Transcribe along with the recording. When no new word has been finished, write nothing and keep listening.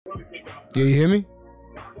Yeah, you hear me?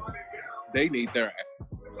 They need their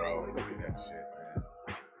bro. Look at that shit.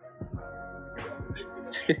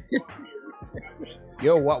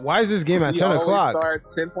 Yo, why is this game at We 10 always o'clock? start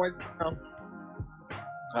 10 points down.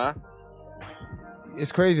 Huh?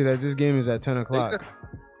 It's crazy that this game is at 10 o'clock.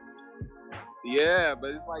 Yeah,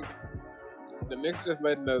 but it's like the Knicks just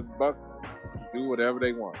letting the Bucks do whatever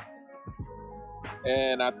they want.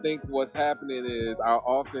 And I think what's happening is our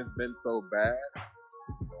offense been so bad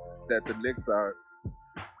that the Knicks are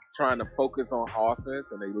trying to focus on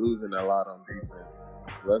offense and they losing a lot on defense.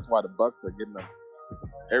 So that's why the Bucks are getting them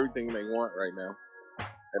everything they want right now.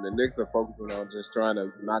 And the Knicks are focusing on just trying to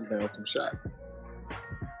knock down some shots.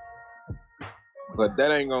 But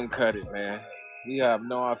that ain't gonna cut it, man. We have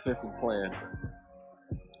no offensive plan.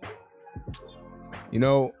 You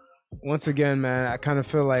know, once again, man, I kind of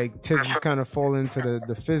feel like Tibbs just kind of fall into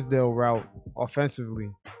the Fizdale route offensively,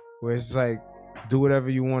 where it's like, do whatever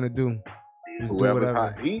you want to do. Just do Whoever's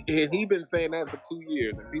whatever. hot. He been saying that for 2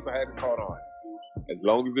 years, and people hadn't caught on. As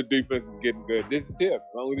long as the defense is getting good, this is Tip. As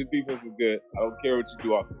long as the defense is good, I don't care what you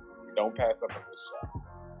do offensively. Don't pass up on this shot.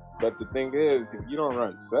 But the thing is, if you don't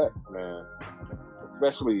run sets, man,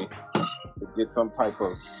 especially to get some type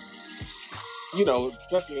of,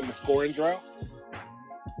 especially in the scoring drought,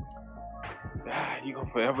 you're going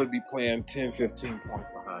to forever be playing 10, 15 points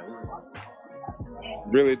behind. This is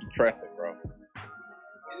really depressing, bro.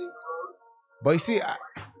 But you see, I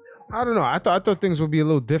don't know. I thought things would be a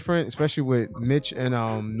little different, especially with Mitch and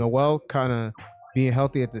Noel kind of being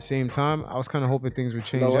healthy at the same time. I was kind of hoping things would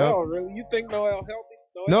change up. Really? You think Noel healthy?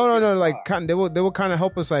 No. Like, they will kind of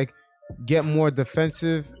help us like get more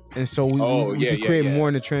defensive, and so we could create more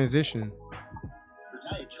in the transition.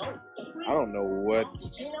 I don't know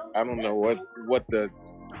what's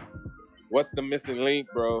the missing link,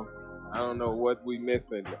 bro. I don't know what we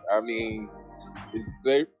missing. I mean, it's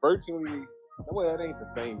virtually, well, it ain't the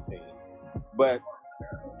same team, but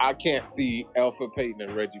I can't see Alpha Payton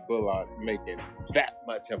and Reggie Bullock making that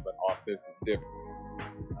much of an offensive difference.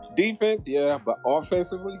 Defense, yeah, but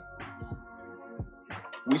offensively,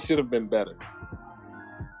 we should have been better.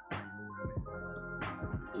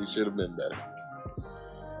 We should have been better.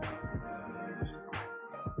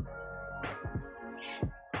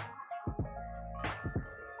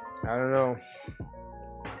 I don't know.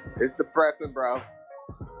 It's depressing, bro.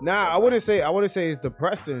 Nah, I wouldn't say it's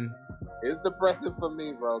depressing. It's depressing for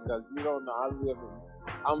me, bro, because you don't know. I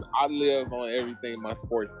live on everything my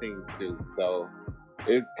sports teams do, so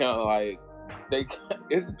it's kind of like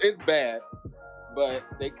it's bad, but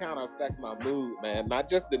they kind of affect my mood, man. Not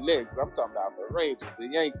just the Knicks. I'm talking about the Rangers, the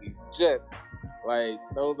Yankees, the Jets. Like,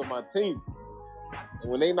 those are my teams.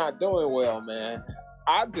 And when they not doing well, man,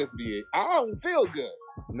 I don't feel good.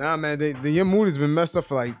 Nah, man, your mood has been messed up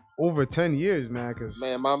for like over 10 years, man. Cause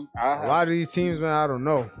man, a lot of these teams, man, I don't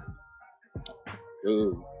know.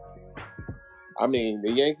 Dude, I mean,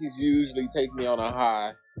 the Yankees usually take me on a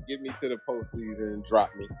high, get me to the postseason, and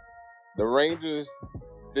drop me. The Rangers,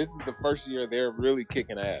 this is the first year they're really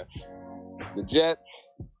kicking ass. The Jets,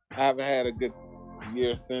 I haven't had a good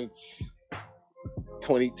year since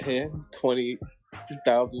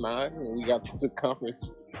 2009 when we got to the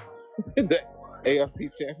conference, the AFC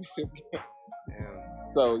Championship game. Damn.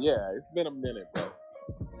 So yeah, it's been a minute, bro.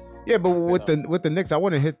 Yeah, but with the Knicks, I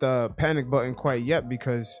wouldn't hit the panic button quite yet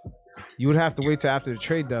because you would have to wait till after the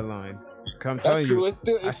trade deadline. I'm telling you, it's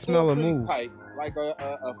smell a move. Tight. Like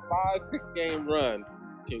a 5-6 game run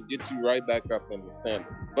can get you right back up in the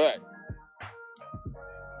standard. But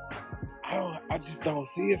I just don't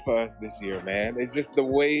see it for us this year, man. It's just the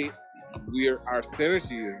way our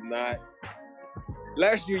synergy is not.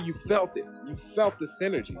 Last year you felt it. You felt the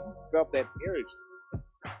synergy. You felt that energy.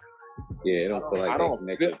 Yeah, I don't feel like they're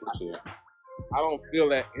connected this year. I don't feel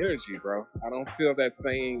that energy, bro. I don't feel that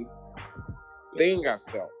same thing I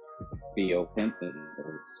felt. Theo Pinson.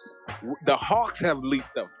 The Hawks have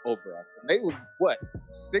leaped up over us. They was what,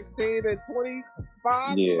 16 and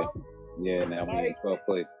 25? Yeah, yeah. Now we're in 12th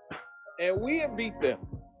place, and we have beat them.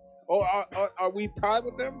 Or are we tied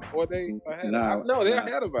with them? Or they ahead? No, they're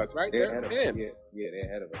ahead of us, right? They're 10. Yeah, they're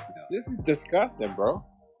ahead of us now. This is disgusting, bro.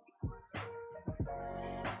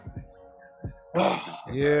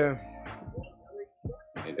 Yeah.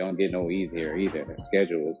 It don't get no easier either. The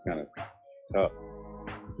schedule is kind of tough.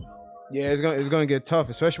 Yeah, it's gonna get tough,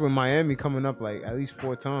 especially with Miami coming up like at least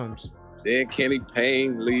 4 times. Then Kenny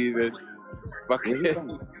Payne leaving.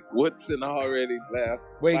 Fucking Woodson already left.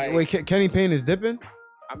 Wait, Kenny Payne is dipping?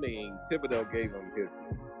 I mean, Thibodeau gave him his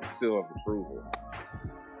seal of approval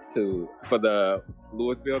for the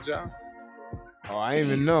Louisville job. Oh, I didn't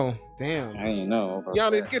even know. Damn. I didn't know.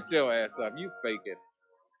 Giannis, get your ass up. You faking.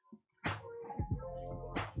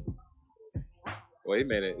 Wait a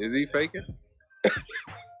minute, is he faking?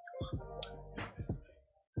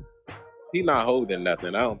 He not holding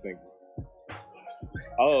nothing. I don't think.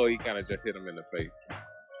 Oh, he kind of just hit him in the face.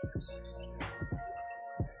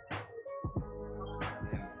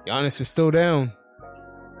 Giannis is still down.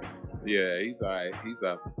 Yeah, he's all right. He's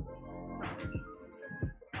up.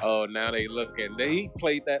 Oh, now they looking. He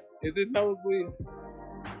played that. Is it nosebleed?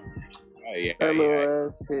 Oh, yeah. That little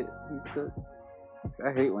ass hit he took.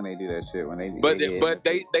 I hate when they do that shit. When they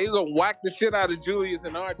they gonna whack the shit out of Julius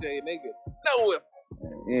and RJ and they get no whistle.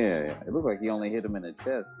 Yeah, it looked like he only hit him in the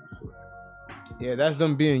chest. Yeah, that's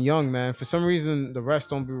them being young, man. For some reason, the refs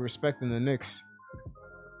don't be respecting the Knicks.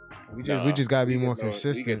 We just gotta be more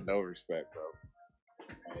consistent. We get no respect, bro.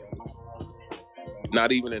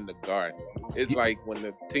 Not even in the Garden. It's like when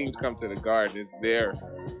the teams come to the Garden, it's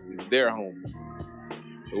their home.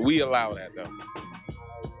 But we allow that though.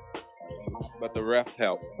 But the refs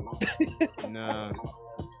help. Nah.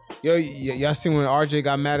 Yo, y'all seen when RJ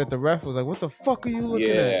got mad at the ref? Was like, what the fuck are you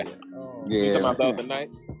looking at? Oh. Yeah. You talking about the other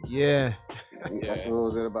night? Yeah. What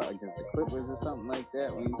was it about against the Clippers or something like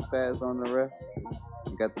that when he spazzed on the refs?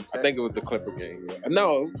 You got the I think it was the Clipper game. Yeah.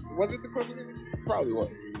 No, was it the Clipper game? Probably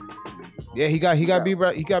was. Yeah, he got be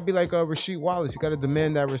like Rasheed Wallace. He got to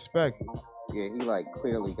demand that respect. Yeah, he like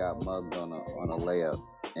clearly got mugged on a layup,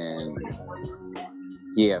 and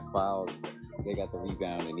he had fouled. They got the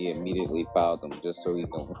rebound, and he immediately fouled them just so he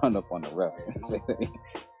can run up on the ref and say,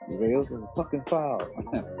 "He's like, it was a fucking foul."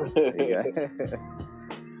 Yeah.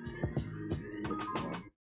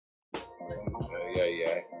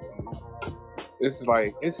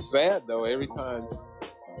 It's sad though. Every time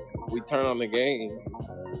we turn on the game,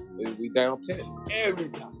 we down 10 every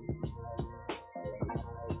time.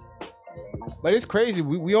 But it's crazy.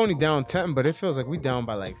 We only down 10, but it feels like we down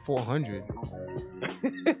by like 400.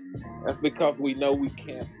 That's because we know we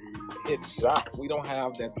can't hit shots. We don't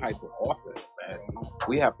have that type of offense, man.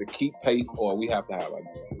 We have to keep pace, or we have to have an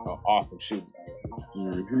awesome shooting.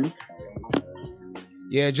 Mm-hmm.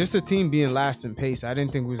 Yeah, just a team being last in pace. I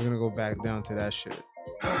didn't think we was gonna go back down to that shit.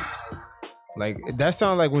 Like that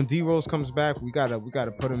sounds like when D Rose comes back, we gotta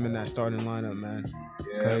put him in that starting lineup, man.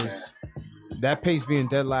 Because that pace being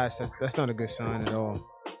dead last, that's not a good sign at all.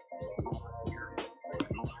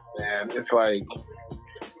 Man, it's like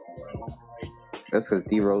that's because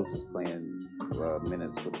D Rose is playing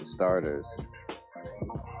minutes with the starters,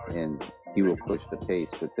 and he will push the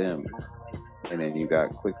pace with them. And then you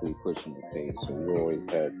got quickly pushing the pace, so you always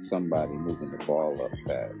had somebody moving the ball up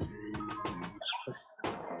fast.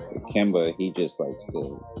 Kemba, he just likes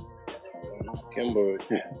to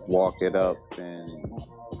walk it up and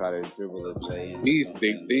try to dribble his way in.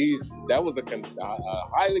 That was a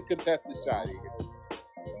highly contested shot.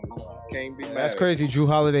 So can't be mad. That's crazy. Drew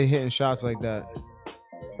Holiday hitting shots like that.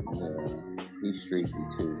 Yeah, he's streaky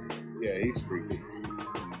too. Yeah, he's streaky.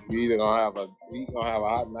 He's gonna have a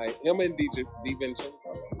hot night. Him and DiVincenzo.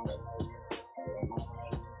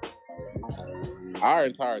 Our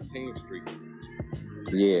entire team streaky.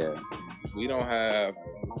 Yeah. We don't have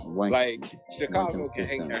Chicago can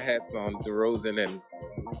hang their hats on DeRozan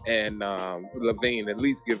and Levine, at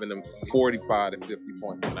least giving them 45 to 50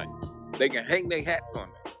 points a night. They can hang their hats on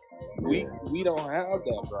that. Yeah. We don't have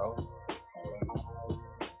that, bro.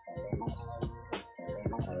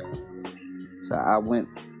 So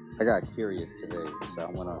I got curious today, so I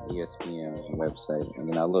went on ESPN's website and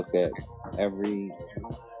then I looked at every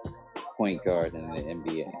point guard in the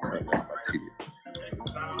NBA.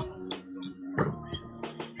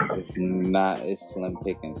 It's slim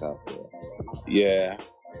pickings out there. Yeah.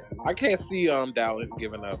 I can't see Dallas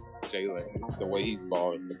giving up Jalen the way he's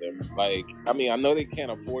balling for them. Like, I mean, I know they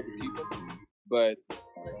can't afford to keep him, but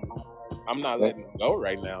I'm not letting him go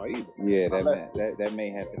right now either. Yeah, that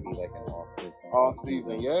may have to be like an off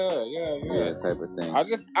season. Yeah, type of thing.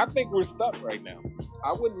 I think we're stuck right now.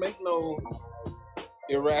 I wouldn't make no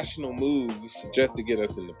irrational moves just to get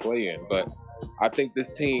us in the play-in, but I think this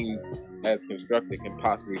team, as constructed, can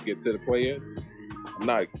possibly get to the play-in. I'm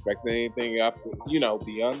not expecting anything after,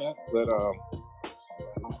 beyond that, but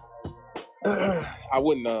I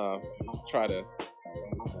wouldn't try to,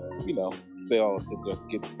 sell to just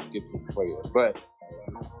get to the play-in. But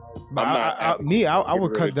I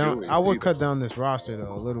would cut down. I would cut down this roster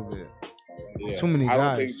though a little bit. Yeah. Too many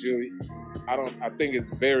guys. I think it's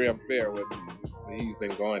very unfair what he's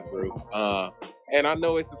been going through, and I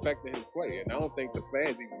know it's affecting his play, and I don't think the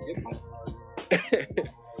fans even get that.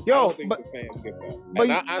 Yo, the fans get that. But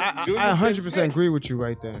I 100% agree with you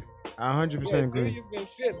right there. I 100% agree. Julius been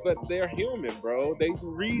shit, but they're human, bro. They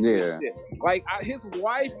read this shit. Like his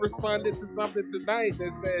wife responded to something tonight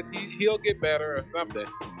that says he'll get better or something,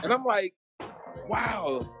 and I'm like,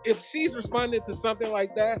 wow, if she's responding to something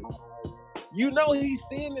like that, you know he's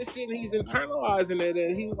seeing this shit and he's internalizing it,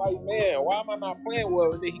 and he's like, man, why am I not playing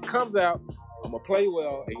well? And then he comes out, I'm gonna play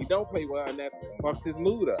well, and he don't play well, and that fucks his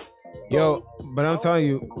mood up. So, Yo, but I'm telling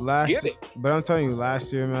you,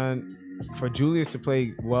 last year, man, for Julius to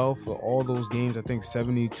play well for all those games, I think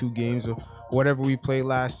 72 games or whatever we played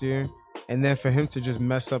last year, and then for him to just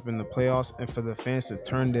mess up in the playoffs and for the fans to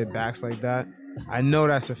turn their backs like that, I know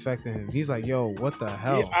that's affecting him. He's like, yo, what the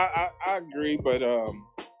hell? Yeah, I agree, but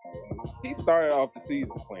he started off the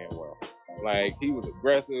season playing well. Like, he was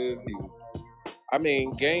aggressive. I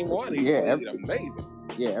mean, game one, he played amazing.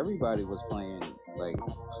 Yeah, everybody was playing like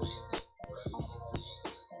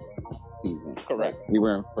season. Correct. Like, we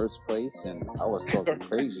were in first place, and I was talking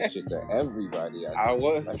crazy shit to everybody. I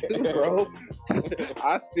was too, bro.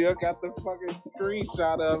 I still got the fucking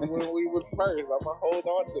screenshot of when we was first. I'm gonna hold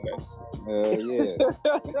on to that shit. Yeah.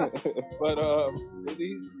 But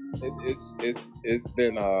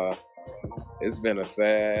it's been a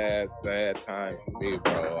sad time for me,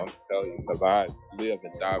 bro. I'm telling you, because I live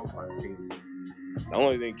and die with my teams. The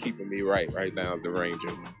only thing keeping me right now is the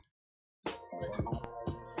Rangers.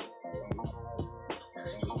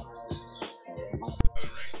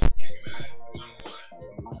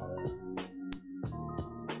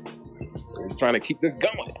 He's trying to keep this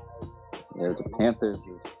going. Yeah, the Panthers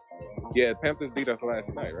is. Yeah, the Panthers beat us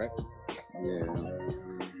last night, right? Yeah.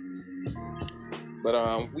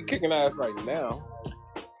 But we kicking ass right now.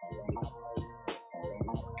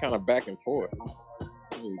 Kind of back and forth.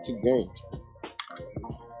 In 2 games.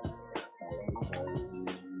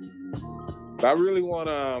 But I really want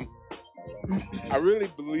I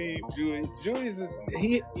really believe Julius is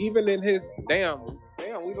even in his damn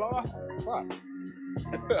we lost. Fuck.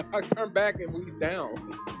 I turned back and we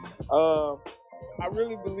down. I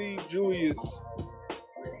really believe Julius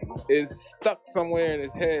is stuck somewhere in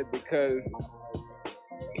his head because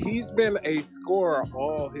he's been a scorer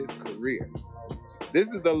all his career.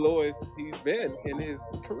 This is the lowest he's been in his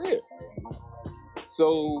career.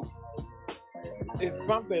 So it's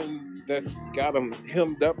something that's got him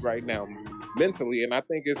hemmed up right now mentally, and I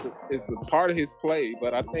think it's a part of his play,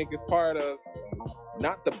 but I think it's part of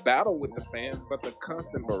not the battle with the fans, but the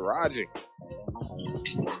constant barraging.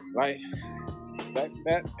 Like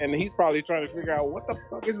that, and he's probably trying to figure out what the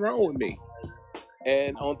fuck is wrong with me.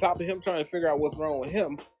 And on top of him trying to figure out what's wrong with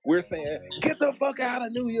him, we're saying, get the fuck out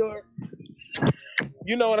of New York.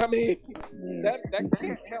 You know what I mean? That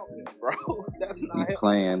can't help him, bro. That's not him.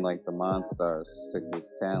 Playing like the Monstars took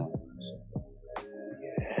his talent.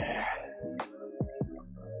 Yeah.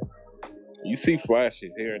 You see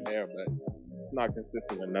flashes here and there, but it's not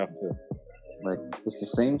consistent enough to. Like, it's the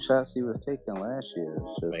same shots he was taking last year.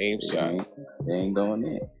 It's just, same shots. They ain't going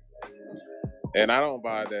in. And I don't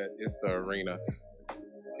buy that it's the arenas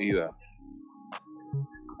either.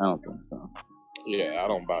 I don't think so. Yeah, I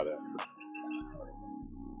don't buy that.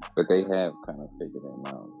 But they have kind of figured him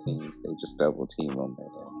out. Teams, they just double team him.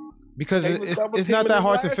 Because it's not that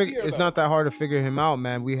hard to figure. It's not that hard to figure him out,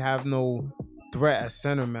 man. We have no threat at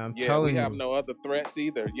center, man. I'm telling you. We have no other threats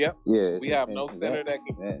either. Yep. Yeah. We have no center that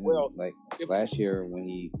can. Well, like last year when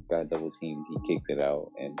he got double teamed, he kicked it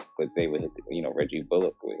out, but they would hit. Reggie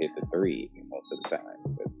Bullock would hit the 3 most of the time.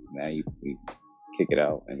 But now you kick it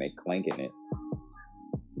out and they clanking it.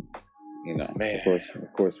 Man.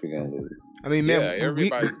 Of course, we're gonna lose. I mean, man,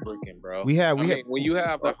 everybody's freaking, bro. When you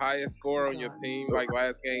have the highest score on your team, like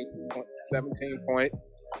last game, 17 points,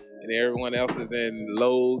 and everyone else is in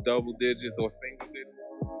low double digits or single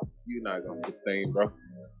digits, you're not gonna sustain, bro.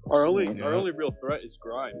 Our only real threat is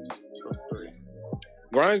Grimes from 3.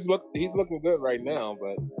 Grimes he's looking good right now,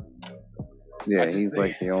 but yeah, he's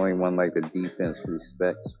like the only one like the defense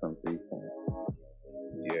respects from 3-point.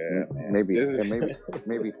 Yeah, maybe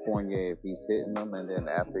Fournier if he's hitting them, and then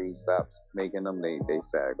after he stops making them, they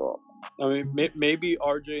sag off. I mean, maybe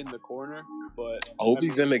RJ in the corner, but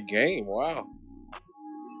Obi's in the game. Wow.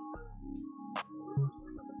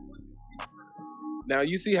 Now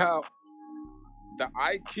you see how the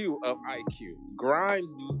IQ of IQ.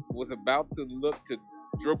 Grimes was about to look to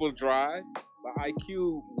dribble drive. The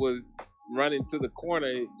IQ was running to the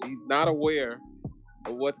corner. He's not aware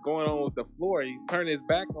of what's going on with the floor. He turned his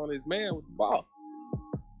back on his man with the ball.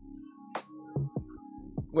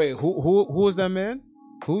 Wait, who was that man?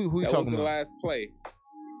 Who you talking about? That was the last play.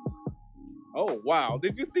 Oh wow!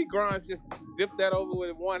 Did you see Grimes just dip that over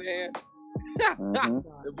with one hand? Mm-hmm.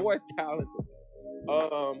 The boy's talented.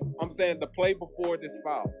 I'm saying the play before this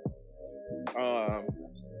foul.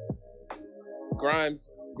 Grimes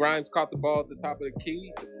caught the ball at the top of the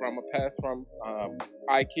key from a pass from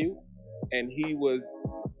IQ. And he was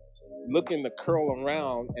looking to curl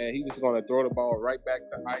around, and he was going to throw the ball right back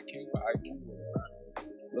to IQ, but IQ was not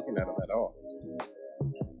looking at him at all.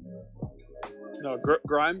 No,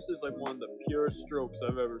 Grimes is like one of the purest strokes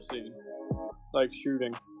I've ever seen. Like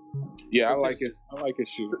shooting. Yeah, I like his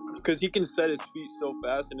shooting because he can set his feet so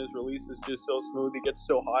fast, and his release is just so smooth. He gets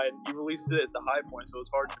so high, and he releases it at the high point, so it's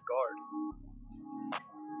hard to guard.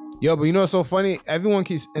 Yo, but you know what's so funny? Everyone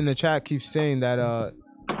keeps in the chat keeps saying that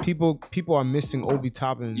people are missing Obi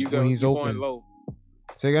Toppin when he's open. Going low.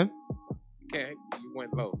 Say again? You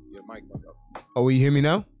went low. Your mic went low. Oh, will you hear me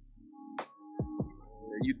now?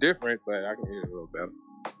 You different, but I can hear you a little better.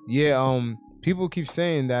 Yeah, people keep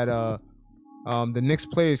saying that the Knicks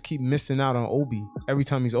players keep missing out on Obi every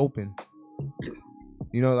time he's open.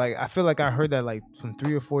 You know, like I feel like I heard that like from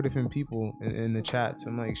 3 or 4 different people in the chats.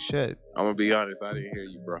 I'm like, shit. I'm gonna be honest, I didn't hear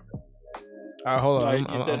you, bro. All right, hold on.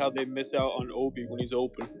 You said how they miss out on Obi when he's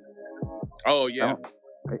open. Oh yeah.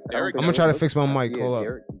 I'm gonna try to fix my mic. Hold up.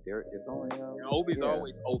 Derek is only, Obi's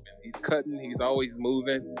always open. He's cutting. He's always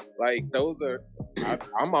moving. Like those are.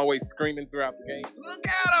 I'm always screaming throughout the game. Look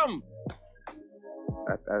at him!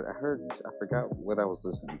 I heard. I forgot what I was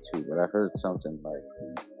listening to, but I heard something like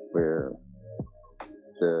where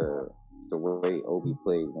the way Obi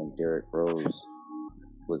played when Derrick Rose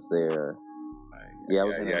was there. Yeah, I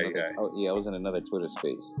was in another Twitter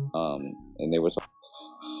space. And there was.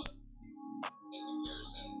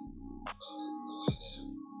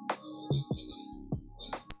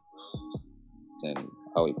 And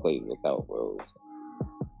how he played without Rose.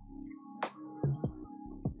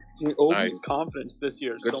 Obi's confidence this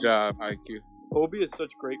year. Good job, IQ. Obi has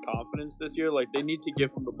such great confidence this year. Like they need to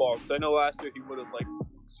give him the ball. Because I know last year he would have like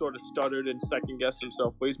sort of stuttered and second guessed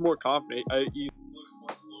himself, but he's more confident. He's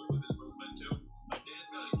more fluid with his movement too. Like they just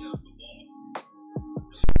gotta get him the ball.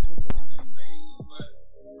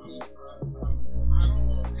 I don't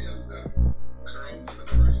want to tell stuff curl to the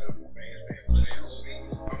direction of the fans and put in Obi. I'm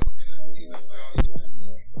looking to see the value that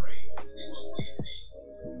Obi brings, see what we see,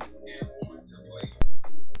 and want to play.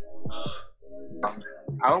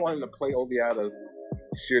 I don't want him to play Obi out of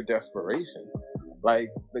sheer desperation. Like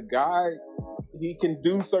the guy, he can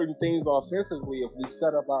do certain things offensively if we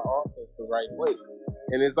set up our offense the right way,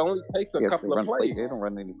 and it only takes a couple of plays. They don't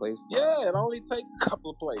run any plays. Yeah, it only takes a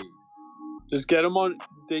couple of plays. Just get them on.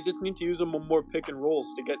 They just need to use them on more pick and rolls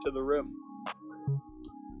to get to the rim.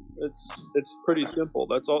 It's pretty simple.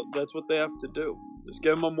 That's all. That's what they have to do. Just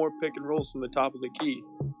get them on more pick and rolls from the top of the key.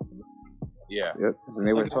 Yeah. Yep. And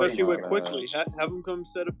they were especially with Quickly. Have him come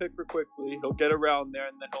set a pick for Quickly. He'll get around there,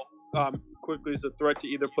 and then he'll Quickly is a threat to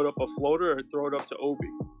either put up a floater or throw it up to Obi.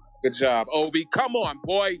 Good job, Obi. Come on,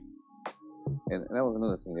 boy. And that was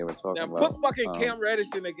another thing they were talking about. Now put fucking Cam Reddish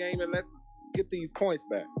in the game and let's get these points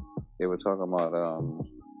back. They were talking about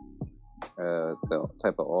the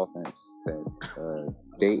type of offense that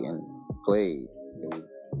Dayton played. They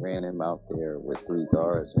ran him out there with 3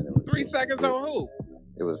 guards, and it was 3 seconds on who?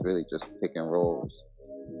 It was really just pick and rolls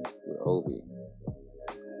with Obi.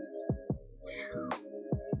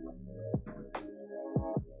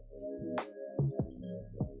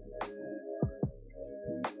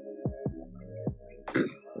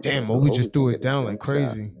 Damn, Obi just threw it down like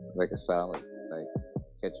crazy. Shot, like a solid, like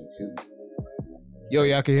catch and shoot. Yo,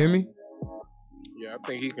 y'all can hear me? Yeah, I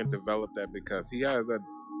think he can develop that because he has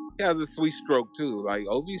a sweet stroke too. Like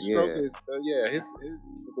Obi's stroke is his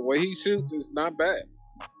the way he shoots is not bad.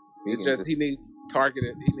 It's just he needs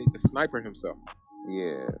targeted. He needs to sniper himself.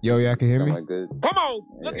 Yeah. Yo, y'all can hear me? Like good. Come on,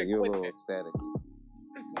 look at you're Quentin. A little static.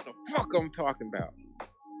 This is what the fuck I'm talking about.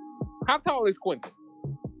 How tall is Quentin?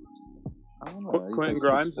 I don't know. Quentin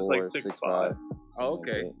Grimes is like 6'5". Oh,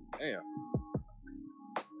 okay. Damn.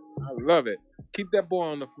 I love it. Keep that boy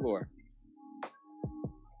on the floor.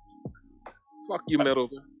 Fuck you,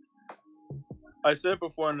 Middleton. I said it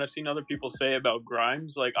before, and I've seen other people say about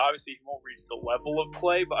Grimes. Like, obviously, he won't reach the level of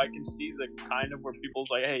Clay, but I can see the kind of where people's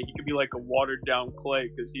like, hey, he could be like a watered down Clay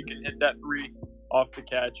because he can hit that 3 off the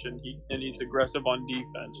catch, and he's aggressive on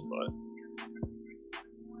defense. But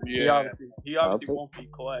yeah, he obviously won't be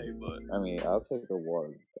Clay. But I mean, I'll take a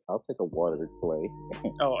watered Clay.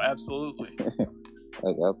 Oh, absolutely.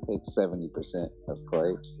 Like I'll take 70% of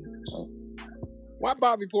Clay. Why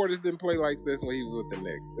Bobby Portis didn't play like this when he was with the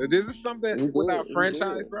Knicks? This is something without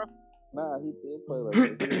franchise, bro. Nah, he did play like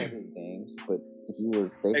this. He had his games, but he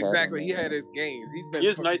was. Exactly, he had his games.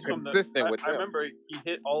 He's been consistent with them. I remember he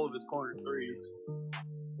hit all of his corner threes.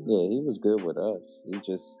 Yeah, he was good with us.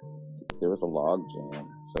 There was a log jam,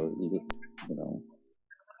 so he,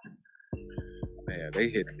 Man, they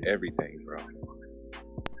hit everything, bro.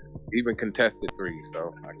 Even contested threes,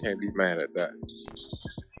 so I can't be mad at that.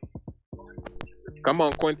 Come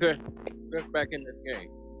on, Quentin. Get back in this game.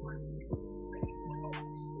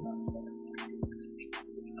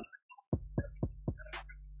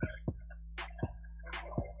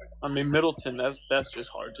 I mean, Middleton, that's just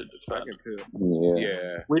hard to defend. Second too. Yeah.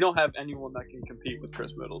 Yeah. We don't have anyone that can compete with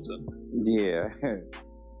Chris Middleton. Yeah.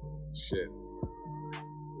 Shit.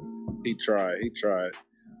 He tried.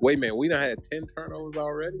 Wait a minute, we done had 10 turnovers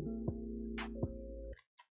already?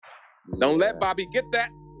 Don't let Bobby get that.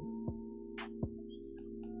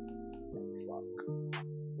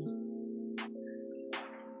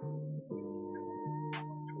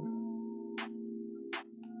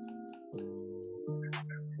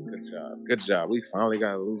 Good job. We finally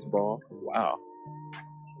got a loose ball. Wow.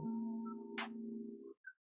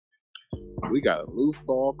 We got a loose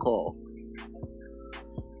ball call.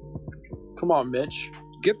 Come on, Mitch.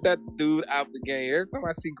 Get that dude out the game. Every time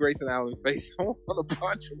I see Grayson Allen face, I want to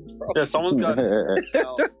punch him, bro. Yeah, someone's got.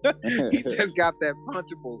 He just got that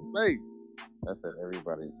punchable face. That's what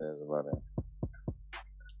everybody says about it.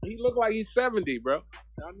 He look like he's 70, bro.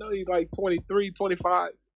 I know he's like 23,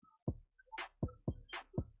 25.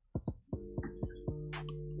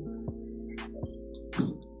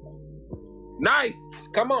 Nice.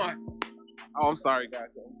 Come on. Oh, I'm sorry, guys.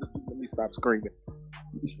 Let me stop screaming.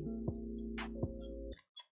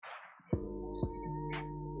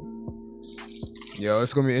 Yo,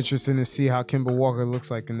 it's gonna be interesting to see how Kemba Walker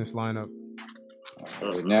looks like in this lineup.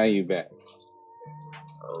 Right, now you back.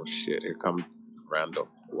 Oh shit! Here comes Randall.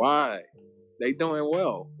 Why? They doing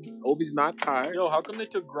well. Obi's not tired. Yo, how come they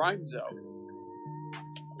took Grimes out?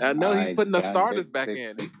 I know he's putting the starters back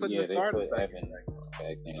in. He's putting the starters back in.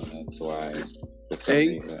 That's why.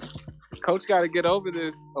 Hey, coach got to get over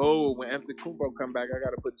this. Oh, when Antetokounmpo come back, I got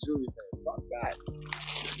to put Julius in. Fuck that.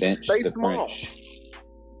 Bench Stay the small. French.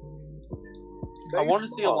 I want to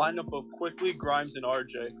see a lineup of Quickly, Grimes, and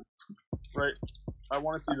RJ. Right? I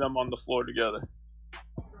want to see them on the floor together.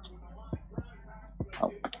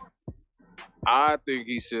 Oh. I think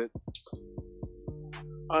he should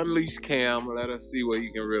unleash Cam. Let us see what he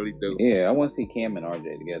can really do. Yeah, I want to see Cam and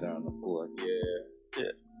RJ together on the floor. Yeah.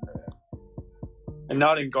 And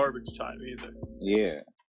not in garbage time either. Yeah.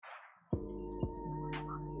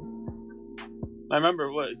 I remember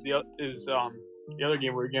the other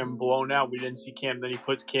game we were getting blown out. We didn't see Cam. Then he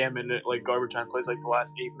puts Cam in like garbage time, plays like the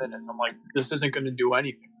last 8 minutes. I'm like, this isn't going to do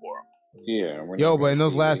anything for him. Yeah. Yo, but in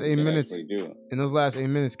those last 8 minutes,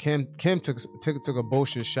 Cam took a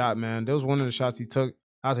bullshit shot, man. That was one of the shots he took.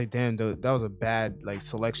 I was like, damn, that was a bad like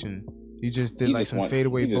selection. He just did some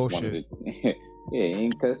fadeaway bullshit. Yeah,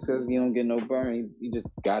 because you don't get no burn. You just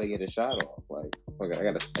gotta get a shot off. Like, fuck it,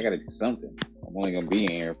 I gotta do something. I'm only gonna be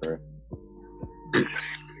in here for.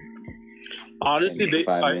 Honestly,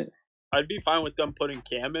 I'd be fine with them putting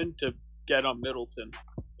Cam in to get on Middleton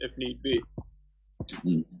if need be.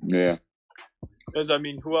 Yeah. Because I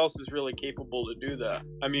mean, who else is really capable to do that?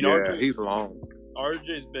 I mean, he's long.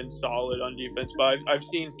 RJ's been solid on defense, but I've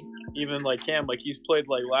seen even like Cam, like he's played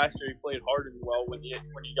like last year. He played Harden well when he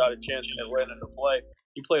got a chance in Atlanta to play.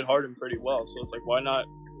 He played Harden pretty well, so it's like why not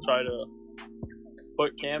try to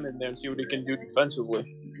put Cam in there and see what he can do defensively.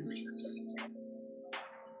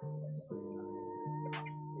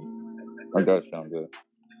 That does sound good.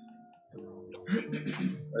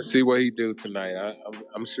 Let's see what he do tonight.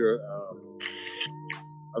 I'm sure.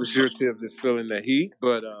 I'm sure Tibbs is feeling the heat,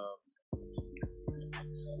 but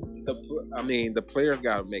the players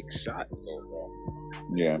got to make shots, though, bro.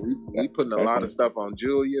 Yeah, we putting a lot of stuff on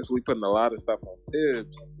Julius. We putting a lot of stuff on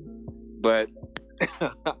Tibbs, but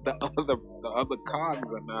the other cogs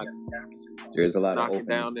are not. There's a lot of knocking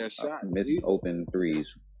down their shots. Missed open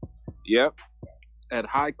threes. Yep, at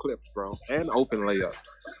high clips, bro, and open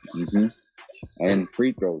layups. Mm-hmm. And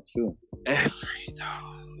free throws too. And free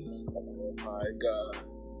throws. Oh my god.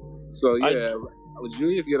 So yeah,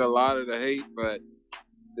 Julius get a lot of the hate, but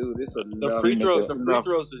dude, it's enough. The free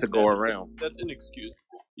throws is to go around. That's inexcusable.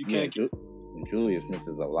 You can't. Julius misses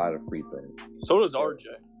a lot of free throws. So does RJ.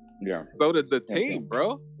 Yeah. So did the team,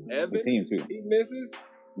 bro. Evan, the team too. He misses.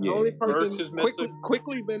 Yeah. The only person is missing.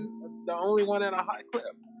 quickly been the only one at a high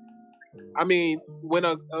clip. I mean, when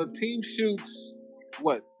a team shoots,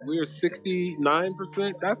 what, we're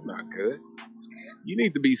 69%? That's not good. You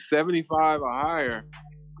need to be 75 or higher.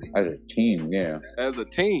 As a team, yeah. As a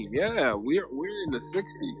team, yeah. We're in the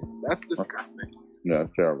 60s. That's disgusting. Yeah,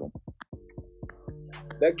 that's terrible.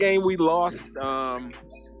 That game we lost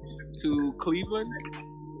to Cleveland,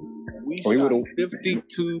 we shot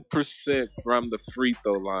 52% from the free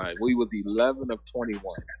throw line. We was 11 of 21.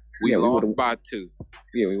 We lost by 2.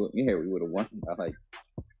 Yeah, we would have won by like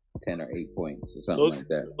 10 or 8 points or something like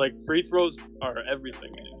that. Like free throws are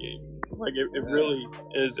everything in the game. Like it really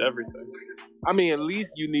is everything. I mean, at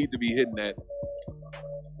least you need to be hitting that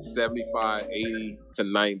 75, 80 to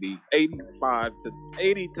 90, 85 to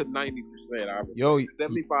 80 to 90%. I would Yo, say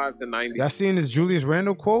 75 to 90. Y'all seen this Julius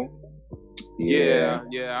Randle quote? Yeah,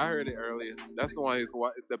 I heard it earlier. That's the one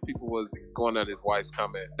the people was going at his wife's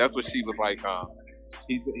comment. That's what she was like.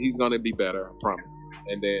 He's gonna be better, I promise.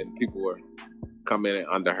 And then people were coming in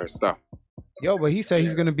under her stuff. Yo, but he said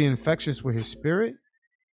he's gonna be infectious with his spirit.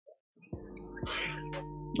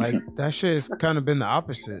 Like that shit has kind of been the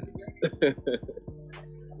opposite.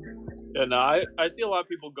 Yeah, no, I see a lot of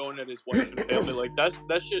people going at his wife and family like that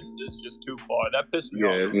shit is just too far. That pissed me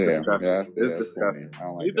off. It's disgusting. Yeah, it's disgusting.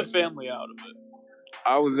 Leave the family out of it.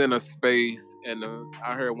 I was in a space and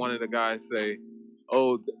I heard one of the guys say,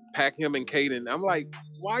 "Oh, pack him and Caden." I'm like,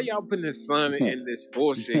 "Why y'all putting his son in this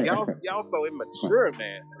bullshit? Y'all so immature,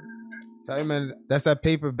 man." Tell you, man, that's that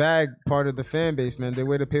paper bag part of the fan base, man. They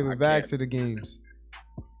wear the paper bags to the games.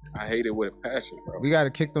 I hate it with a passion, bro. We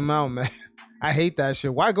gotta kick them out, man. I hate that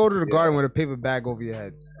shit. Why go to the garden with a paper bag over your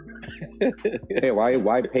head? Hey,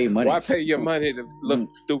 why pay money? Why pay your money to look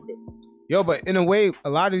stupid? Yo, but in a way, a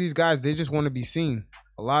lot of these guys, they just want to be seen.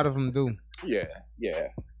 A lot of them do. Yeah.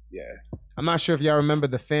 I'm not sure if y'all remember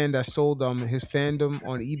the fan that sold his fandom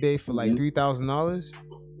on eBay for like $3,000.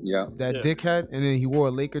 Yeah. That dickhead, and then he wore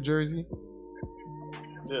a Laker jersey.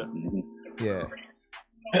 Yeah. Yeah.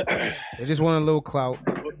 They just want a little clout.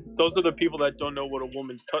 Those are the people that don't know what a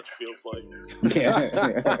woman's touch feels like.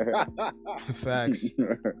 Yeah. Facts.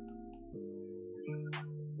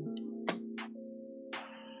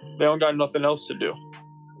 They don't got nothing else to do.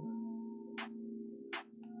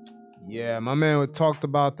 Yeah, my man talked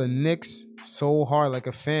about the Knicks so hard like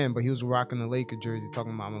a fan, but he was rocking the Laker jersey,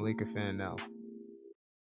 talking about I'm a Laker fan now.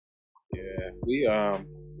 Yeah, we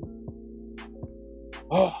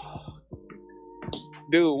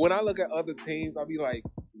dude, when I look at other teams, I'll be like,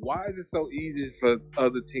 why is it so easy for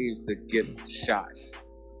other teams to get shots?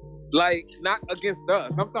 Like, not against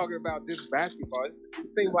us. I'm talking about just basketball. It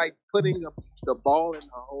seems like putting the ball in the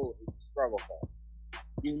hole is a struggle for us,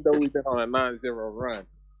 even though we've been on a 9-0 run.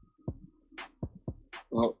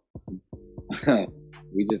 Well,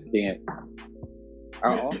 we just can't.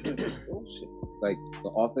 Our offense is bullshit. Like the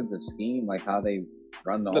offensive scheme, like how they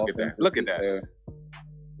run the offense. Look at that.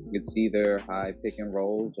 It's either high pick and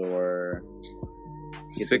rolls or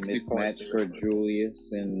get the mismatch for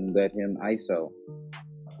Julius and let him ISO.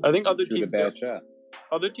 I think other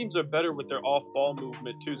teams are better with their off-ball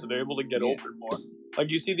movement too, so they're able to get open more. Like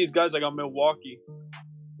you see these guys like on Milwaukee,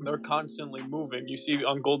 they're constantly moving. You see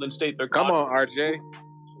on Golden State, they're come on, RJ.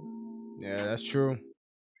 Yeah, that's true.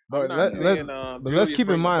 But but let's keep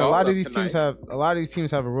in mind a lot of these teams have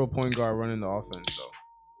a real point guard running the offense. So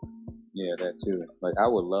yeah, that too. Like I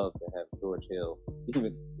would love to have George Hill.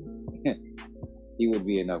 He would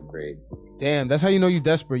be an upgrade. Damn, that's how you know you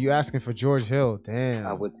desperate. You asking for George Hill. Damn.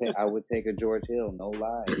 I would take a George Hill, no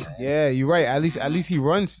lie. Man. Yeah, you're right. At least he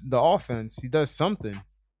runs the offense. He does something.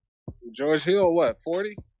 George Hill, what,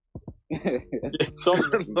 40?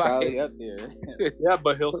 Something probably up there. Yeah,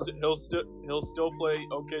 but he'll still play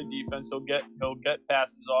okay defense. He'll get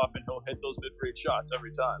passes off and he'll hit those mid-range shots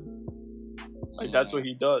every time. Like that's what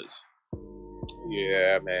he does.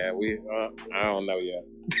 Yeah, man. I don't know yet.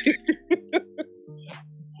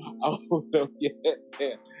 I don't know yet.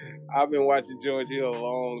 Man. I've been watching George Hill a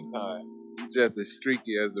long time. He's just as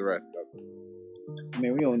streaky as the rest of them. I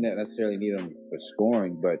mean, we don't necessarily need him for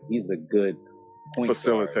scoring, but he's a good point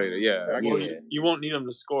facilitator. Guard. Yeah, you won't need him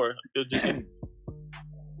to score.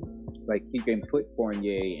 Like he can put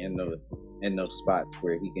Fournier in those spots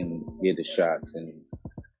where he can get the shots, and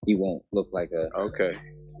he won't look like a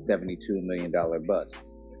 $72 million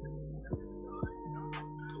bust.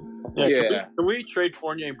 Yeah. Can we trade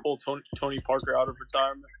Fournier and pull Tony Parker out of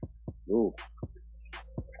retirement? Ooh,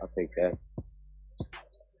 I'll take that.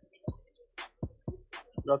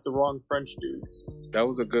 Got the wrong French dude. That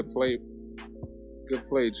was a good play. Good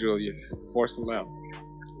play, Julius. Force him out.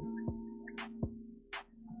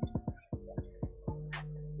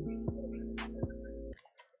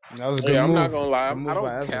 That was a good move. I'm not gonna lie.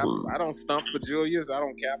 I don't stump for Julius. I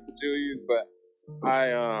don't cap for Julius, but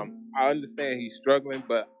I understand he's struggling,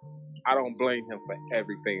 but I don't blame him for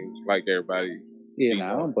everything like everybody. Yeah, no,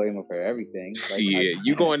 I don't blame him for everything. Like,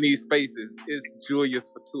 you go in these spaces, it's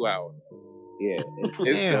Julius for 2 hours. Yeah, it's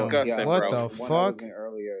disgusting, yeah, what bro. The fuck?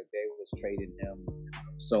 Earlier, they was trading him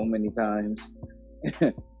so many times,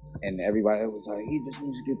 and everybody was like, "He just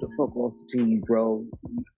needs to get the fuck off the team, bro."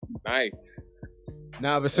 Nice.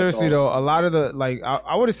 Nah, but seriously though, a lot of the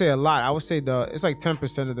I wouldn't say a lot. I would say it's like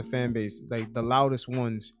 10% of the fan base, like the loudest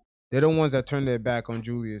ones, They're the ones that turned their back on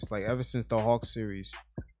Julius, like ever since the Hawks series.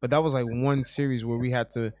 But that was like one series where we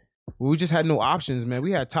just had no options, man.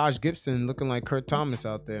 We had Taj Gibson looking like Kurt Thomas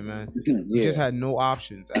out there, man. We just had no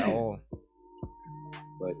options at all.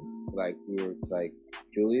 But like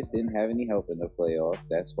Julius didn't have any help in the playoffs.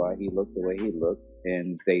 That's why he looked the way he looked,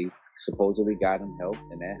 and they supposedly got him help,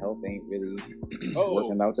 and that help ain't really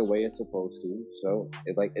working out the way it's supposed to. So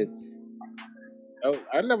it's. Oh,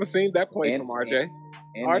 I've never seen that play from RJ.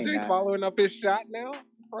 And RJ following up his shot now.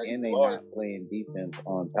 And they not playing defense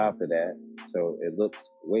on top of that, so it looks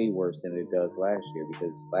way worse than it does last year.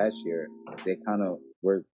 Because last year they kind of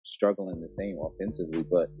were struggling the same offensively,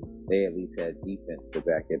 but they at least had defense to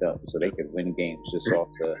back it up, so they could win games just off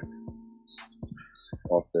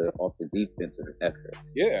the defensive effort.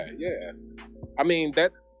 Yeah. I mean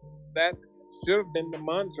that should have been the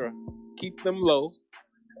mantra: keep them low,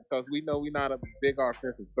 because we know we're not a big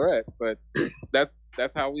offensive threat. But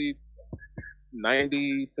that's how we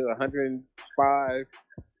 90 to 105.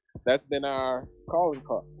 That's been our calling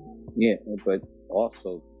card. Yeah, but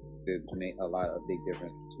also there's a big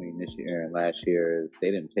difference between this year and last year is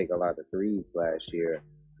they didn't take a lot of threes last year.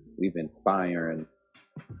 We've been firing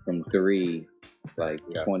from three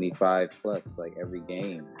 25 plus like every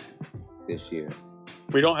game this year.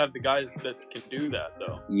 We don't have the guys that can do that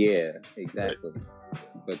though. Yeah, exactly.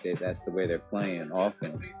 But that's the way they're playing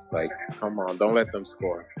offense. Like, come on, don't let them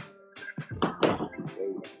score.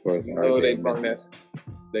 They brung that.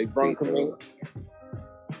 They brung Kareem.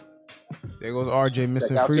 There goes RJ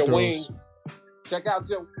missing free throws. Wings. Check out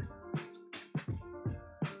your.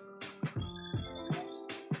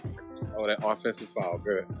 Oh, that offensive foul,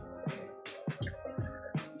 good.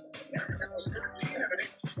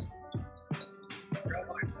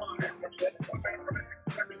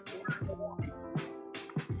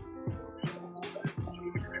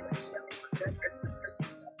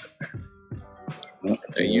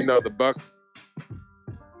 And you know the Bucks.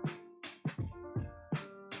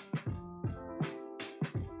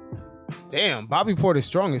 Damn, Bobby Porter's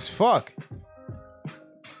strong as fuck.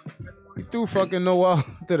 He threw fucking Noel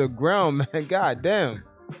to the ground, man. God damn.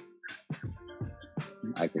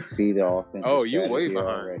 I can see the offense. Oh, you way behind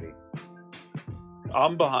already.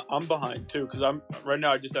 I'm behind too, because right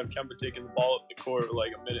now I just have Kemba taking the ball up the court with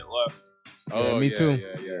like a minute left. Oh, yeah, me too.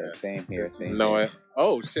 Yeah, same here.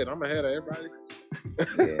 Oh shit, I'm ahead of everybody.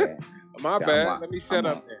 Yeah. My bad. Let me shut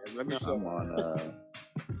up, man. Let me shut up.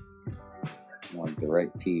 I'm on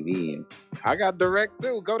Direct TV. I got Direct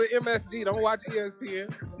too. Go to MSG. Don't watch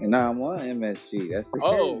ESPN. No, I'm on MSG. That's the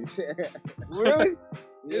really?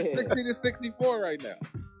 Yeah. It's 60 to 64 right now.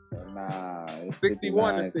 Nah, it's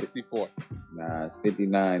 61 to 64. Nah, it's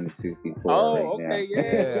 59 to 64. Oh, right okay, now.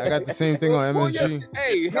 Yeah. I got the same thing on MSG.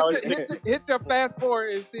 Hey, hit your fast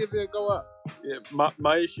forward and see if it'll go up. Yeah,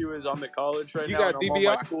 my issue is I'm at college right you now. You got and I'm DVR?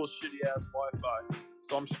 on my school's shitty ass Wi-Fi,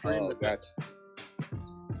 so I'm streaming. Gotcha.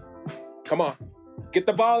 Come on, get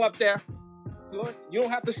the ball up there. You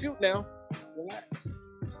don't have to shoot now. Relax.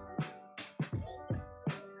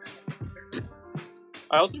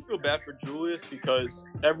 I also feel bad for Julius because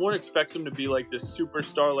everyone expects him to be like this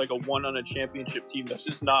superstar, like a one on a championship team. That's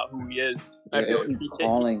just not who he is. I feel like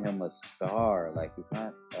calling him a star. Like, he's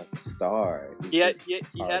not a star. He had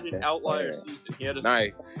an outlier season. He had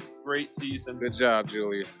a great season. Good job,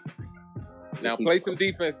 Julius. Now play some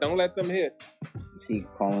defense. Don't let them hit.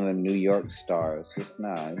 Keep calling them New York stars. It's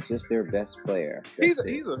just their best player. He's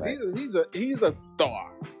a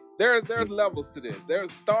star. There's levels to this.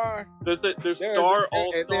 There's star. There's star,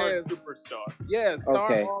 all-star, and superstar. Yeah, star,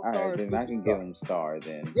 okay, all-star, all right, then I can give him star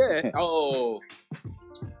then. Yeah. Oh,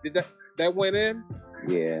 did that went in?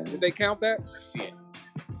 Yeah. Did they count that? Shit.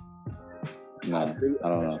 No, I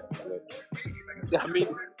don't know. I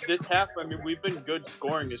mean, this half. We've been good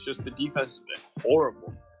scoring. It's just the defense has been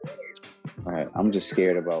horrible. All right, I'm just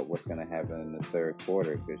scared about what's gonna happen in the third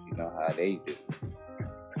quarter because you know how they do.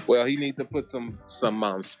 Well, he needs to put some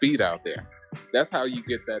speed out there. That's how you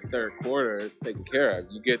get that third quarter taken care of.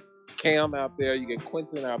 You get Cam out there, you get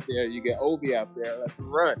Quentin out there, you get Obi out there. Let them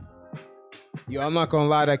run. Yo, I'm not gonna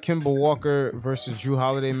lie, that Kemba Walker versus Drew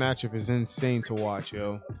Holiday matchup is insane to watch,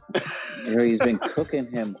 yo. He's been cooking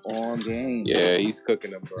him all game. Yeah, he's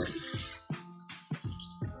cooking him, bro.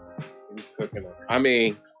 He's cooking him. I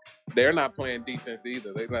mean, they're not playing defense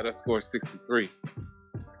either. They let us score 63.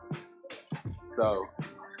 So,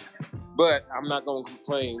 but I'm not going to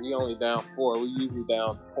complain. We only down 4. We usually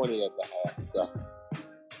down 20 at the half. So,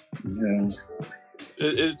 yeah.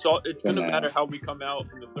 It's gonna matter how we come out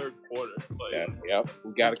in the third quarter. Like, yep.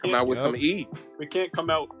 We got to come out with some E. We can't come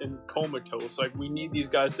out in comatose. Like, we need these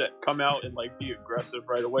guys to come out and like be aggressive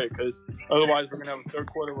right away, because otherwise we're gonna have a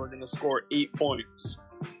third quarter. We're gonna score 8 points,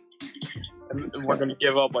 and we're gonna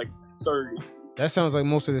give up like 30. That sounds like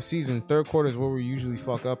most of the season. Third quarter is where we usually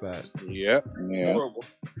fuck up at. Yep. Yeah. Horrible.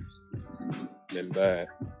 Been bad.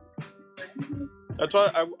 That's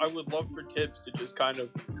why I would love for Tibbs to just kind of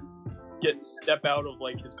step out of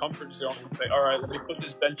like his comfort zone and say, all right, let me put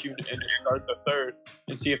this bench unit in to start the third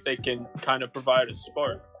and see if they can kind of provide a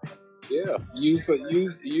spark. Yeah, use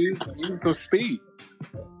some speed.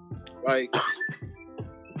 Like,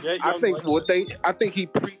 yeah, I think he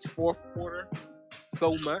preached fourth quarter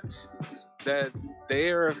so much that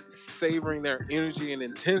they're savoring their energy and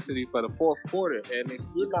intensity for the fourth quarter. And if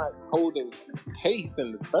you're not holding pace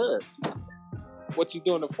in the third, what you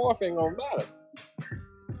do in the fourth ain't gonna matter.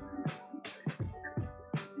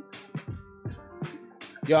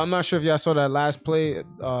 Yo, I'm not sure if y'all saw that last play,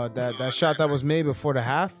 that shot that was made before the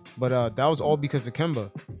half, but that was all because of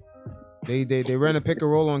Kemba. They ran a pick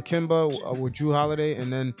and roll on Kemba with Drew Holiday,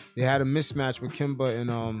 and then they had a mismatch with Kemba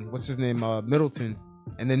and what's his name, Middleton,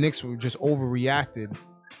 and the Knicks were just overreacted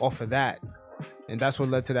off of that, and that's what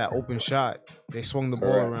led to that open shot. They swung the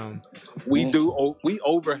ball around. We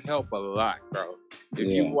overhelp a lot, bro. If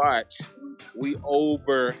you watch, we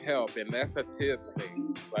overhelp, and that's a Tibbs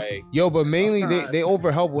thing. Like, yo, but mainly they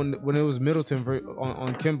overhelp when it was Middleton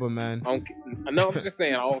on Kemba, man. No, I'm just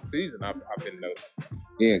saying all season I've been noticing.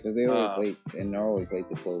 Yeah, because they're always late, and they're always late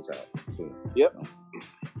to close out too. Yep.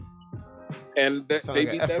 And that's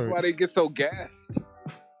why they get so gassed.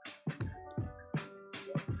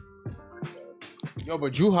 Yo,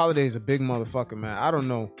 but Drew Holiday is a big motherfucker, man. I don't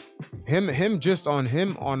know. Him just on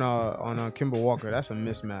Kemba Walker, that's a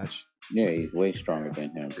mismatch. Yeah, he's way stronger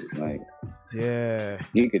than him. Like, yeah,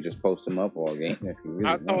 you could just post him up all game if you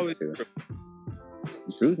really wanted to.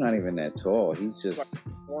 Drew's not even that tall. He's just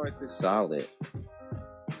solid.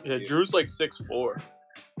 Yeah, Drew's like 6'4".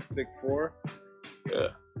 6'4"? Yeah.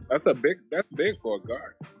 That's big for a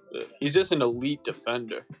guard. Yeah. He's just an elite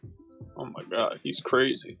defender. Oh my god, he's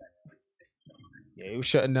crazy. Yeah, he was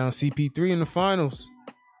shutting down CP3 in the finals.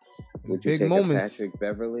 Would you big take moments. a Patrick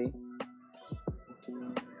Beverly?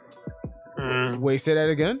 Wait, say that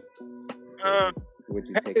again? Would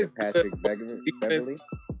you take a Patrick Beverly?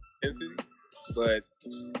 But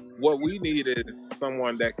what we need is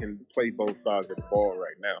someone that can play both sides of the ball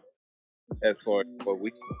right now. As far as what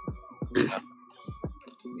we yeah,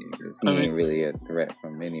 he ain't really a threat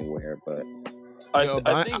from anywhere, but I'm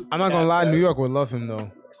not gonna lie, New York would love him though.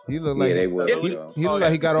 He looked like they would. He looked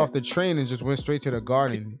like he got off the train and just went straight to the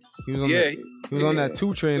Garden. He was on that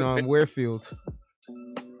 2 train on Warefield.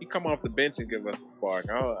 He come off the bench and give us a spark.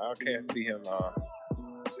 I can't see him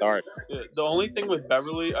start. Yeah, the only thing with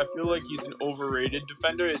Beverly, I feel like he's an overrated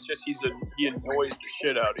defender. It's just he annoys the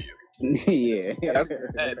shit out of you. Yeah.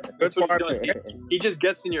 That's what he does. He just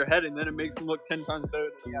gets in your head, and then it makes him look 10 times better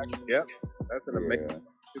than he actually is. Yep. That's an amazing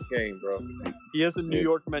game, bro. He has a New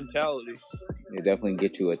York mentality. It definitely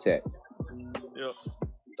get you a check. Yep.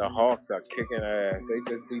 The Hawks are kicking ass. They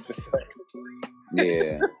just beat the Celtics.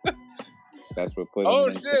 Yeah. That's what put them I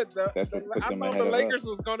thought the Lakers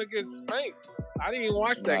was going to get spanked. I didn't even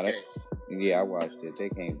watch that game. Yeah, I watched it. They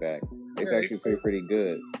came back. They actually played pretty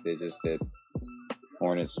good. They just did.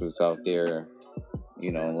 Hornets was out there,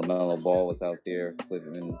 LaMelo Ball was out there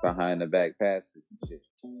flipping behind the back passes and shit.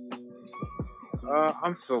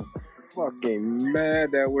 I'm so fucking mad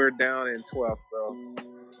that we're down in 12th, bro.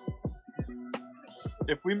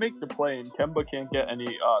 If we make the play and Kemba can't get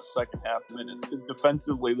any second half minutes, because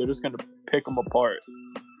defensively they're just going to pick them apart.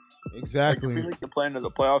 Exactly. Like, if we make the play into the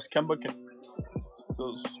playoffs, Kemba can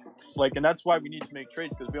and that's why we need to make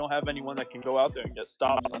trades, because we don't have anyone that can go out there and get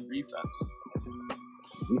stops on defense.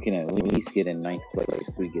 We can at least get in 9th place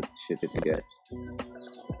if we get the shit together.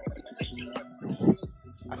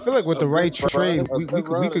 I feel like with the right trade, we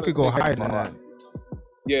could go higher than that.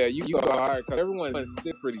 Yeah, you go higher because everyone's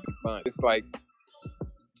still pretty fun. It's like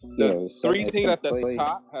the 3 teams at the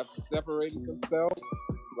top have separated themselves.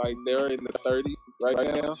 Like they're in the 30s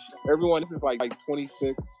right now. Everyone is like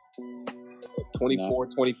 26, 24,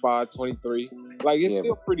 25, 23. Like it's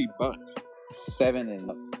still pretty bunch. 7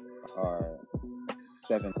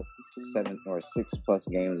 or 6 plus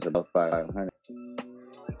games above 500.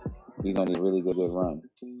 We're gonna do a really good run.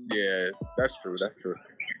 Yeah, that's true.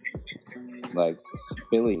 Like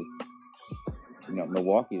Phillies,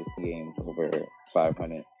 Milwaukee is 2 games over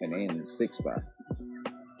 500, and they in the 6th spot.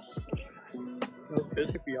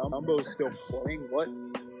 Bishop Biyombo is still playing. What?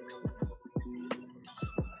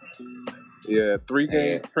 Yeah, 3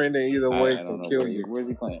 games printed either way I don't can know kill you. where's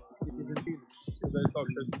he playing. Because I saw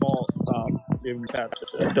Chris Paul giving past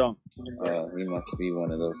a dunk. He must be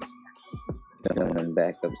one of those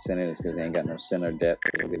backup centers because they ain't got no center depth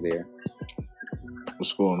over there.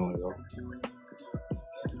 What's going on, yo?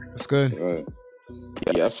 It's good.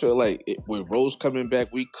 Yeah, I feel like with Rose coming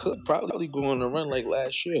back, we could probably go on a run like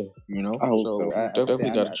last year. You know, I hope so. I definitely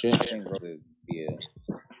got a chance. I think Rose is,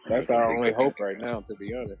 That's our only hope right now, to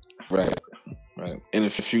be honest. Right. And a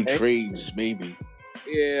few trades, maybe.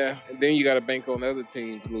 Yeah, and then you got to bank on other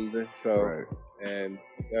teams losing. So, and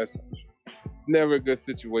it's never a good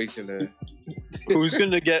situation. Who's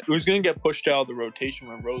gonna get pushed out of the rotation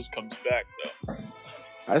when Rose comes back, though?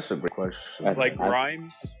 That's a great question. Like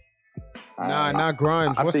Grimes? Nah, not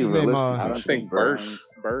Grimes. What's his name? I don't think Burks.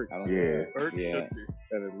 Burks And should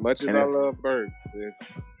as much as I love Burks,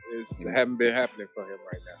 it's haven't been happening for him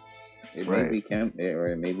right now. It may be or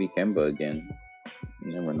it may be Kemba again.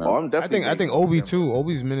 You never know. I think Obi too.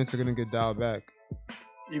 Obi's minutes are gonna get dialed back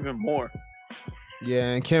even more. Yeah,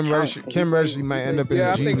 and Cam Reddish might end up in the G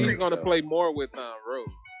I think League. he's gonna play more with Rose.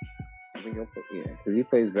 I think because he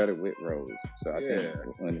plays better with Rose. So I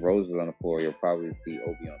think when Rose is on the floor, you'll probably see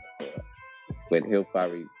Obi on the floor. But he'll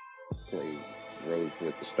probably play Rose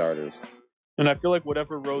with the starters. And I feel like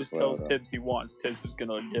whatever Rose tells Tibbs he wants, Tibbs is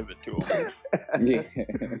gonna give it to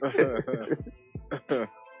him.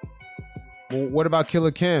 Well, what about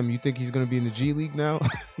Killer Cam? You think he's gonna be in the G League now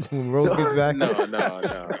when Rose gets back? No.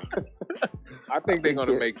 I think they're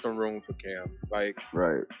gonna make some room for Cam.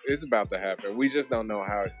 It's about to happen. We just don't know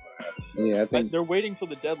how it's gonna happen. Yeah, I think they're waiting till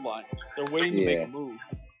the deadline. They're waiting to make a move.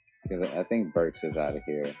 I think Burks is out of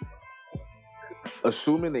here.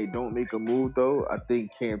 Assuming they don't make a move, though, I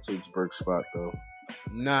think Cam takes Burks' spot, though.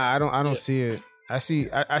 Nah, I don't see it. I see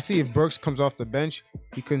if Burks comes off the bench,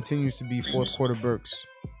 he continues to be fourth quarter Burks.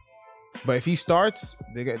 But if he starts,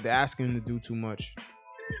 they're asking him to do too much.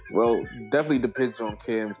 Well, definitely depends on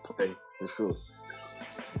Cam's play for sure.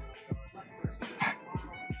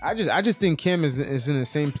 I just think Cam is in the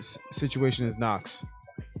same situation as Knox.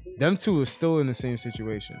 Them two are still in the same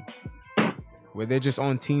situation, where they're just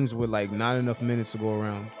on teams with like not enough minutes to go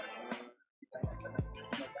around.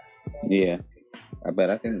 Yeah, but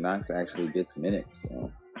I think Knox actually gets minutes.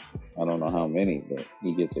 So I don't know how many, but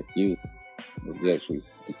he gets a few. He actually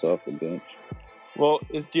gets off the bench. Well,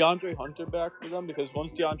 is DeAndre Hunter back for them? Because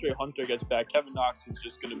once DeAndre Hunter gets back, Kevin Knox is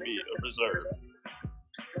just going to be a reserve.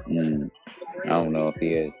 I don't know if he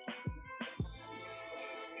is.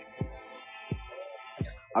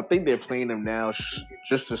 I think they're playing him now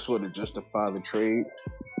just to sort of justify the trade.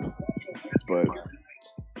 But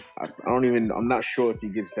I'm not sure if he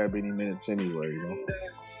gets that many minutes anyway, you know?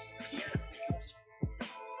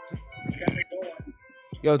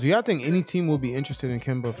 Yo, do y'all think any team will be interested in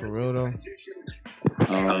Kemba for real though?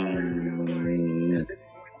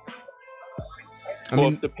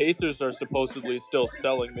 If the Pacers are supposedly still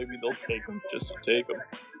selling, maybe they'll take him just to take him.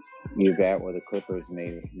 Either that or the Clippers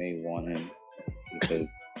may want him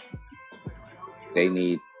because they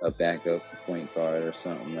need a backup point guard or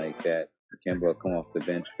something like that. Kemba will come off the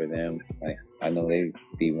bench for them. Like I know they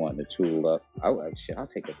be wanting to tool up. I'll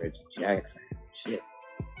take a Reggie Jackson. Shit.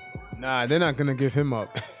 Nah, they're not gonna give him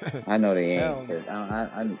up. I know they ain't. But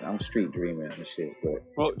I'm street dreaming and shit. But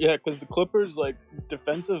well, yeah, because the Clippers, like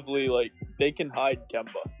defensively, like they can hide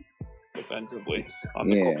Kemba defensively on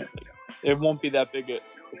the court. It won't be that big a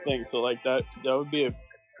thing. So like that'd be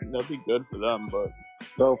good for them. But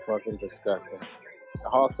so fucking disgusting. The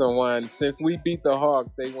Hawks are won since we beat the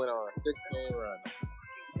Hawks. They went on a 6-game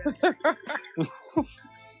run.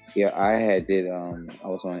 Yeah, I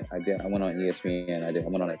went on ESPN. I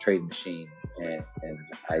went on a trade machine and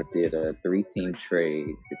I did a 3-team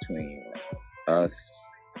trade between us,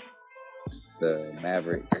 the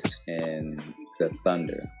Mavericks, and the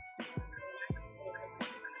Thunder.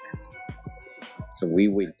 So we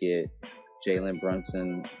would get Jalen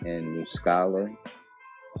Brunson and Muscala.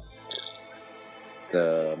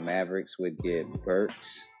 The Mavericks would get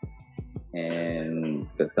Burks, and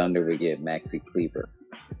the Thunder would get Maxi Kleber.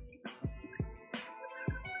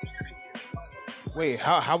 Wait,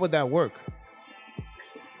 how would that work?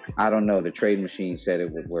 I don't know. The trade machine said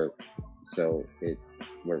it would work, so it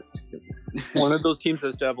worked. One of those teams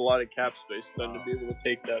has to have a lot of cap space then to be able to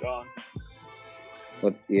take that on.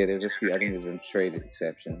 But yeah, there's a few. I think there's some trade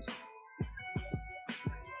exceptions.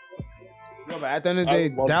 No, but at the end of the day,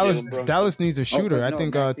 Dallas needs a shooter. I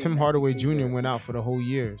think Tim Hardaway Jr. went out for the whole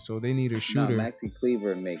year, so they need a shooter. No, Maxi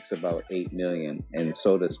Kleber makes about $8 million, and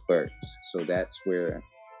so does Burks. So that's where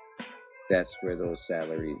those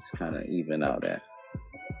salaries kind of even out at.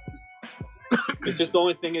 It's just the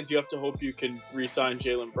only thing is you have to hope you can re-sign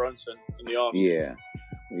Jalen Brunson in the offseason.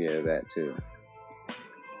 Yeah, that too.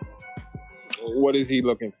 What is he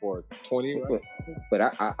looking for? 20, right? But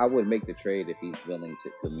I would make the trade if he's willing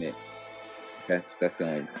to commit. That's the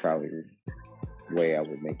only probably way I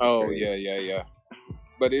would make the trade. Oh, yeah.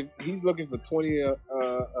 But if he's looking for 20 a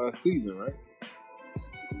season, right?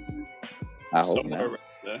 I hope Somewhere not. around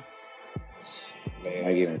there.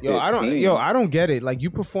 Man. I don't get it. Like,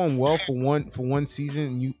 you perform well for one season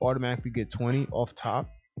and you automatically get 20 off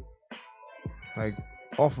top. Like,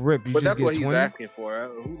 off rip, you But just that's get what 20. he's asking for.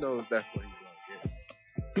 Who knows that's what he's going to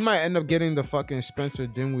get. He might end up getting the fucking Spencer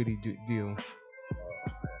Dinwiddie deal.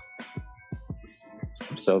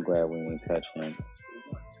 I'm so glad we didn't touch him.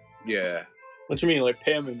 Yeah. What you mean, like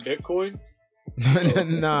pay him in Bitcoin?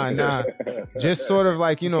 Nah. Just sort of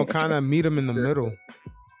like, kind of meet him in the middle.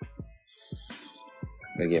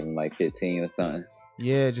 They give him like 15 or something.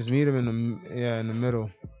 Yeah, just meet him in the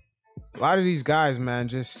middle. A lot of these guys, man,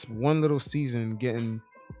 just one little season getting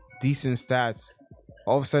decent stats.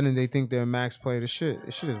 All of a sudden they think they're a max player. This shit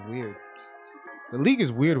is weird. The league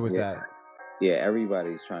is weird with that. Yeah,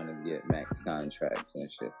 everybody's trying to get max contracts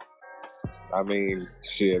and shit. I mean,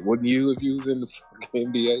 shit. Wouldn't you if you was in the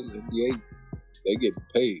fucking NBA? NBA, they get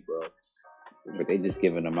paid, bro. But they just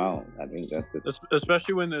giving them out. I think that's it.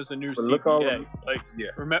 Especially when there's a new CBA.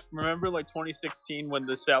 Remember like 2016 when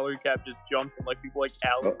the salary cap just jumped and like people like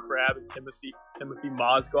Alan Crabb and Timothy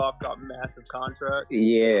Mozgov got massive contracts.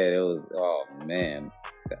 Yeah, it was. Oh man,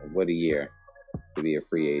 what a year to be a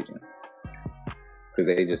free agent. Because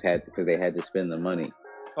they had to spend the money.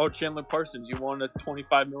 Oh, Chandler Parsons, you won a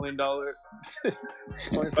 $25 million a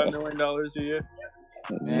year.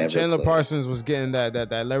 Man, Chandler Parsons was getting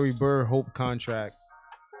that Larry Bird Hope contract.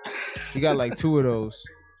 He got like 2 of those.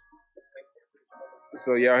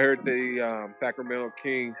 So y'all heard the Sacramento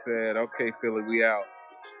Kings said, "Okay, Philly, we out."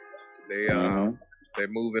 They're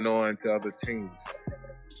moving on to other teams.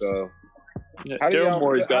 So how do y'all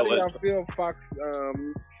feel Fox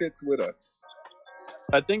fits with us?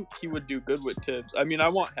 I think he would do good with Tibbs. I mean, I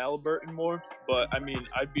want Halliburton more, but I mean,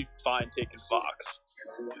 I'd be fine taking Fox.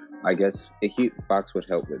 I guess Fox would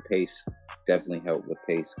help with pace. Definitely help with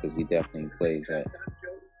pace because he definitely plays at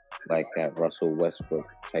like that Russell Westbrook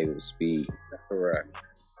type of speed. Correct.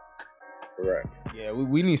 Yeah,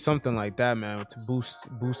 we need something like that, man, to boost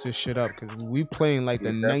this shit up because we playing like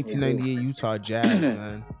the 1998 Utah Jazz,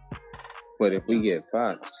 man. But if we get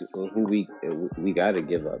Fox, we got to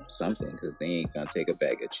give up something because they ain't gonna take a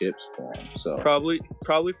bag of chips for him. So probably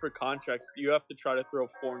for contracts, you have to try to throw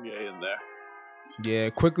Fournier in there. Yeah,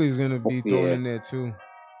 Quickly is gonna be thrown in there too.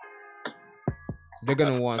 They're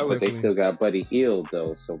gonna want Quickly. But they still got Buddy Hield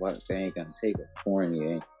though, so what? They ain't gonna take a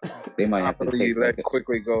Fournier. They might have to take. Let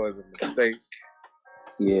Quickly go as a mistake.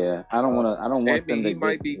 Yeah, I don't want them to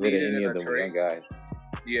might be get rid of any of the trade. young guys.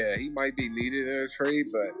 Yeah, he might be needed in a trade,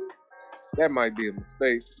 but that might be a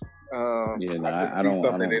mistake. I don't see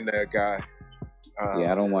something in that guy.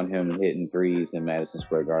 I don't want him hitting threes in Madison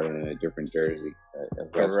Square Garden in a different jersey.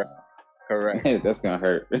 Correct. That's gonna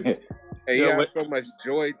hurt. Hey, he has so much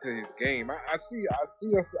joy to his game. I see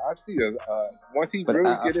once he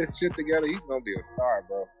really get his shit together, he's gonna be a star,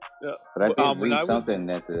 bro. Yeah. But I did read something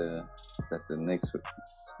that the Knicks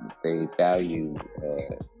they value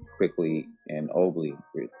Quickly and Obi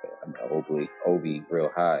real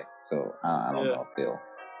high. So I don't know if they'll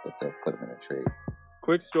put him in a trade.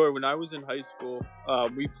 Quick story: when I was in high school,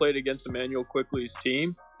 we played against Emmanuel Quickly's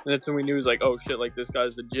team, and that's when we knew it was like, oh shit, like this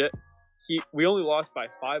guy's legit. We only lost by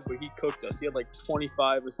 5, but he cooked us. He had like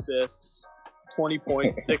 25 assists, 20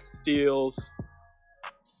 points, 6 steals.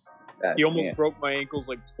 He almost broke my ankles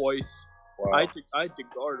like twice. Wow. I had to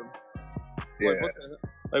guard him. Yeah. Like, what the,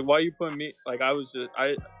 like, why are you putting me? Like,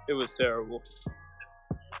 it was terrible.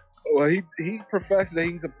 Well, he professed that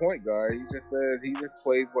he's a point guard. He just says he just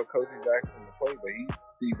plays what coaches ask him to play, but he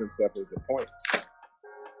sees himself as a point.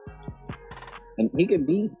 And he could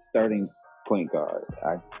be starting point guard.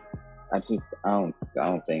 I don't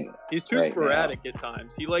think he's too sporadic at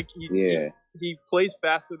times. He plays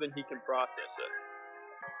faster than he can process it.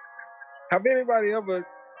 Have anybody ever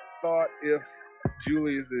thought if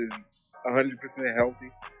Julius is 100%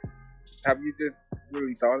 healthy? Have you just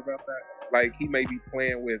really thought about that? Like he may be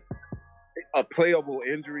playing with a playable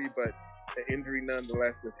injury, but the injury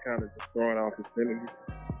nonetheless that's kind of just throwing off his synergy.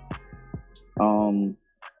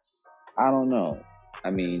 I don't know. I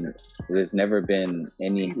mean, there's never been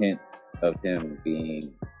any hint of him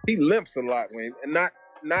being. He limps a lot, Wayne, and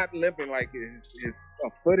not limping like his a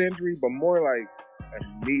foot injury, but more like a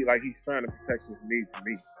knee, like he's trying to protect his knee. To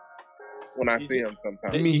me, when I see him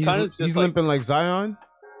sometimes, I mean, he's limping like Zion.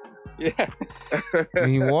 Yeah. when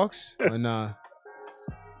he walks or nah?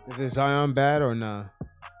 Is it Zion bad or nah?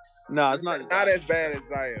 No, it's not. Not as bad as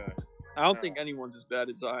Zion. I don't think anyone's as bad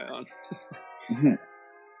as Zion.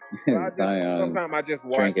 Zion Sometimes I just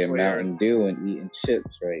watch drinking players. Mountain Dew and eating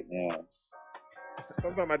chips right now.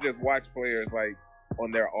 Sometimes I just watch players like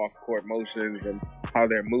on their off-court motions and how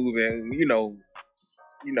they're moving. And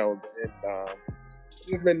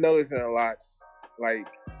just been noticing a lot. Like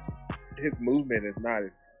his movement is not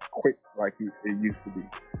as quick like it used to be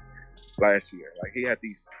last year. Like he had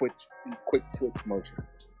these quick twitch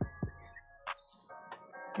motions.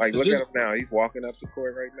 Like look at him now. He's walking up the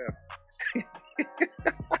court right now.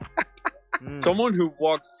 Someone who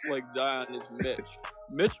walks like Zion is Mitch.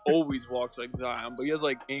 Mitch always walks like Zion, but he has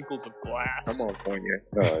like ankles of glass. Come on, Fournier.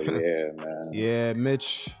 Oh yeah, man. Yeah,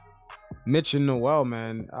 Mitch and Noel,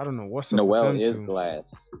 man. I don't know what's up Noel with them is two.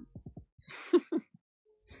 glass.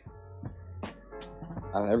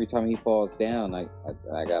 Every time he falls down, I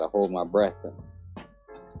gotta hold my breath.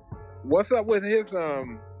 What's up with his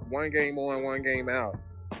 1 game on, 1 game out?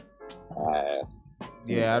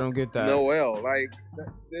 Yeah, I don't get that. Noel, like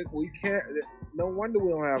we can't. No wonder we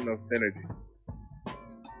don't have no synergy.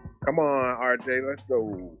 Come on, RJ, let's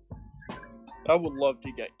go. I would love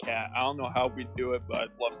to get Cat. I don't know how we do it, but I'd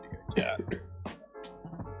love to get Cat.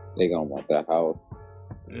 They gonna want that house.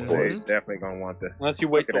 They're definitely gonna want to. Unless you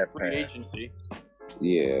wait Look at till that free pass. agency.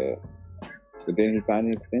 Yeah, but then he signed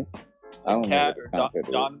an extension. I don't Cat know. or What the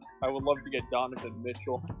contract is. I would love to get Donovan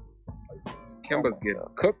Mitchell. Kimba's getting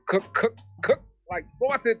cooked like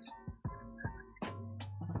sausage.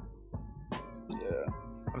 Yeah.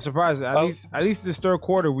 I'm surprised. At least this third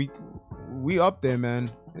quarter, we up there,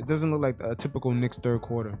 man. It doesn't look like a typical Knicks third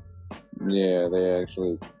quarter. Yeah, they're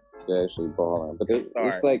actually balling, but it's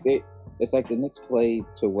like the Knicks played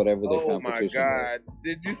to whatever their Oh my competition God!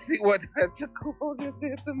 Did you see what Tacoma just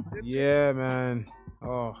did to me? Yeah, man.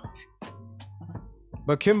 Oh,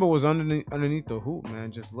 but Kimba was underneath the hoop,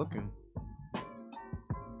 man, just looking.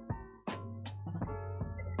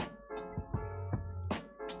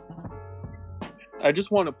 I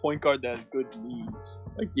just want a point guard that has good knees,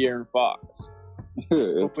 like De'Aaron Fox.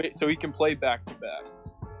 was. So he can play back to backs.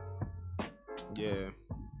 Yeah.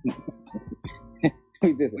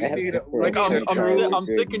 We just We asked need him a- for like, a I'm point guard I'm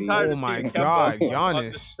with sick good and tired Oh of my seeing God, Kemba on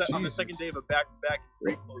Giannis, the Jesus. second day of a back-to-back and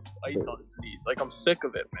straight clothes with ice on his knees. Like, I'm sick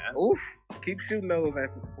of it, man. Oof! Keep shooting those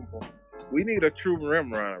Antetokounmpo. We need a true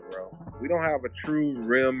rim runner, bro. We don't have a true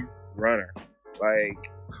rim runner.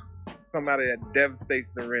 Like somebody that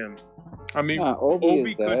devastates the rim. I mean, Nah, Obi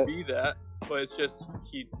Obi is could that. be that, but it's just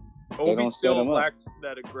don't Obi set still him up. lacks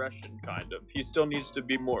that aggression, kind of. He still needs to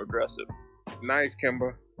be more aggressive. Nice,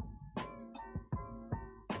 Kimba.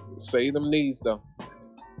 Save them knees, though.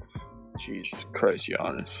 Jesus Christ,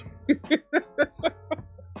 Giannis.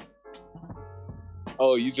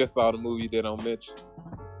 Oh, you just saw the move you did on Mitch.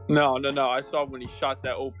 No. I saw when he shot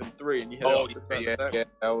that open three and he hit it Oh, off the yeah, side. yeah,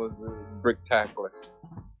 that was brick tackless.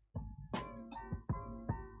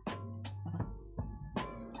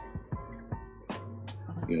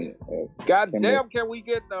 Yeah, God Kimba- damn, can we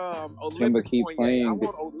get Olympic keep Fournier? playing. I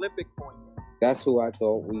want Olympic Fournier. that's who I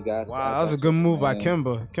thought we got. Wow, that was a good move by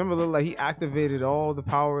Kimba. Kimba looked like he activated all the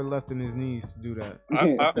power left in his knees to do that.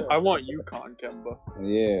 I want UConn, Kemba.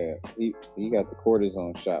 Yeah, he got the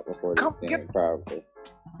cortisone shot before this Come game, get- probably.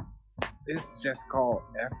 It's just called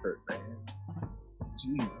effort, man.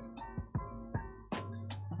 Jeez.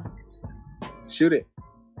 Shoot it.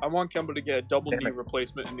 I want Kemba to get a double knee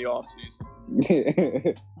replacement in the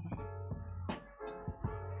offseason.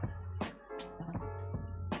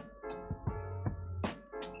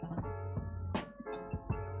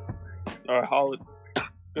 All right,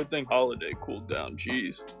 good thing Holiday cooled down.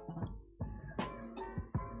 Jeez.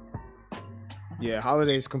 Yeah,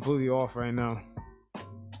 Holiday's completely off right now.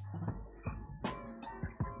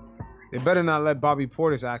 They better not let Bobby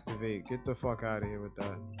Portis activate. Get the fuck out of here with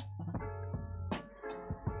that.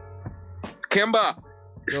 Kimba.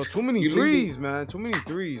 Yo, too many You threes, man. Too many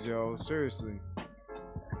threes, yo. Seriously.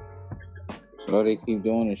 All they keep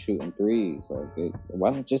doing is shooting threes. Like,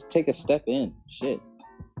 why don't just take a step in? Shit.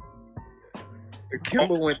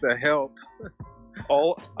 Kimba went to help.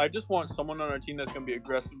 I just want someone on our team that's going to be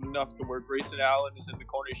aggressive enough to where Grayson Allen is in the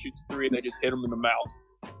corner, shoots three, and they just hit him in the mouth.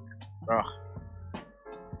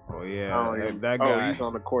 Oh yeah, that guy. Oh, he's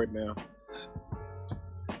on the court now.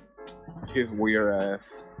 His weird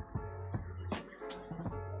ass.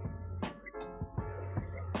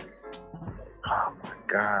 Oh my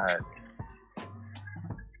God.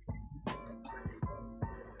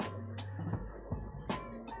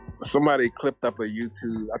 Somebody clipped up a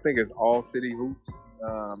YouTube. I think it's All City Hoops.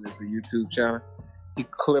 It's the YouTube channel, he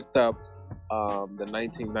clipped up the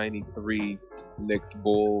 1993 Knicks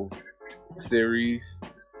Bulls series,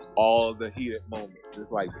 all the heated moments.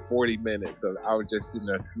 It's like 40 minutes. So I was just sitting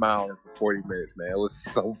there smiling for 40 minutes, man. It was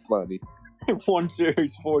so funny. One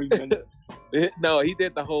series, 40 minutes. No, he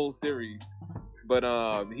did the whole series, but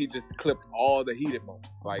he just clipped all the heated moments,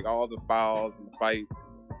 like all the fouls and fights.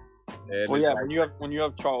 And Well, yeah, like, when you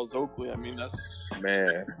have Charles Oakley, I mean that's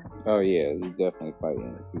man. Oh yeah, he's definitely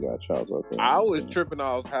fighting if you got Charles Oakley. I was tripping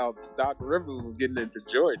off how Doc Rivers was getting into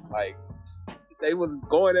Jordan. Like they was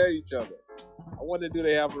going at each other. I wonder, do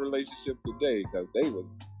they have a relationship today? Because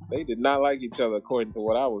they did not like each other according to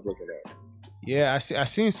what I was looking at. Yeah, I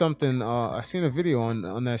seen something. I seen a video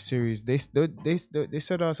on that series. They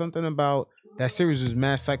said something about that series was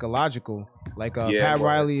mad psychological. Like Pat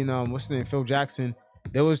Riley and what's his name, Phil Jackson.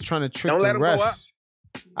 They was trying to trick the refs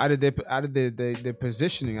out of their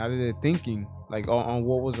positioning, out of their thinking, like on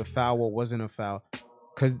what was a foul, what wasn't a foul.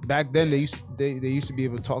 Because back then they used to be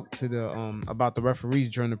able to talk to the about the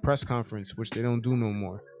referees during the press conference, which they don't do no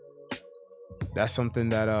more. That's something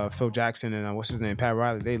that Phil Jackson and what's his name, Pat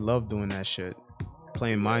Riley, they love doing that shit,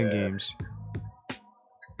 playing mind games.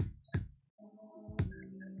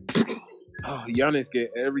 Oh, Giannis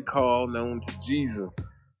get every call known to Jesus,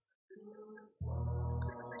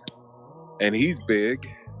 and he's big.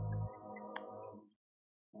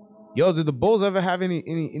 Yo, did the Bulls ever have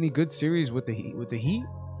any good series with the Heat?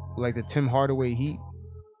 Like the Tim Hardaway Heat?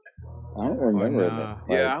 I don't remember.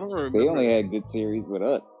 I don't remember. They only had good series with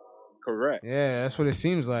us. Correct. Yeah, that's what it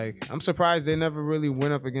seems like. I'm surprised they never really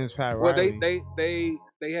went up against Pat Riley. Well,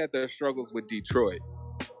 they had their struggles with Detroit,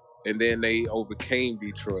 and then they overcame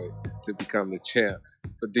Detroit to become the champs.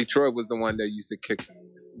 But Detroit was the one that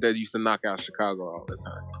used to knock out Chicago all the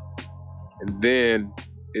time, and then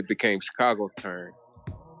it became Chicago's turn.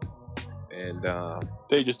 And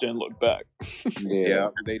they just didn't look back. Yeah,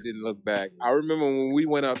 they didn't look back. I remember when we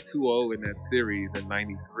went up 2-0 in that series in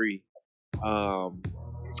 '93.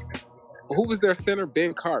 Who was their center?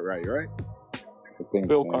 Ben Cartwright, right?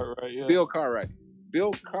 Bill Cartwright, yeah. Bill Cartwright.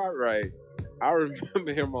 Bill Cartwright, I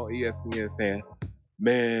remember him on ESPN saying,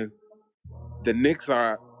 man, the Knicks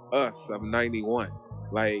are us of '91.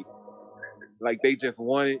 Like they just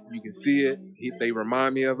won it. You can see it. They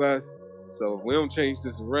remind me of us. So if we don't change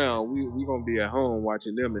this around, we're going to be at home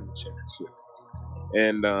watching them in the championships.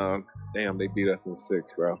 And damn, they beat us in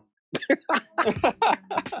 6, bro.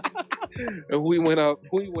 And we went up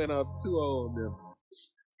 2-0 on them.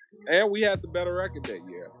 And we had the better record that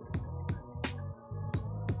year.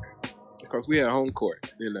 Because we had home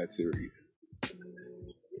court in that series.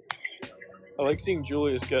 I like seeing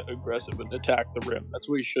Julius get aggressive and attack the rim. That's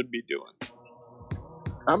what he should be doing.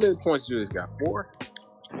 How many points Julius got? 4?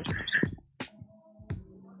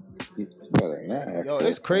 Yo,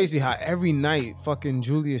 it's crazy how every night fucking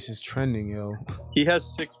Julius is trending, yo. He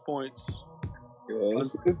has 6 points. Yeah,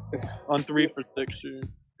 on 3 for 6, dude.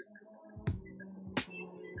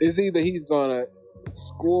 It's either he's gonna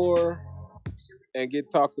score and get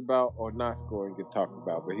talked about, or not score and get talked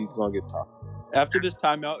about. But he's gonna get talked about. After this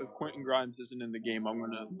timeout, if Quentin Grimes isn't in the game, I'm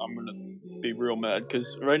gonna be real mad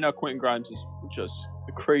because right now Quentin Grimes is just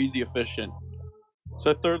crazy efficient. It's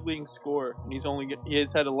a third leading scorer, and he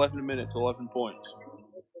has had 11 minutes, 11 points.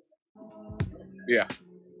 Yeah.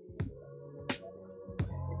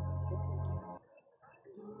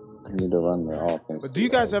 Need to run the offense. But do you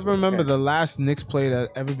guys ever remember the last Knicks player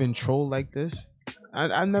that ever been trolled like this?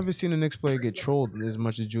 I've never seen a Knicks player get trolled as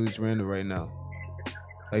much as Julius Randle right now.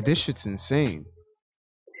 Like, this shit's insane.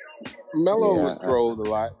 Melo was trolled a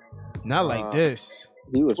lot. Not like this.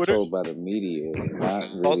 He was trolled by the media, not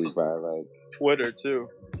really also, by like Twitter too.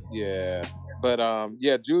 Yeah, but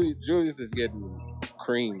Julius is getting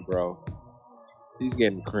creamed, bro. He's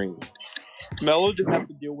getting creamed. Melo didn't have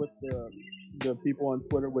to deal with the people on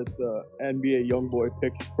Twitter with the NBA YoungBoy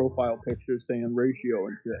profile pictures saying ratio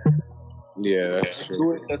and shit. Yeah, that's true.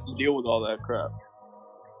 Julius has to deal with all that crap.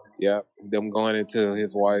 Yeah, them going into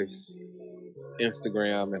his wife's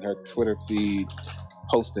Instagram and her Twitter feed,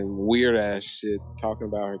 posting weird ass shit, talking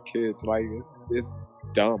about her kids. Like it's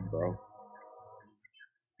dumb, bro.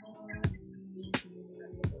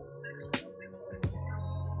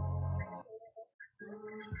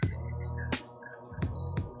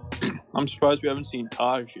 I'm surprised we haven't seen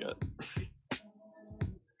Taj yet.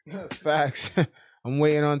 Facts. I'm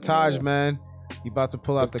waiting on Taj, man. He about to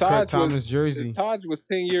pull out the Kurt Thomas jersey. If Taj was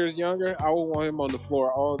 10 years younger, I would want him on the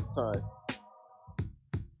floor all the time.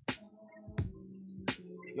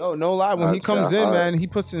 Yo, no lie. When he comes in, man, he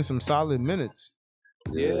puts in some solid minutes.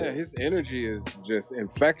 Yeah, his energy is just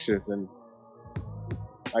infectious. And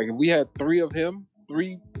like, if we had 3 of him,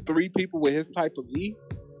 3 3 people with his type of E.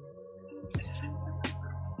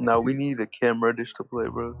 No, we need a Cam Reddish to play,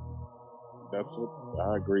 bro. That's what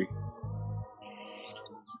I agree.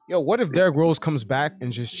 Yo, what if Derrick Rose comes back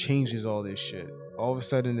and just changes all this shit? All of a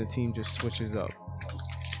sudden, the team just switches up.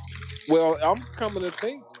 Well, I'm coming to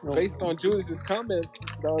think, based on Julius's comments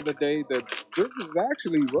the other day, that this is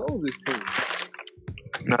actually Rose's team.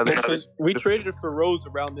 No, We traded for Rose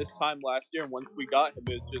around this time last year, and once we got him,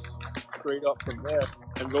 it's just straight up from there.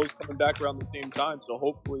 And Rose coming back around the same time, so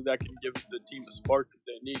hopefully that can give the team a spark that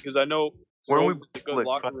they need. Because I know weren't Rose we is a good like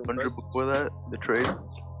locker room 500 presence. before that? The trade?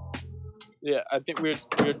 Yeah, I think we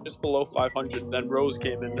were just below 500. Then Rose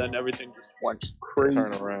came, and then everything just went crazy.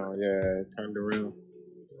 Turn around, yeah, it turned around.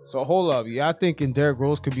 So hold up, y'all thinking Derrick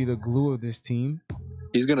Rose could be the glue of this team?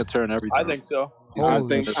 He's gonna turn everything. I think so.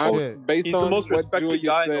 Holy I think shit. based He's the on most what respected Julius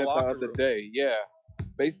guy in said the the locker other room. day, yeah.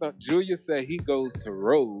 Based on Julius said he goes to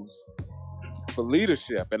Rose for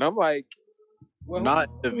leadership, and I'm like, well, Not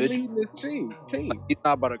who's individual. leading this team? He's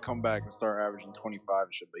not about to come back and start averaging 25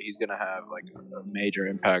 and shit, but he's gonna have like a major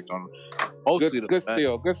impact on mostly Good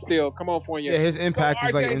steal. Come on, Fournier. Yeah, his impact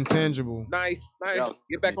is like RJ. intangible. Nice. Yeah.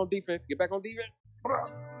 Get back on defense.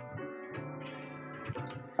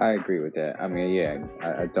 I agree with that. I mean, yeah,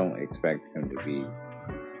 I don't expect him to be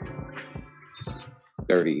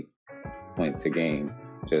 30 points a game.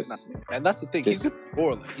 Just And that's the thing. He's good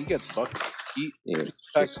scorer. Like, he gets buckets. He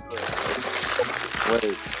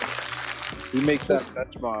makes that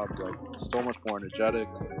bench mob like so much more energetic.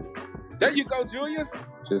 There you go, Julius.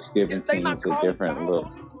 just giving They not teams a calling different foul look.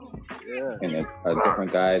 on him? Yeah. And a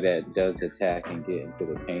different guy that does attack and get into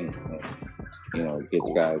the paint and,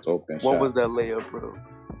 gets guys open. What shots. was that layup, bro?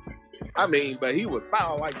 I mean, but he was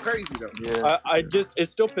fouled like crazy though. Yeah. It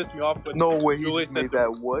still pissed me off when No way he Julius just made said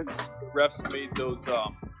that. What? refs made those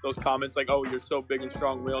comments like, "Oh, you're so big and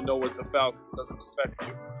strong, we don't know what's a foul because it doesn't affect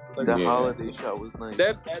you." It's like, The Yeah. holiday shot was nice.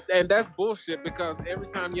 And that's bullshit because every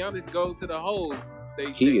time Giannis goes to the hole,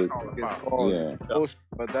 they He call a foul. Oh, Yeah. bullshit.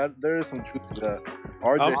 But there is some truth to that.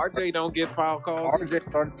 RJ, RJ don't get foul calls. RJ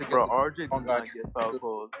started to get Bro, the RJ wrong did guy not get foul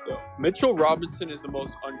calls. Mitchell Robinson is the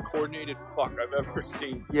most uncoordinated fuck I've ever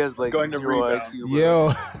seen. He has like Going to 0 rebound. IQ, bro.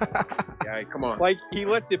 Yo. Yeah, come on. Like, he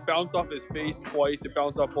lets it bounce off his face twice, it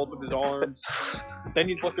bounced off both of his arms. Then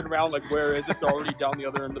he's looking around like, where is it? It's already down the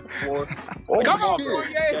other end of the floor. Oh, Come on, shit.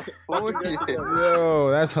 Fournier. Fournier.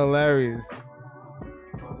 Yo, that's hilarious.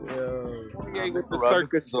 Fournier with the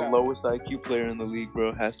Robinson's circus the shot. lowest IQ player in the league,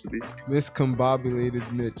 bro. Has to be.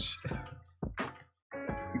 Miscombobulated Mitch.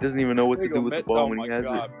 He doesn't even know what There to you do go, with the Mitch. ball Oh when my he has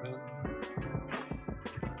God, it.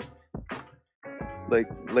 man.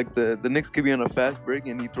 Like the Knicks could be on a fast break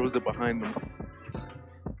and he throws it behind them.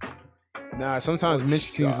 Nah, sometimes Mitch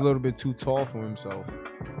seems a little bit too tall for himself.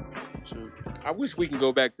 I wish we can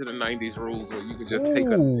go back to the '90s rules where you could just take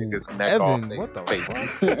a Ooh, nigga's neck Evan, off their what the face.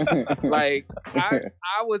 fuck? Like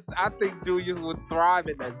I think Julius would thrive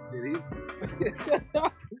in that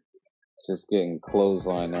shit. Just getting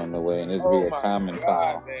clothesline on the way, and it'd Oh be a my common God,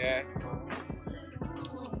 foul. man.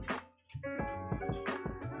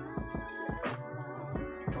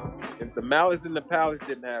 If the Malice in the Palace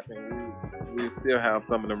didn't happen, we still have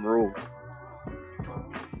some of them rules.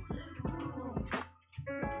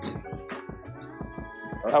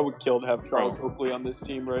 I would kill to have Charles Oakley on this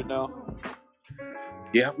team right now.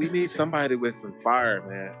 Yeah, we need somebody with some fire,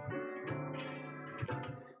 man.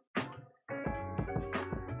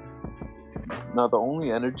 Now the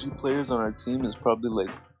only energy players on our team is probably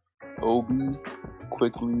like Obi,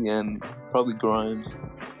 Quickly, and probably Grimes.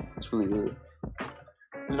 That's really it.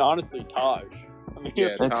 And honestly, Taj. I mean,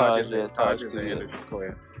 Yeah, And Taj, is yeah, Taj is too, an yeah. energy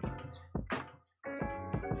player.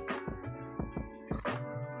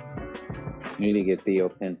 You need to get Theo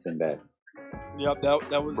Pinson back. Yep,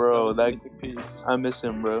 that was Bro, that that- was a basic piece. I miss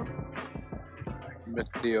him, bro. Miss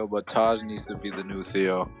Theo, but Taj needs to be the new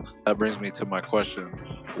Theo. That brings me to my question: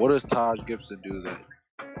 what does Taj Gibson do that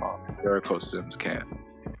Jericho Sims can't?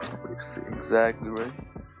 Exactly, right?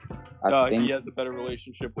 I think He has a better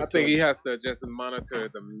relationship I with think him. he has to just monitor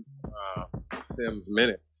the Sims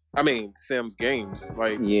minutes. I mean, Sims games.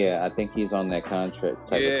 Like, Yeah, I think he's on that contract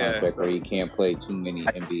type Yeah, of contract so- where he can't play too many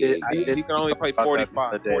NBA games. he can only play About that 45, the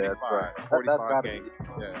other day, that's 45, right. 45 That's gotta games.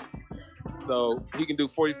 Yeah. So he can do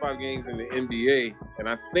 45 games in the NBA, and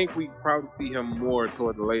I think we probably see him more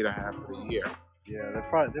toward the later half of the year. Yeah,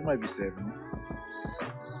 they might be saving him.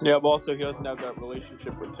 Yeah, but also he doesn't have that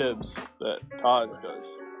relationship with Tibbs that Taj does.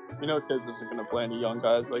 You know, Tibbs isn't going to play any young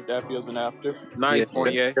guys like that if he doesn't have to. Nice, Yeah,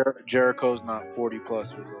 Fournier. Jericho's not 40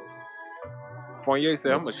 plus years old. Fournier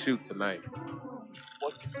said, "I'm gonna shoot tonight."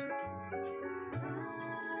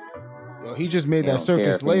 Yo, he just made He that don't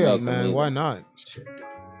care circus if he layup, make them man. either. Why not? Shit.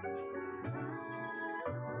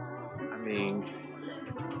 mean,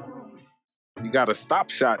 you got to stop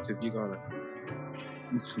shots if you're gonna.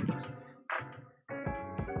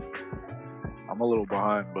 I'm a little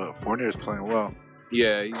behind, but Fournier's playing well.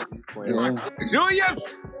 Yeah, he's playing. Yeah.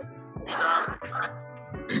 Julius.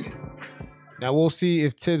 Now we'll see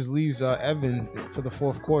if Tibbs leaves Evan for the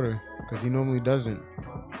fourth quarter because he normally doesn't.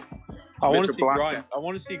 I want to Mitchell see blocked Grimes. I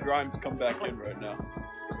want to see Grimes come back in right now.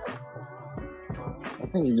 I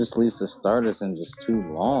think he just leaves the starters in just too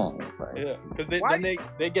long. Like, Yeah, because Why- then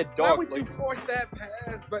they get Why dogged. would you Like, force that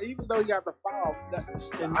pass? But even though he got the foul, that's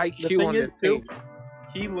the and IQ the thing on is, this team.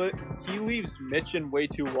 he leaves Mitch in way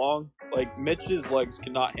too long. Like Mitch's legs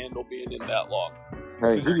cannot handle being in that long.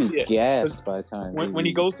 right, he'd be Yeah, gassed by the time. When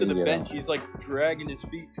he goes to the get bench, out. he's like dragging his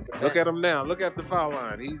feet to the bench. Look at him now. Look at the foul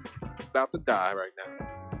line. He's about to die right now.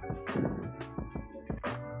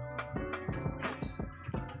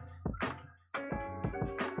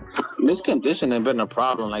 This condition ain't been a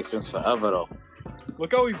problem like since forever though.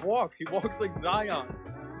 Look how he walks. He walks like Zion.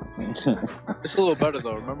 It's a little better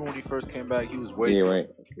though. Remember when he first came back, he was way. Yeah, He right.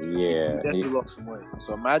 Yeah. definitely lost some weight.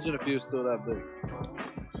 So imagine if he was still that big.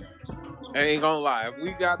 I ain't gonna lie. If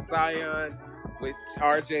we got Zion with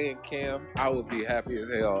RJ and Cam, I would be happy as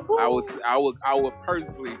hell. I would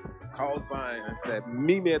personally call Zion and say,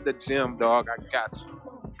 "Meet me at the gym, dog. I got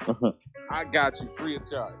you. I got you free of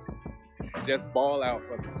charge. Just ball out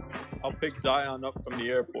for me." I'll pick Zion up from the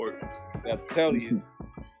airport. I tell you,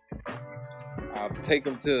 I'll take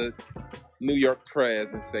him to New York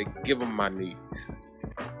Press and say, "Give him my knees."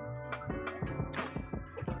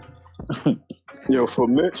 You know, for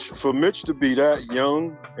Mitch to be that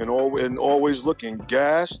young and always looking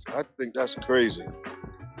gassed, I think that's crazy.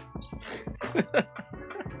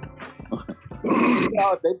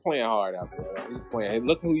 Oh, they playing hard out there. He's playing. Hey,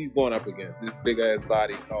 look who he's going up against. This big ass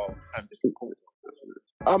body called Antetokounmpo.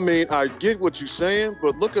 I mean, I get what you're saying,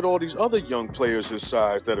 but look at all these other young players his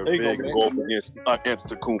size that are There you big go, and man. go up against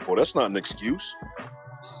Antetokounmpo. That's not an excuse.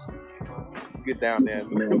 Get down there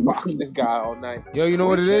and box this guy all night. Yo, you know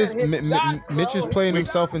what it We is? can't hit shots, Mitch is bro. playing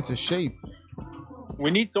himself into shape.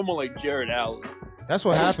 We need someone like Jared Allen. That's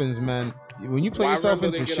what happens, man. When you play Why yourself Rumble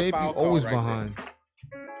into didn't get a shape, you foul call always right there? behind.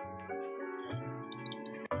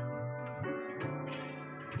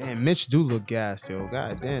 Damn, Mitch do look gassed, yo.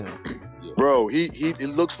 God damn. Bro, he it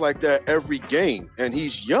looks like that every game, and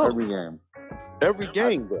he's young. Every game. Every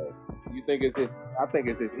game, bro. You think it's his? I think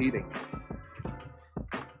it's his eating.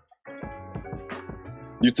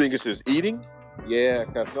 You think it's his eating? Yeah,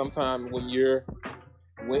 because sometimes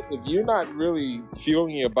if you're not really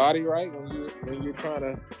fueling your body right, when you're trying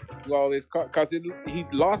to do all this, because he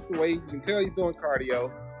lost the weight. You can tell he's doing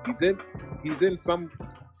cardio. He's in some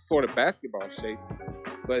sort of basketball shape,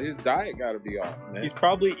 but his diet got to be off, man. He's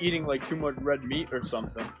probably eating like too much red meat or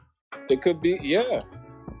something. It could be, yeah.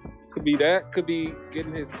 Could be that. Could be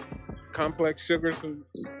getting his complex sugars from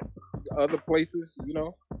other places, you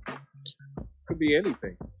know. Could be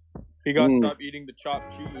anything. He got to stop eating the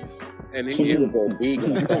chopped cheese. And He need to go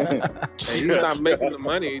vegan. and he's not making the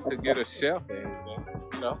money to get a chef or anything,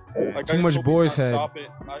 you know. Like, Too I much hope boy's he's not head.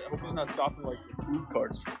 I hope he's not stopping like the food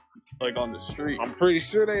carts, like on the street. I'm pretty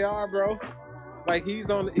sure they are, bro. Like he's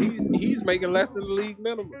making less than the league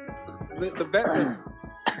minimum. The veteran.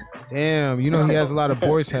 Damn, you know he has a lot of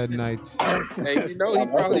boys' head nights. And you know he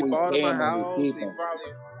probably bought him a Damn, house. He keep him.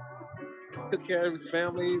 probably took care of his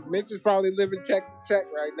family. Mitch is probably living check to check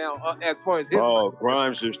right now, as far as his Oh,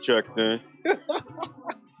 Grimes just checked in.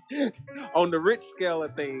 on the rich scale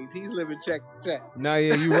of things. He's living check to check. Nah,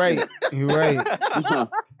 yeah, you right. You right.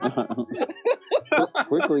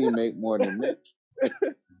 Quickly make more than Mitch.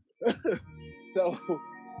 So,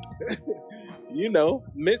 you know,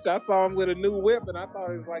 Mitch, I saw him with a new whip, and I thought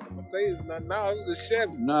it was like a Mercedes. No, it was a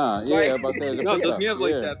Chevy. Nah, yeah, Like- I'm about to say it's a No, pickup. doesn't he have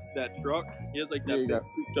like Yeah. that truck? He has like that Yeah, big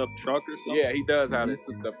souped up truck or something. Yeah, he does have this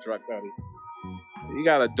souped up truck, doesn't he? He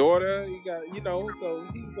got a daughter. He got, so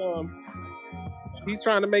he's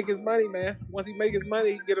trying to make his money, man. Once he make his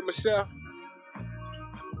money, he can get him a chef.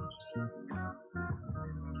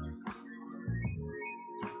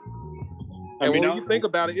 And when you think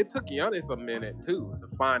about it, it took Giannis a minute too to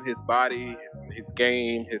find his body, his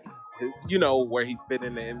game, his where he fit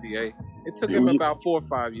in the NBA. It took him about 4 or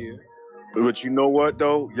 5 years. But you know what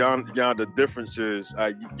though, Jan, the difference is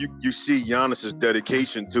you see Giannis's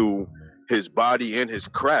dedication to his body and his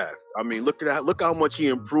craft. I mean, look at that. Look how much he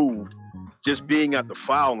improved just being at the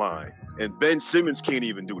foul line. And Ben Simmons can't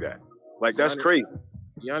even do that. Like that's crazy.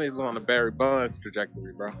 Giannis was on the Barry Bonds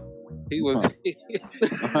trajectory, bro. He was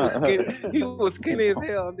he was skinny as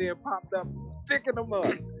hell and then popped up, picking him up.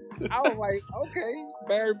 I was like, okay,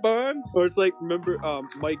 Barry Bonds. Or it's like, remember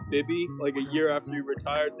Mike Bibby, like a year after he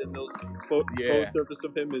retired, then those photo surface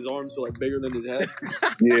of him, his arms were like bigger than his head.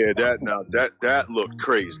 Yeah, that looked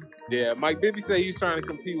crazy. Yeah, Mike Bibby said he was trying to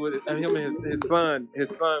compete with him and his son. His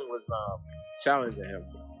son was challenging him,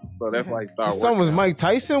 so that's why he started. His son was Mike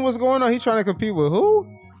Tyson. What's going on? He's trying to compete with who?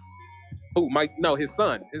 Who? Mike? No, his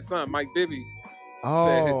son. His son, Mike Bibby.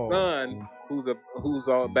 Said his son, who's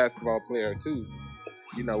a basketball player too,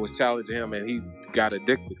 was challenging him, and he got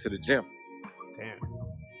addicted to the gym. Damn.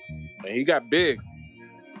 And he got big.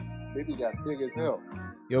 Bibby got big as hell.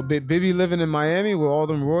 Yo, Bibby living in Miami with all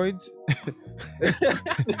them roids.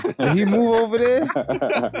 Did he move over there?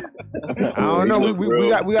 I don't know. We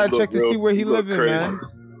got to check to see where he living, man.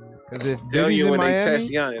 Because if Bibby's in Miami, they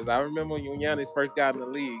test Giannis, I remember when Giannis first got in the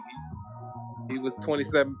league, he was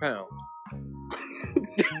 27 pounds.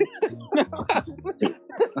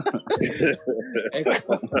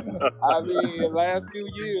 I mean, last few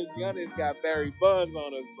years, Giannis got Barry Bonds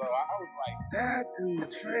on us, bro. I was like, that dude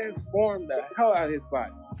transformed the hell out of his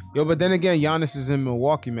body. Yo, but then again, Giannis is in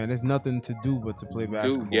Milwaukee, man. There's nothing to do but to play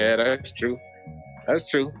basketball. Dude, yeah, that's true. That's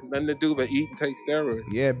true. Nothing to do but eat and take steroids.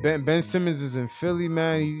 Yeah, Ben Simmons is in Philly,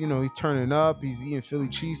 man. He's turning up. He's eating Philly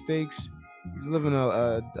cheesesteaks. He's living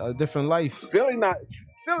a different life. Philly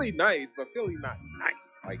nice, but Philly not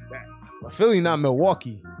nice like that. Philly not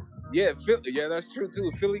Milwaukee. Yeah, that's true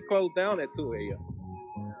too. Philly closed down at 2 a.m.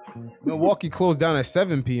 Milwaukee closed down at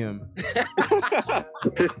 7 p.m.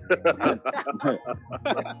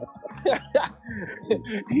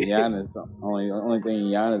 Giannis, only thing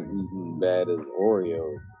Giannis eating bad is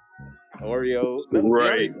Oreos. Oreos,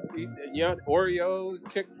 right? Oreos,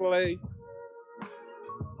 Chick-fil-A.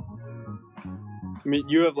 I mean,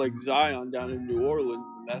 you have like Zion down in New Orleans,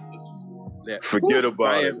 and that's just forget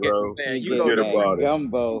about it, bro. Forget about it.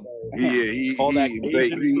 Gumbo. He all that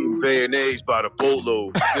mayonnaise by the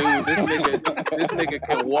boatload. Dude, this nigga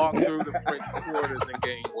can walk through the French quarters and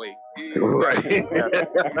gain weight. Right. He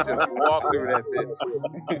just walk through that bitch.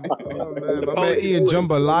 Oh, my man eating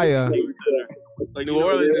jambalaya. Like New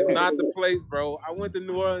Orleans is not the place, bro. I went to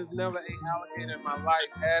New Orleans, never ate alligator in my life.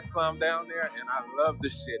 Had some down there, and I love the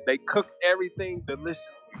shit. They cook everything delicious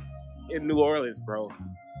in New Orleans, bro.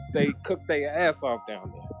 They cook their ass off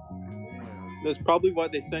down there. That's probably why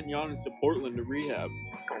they sent Giannis to Portland to rehab.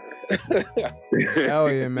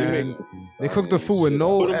 Hell yeah, man. They cook the food with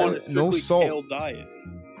no salt. Kale diet.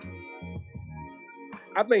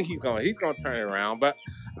 I think he's gonna turn it around, but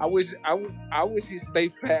I wish he stay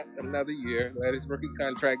fat another year. Let his rookie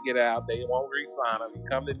contract get out. They won't re-sign him. He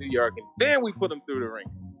come to New York, and then we put him through the ring.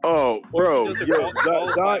 Oh, bro,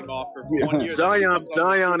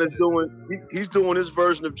 Zion is he's doing his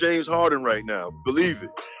version of James Harden right now. Believe it.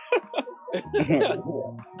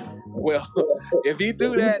 Well, if he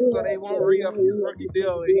do that, so they won't re-up his rookie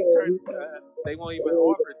deal, and they won't even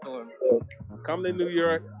offer it to him. Come to New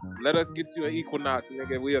York, let us get you an Equinox,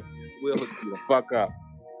 nigga. We'll hook you the fuck up.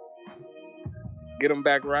 Get him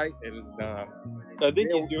back right, and I think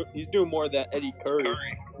he's doing more of that Eddie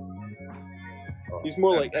Curry. He's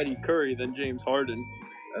more like Eddie Curry than James Harden.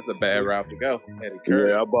 That's a bad route to go, Eddie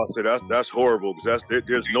Curry. Yeah, I'm about to say that's horrible because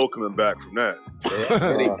there's no coming back from that.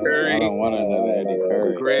 Eddie Curry. I don't want another Eddie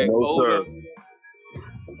Curry. Greg Oden.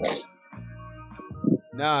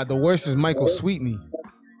 Nah, the worst is Michael Sweetney.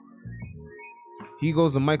 He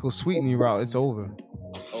goes the Michael Sweetney route. It's over.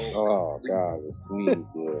 Oh God, the Sweetney,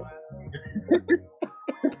 yeah.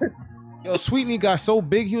 Yo, Sweetney got so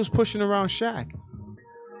big he was pushing around Shaq.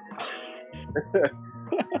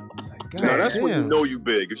 Like, now that's when you know you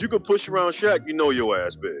big. If you can push around Shaq, you know your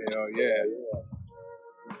ass big. Hell yeah.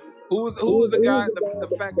 Who was the guy, the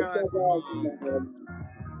fat guy?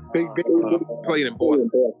 Big played in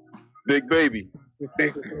Boston. Big Baby.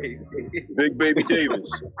 Big Baby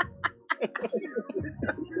Davis.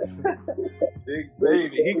 Big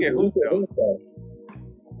Baby. He can hoop though.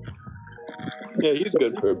 Yeah, he's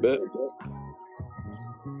good for a bit.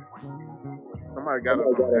 Somebody got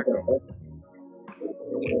us on echo.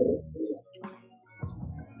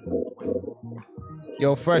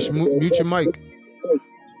 Yo, Fresh, mute your mic.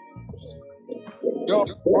 Yo,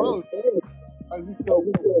 bro. How's he so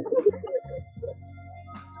good?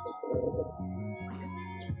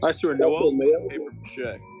 I swear, Noel's paper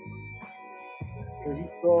mache.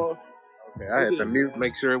 Okay, I had to mute,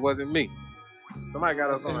 make sure it wasn't me. Somebody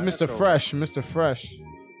got us on. It's Mr. Fresh, Mr. Fresh.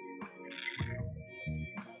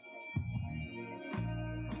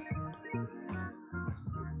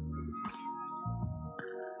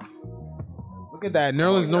 Look at that.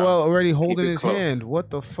 Nerlens Noel already holding his hand. What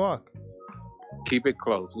the fuck? Keep it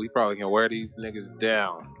close. We probably can wear these niggas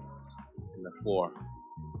down in the floor.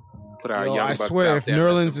 Put our Yo, young I bucks swear, out if there. and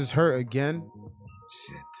let Nerlens them- is hurt again,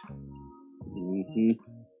 Shit. Mm-hmm.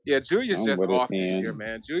 Yeah, Julius I'm just with it, off this man. year,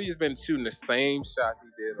 man. Julius been shooting the same shots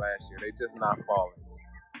he did last year. They just not falling.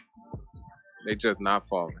 They just not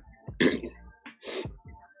falling.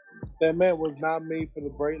 That man was not made for the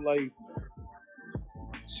bright lights.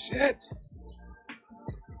 Shit.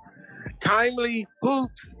 Timely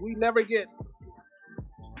hoops we never get.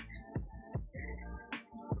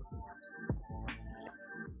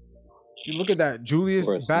 you look at that. Julius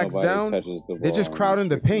Of course, backs nobody down. touches the They're just ball crowding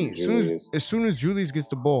the and freaking paint. Julius. As soon as Julius gets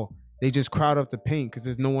the ball, they just crowd up the paint because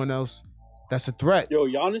there's no one else that's a threat. Yo,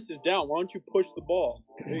 Giannis is down. Why don't you push the ball?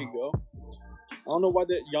 There you go. I don't know why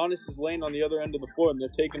Giannis is laying on the other end of the floor and they're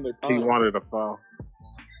taking their He time. wanted a foul.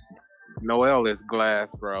 Noel is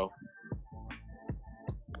glass, bro.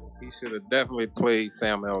 He should have definitely played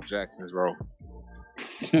Sam L. Jackson's role.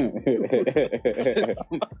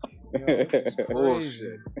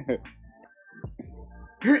 Bullshit.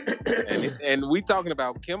 and we talking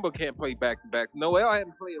about Kimba can't play back to backs. Noel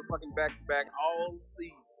hadn't played a fucking back to back all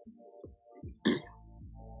season.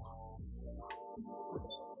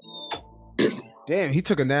 Damn, he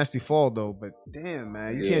took a nasty fall though. But damn,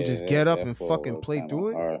 man, you can't just get up and fucking play through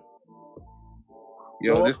it. Hard.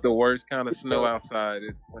 Yo, this the worst kind of snow outside.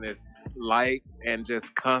 It's when it's light and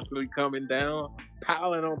just constantly coming down,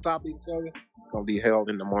 piling on top of each other. It's gonna be hell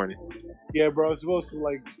in the morning. Yeah, bro, it's supposed to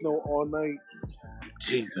like snow all night.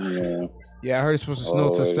 Jesus. Yeah. Yeah, I heard it's supposed to snow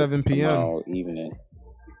till 7 p.m. Tomorrow evening.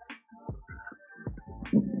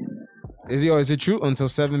 Is it true until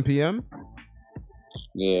 7 p.m.?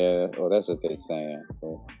 Yeah, well, that's what they're saying.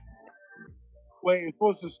 But Wait, it's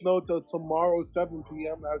supposed to snow till tomorrow 7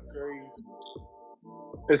 p.m. That's crazy.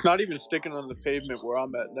 It's not even sticking on the pavement where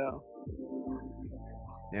I'm at now.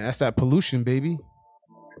 Yeah, that's that pollution, baby.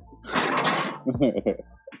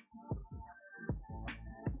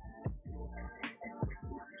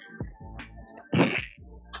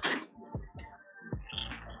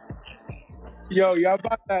 Yo, y'all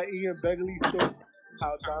bought that Ian Begley story?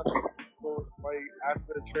 How Don like asked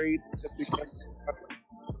for the trade if they kept.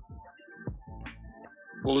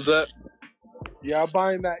 What was that? Y'all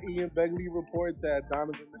buying that Ian Begley report that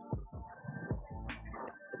Donovan?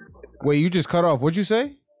 Wait, you just cut off. What'd you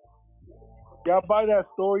say? Y'all buy that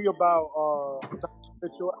story about Donovan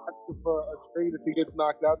Mitchell asking for a trade if he gets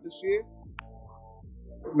knocked out this year?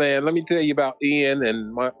 Man, let me tell you about Ian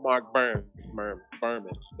and Mark Berman.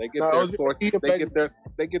 They get their sources.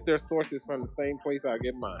 They get their sources from the same place I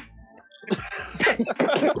get mine.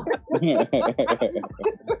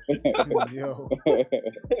 Yo.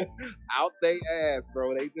 Out they ass,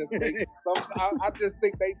 bro. I just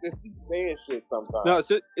think they just be saying shit sometimes. No,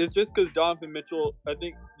 it's just because Donovan Mitchell, I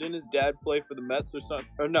think, didn't his dad play for the Mets or something?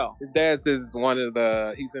 Or no? His dad's is on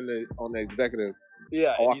the executive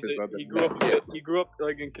Yeah, office of the he grew up. Mets. He grew up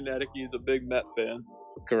like in Connecticut. He's a big Met fan,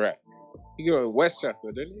 Correct. He grew up in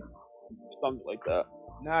Westchester, didn't he? something like that.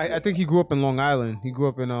 Nah, I think he grew up in Long Island. He grew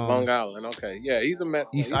up in Long Island. Okay, yeah, he's a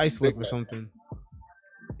Mets. East He's a Islip big or Mets. something.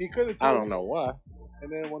 He could have. I don't know why.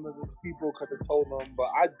 And then one of those people could have told him, but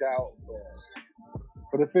I doubt that.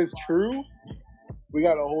 But if it's true, we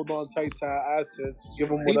gotta hold on tight to our assets. Give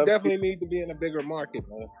him He whatever. definitely need to be in a bigger market,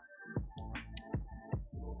 man.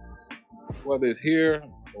 Whether it's here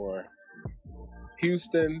or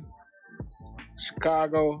Houston,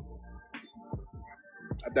 Chicago.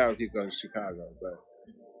 I doubt if he goes to Chicago, but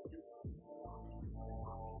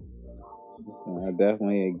listen, I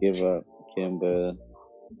definitely give up Kimba,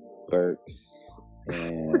 Burks,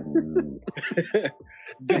 and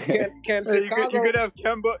can Hey, Chicago? you could have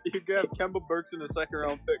Kemba. You could have Kemba Burks in the second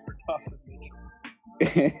round pick for Donovan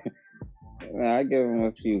Mitchell. Man, I give him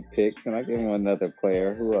a few picks, and I give him another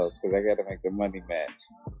player. Who else? Because I got to make the money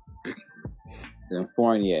match. And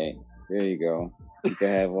Fournier. There you go. You can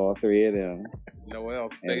have all three of them. Noel,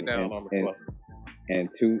 stay down on the floor. And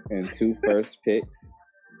two first picks.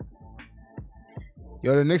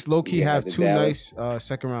 Yo, the Knicks low key Yeah, have the two Dallas- nice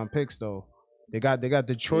second round picks though. They got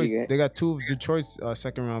Detroit. Yeah. They got two of Detroit's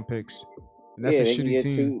second round picks. And that's yeah, a they can shitty get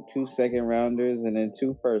team. two second rounders and then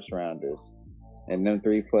two first rounders, and them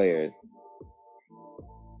three players.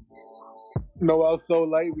 Noel so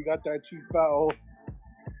light, we got that cheap foul.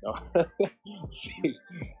 See,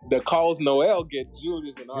 the calls Noel get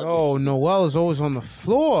Julius and RJ. Yo, Noel is always on the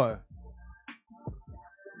floor.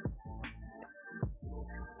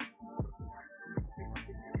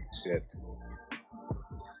 Shit.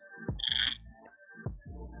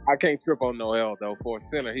 I can't trip on Noel though. For a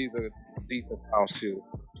center, he's a decent foul shooter.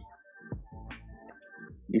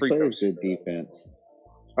 He Free throw plays good shooter. defense.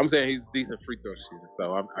 I'm saying he's a decent free throw shooter,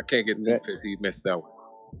 so I can't get too That- pissed he missed that one.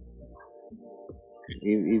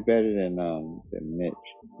 He's better than Mitch.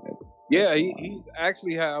 Yeah, he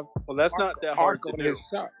actually have. Well, that's not that hard arc to on do. his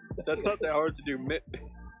shot. That's not that hard to do.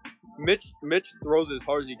 Mitch throws as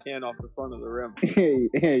hard as he can off the front of the rim.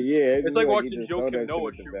 Yeah, It's like watching Joakim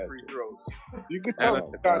Noah shoot free throws. You can And tell a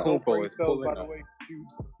got no Kumpo brain is cells, pulling by the up. way.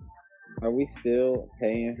 Are we still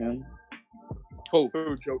paying him? Who?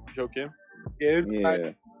 Joakim?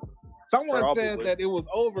 Yeah. Someone Probably. said that it was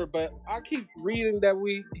over, but I keep reading that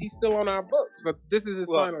he's still on our books, but this is his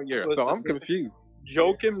final year, so I'm confused.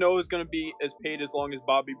 Joakim Noah is going to be as paid as long as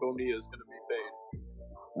Bobby Bonilla is going to be paid.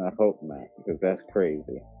 I hope not, because that's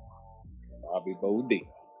crazy. Bobby Bonilla.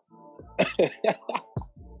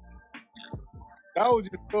 That was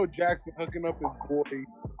just Phil Jackson hooking up his boy.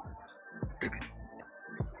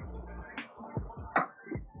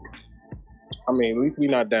 I mean, at least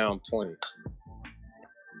we're not down 20.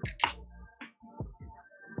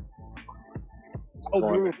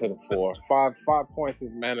 Going into the 4. 5 points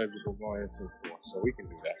is manageable going into the 4, so we can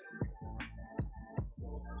do that.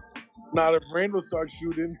 Now, if Randall starts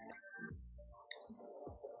shooting,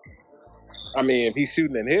 I mean, if he's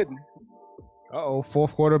shooting and hitting.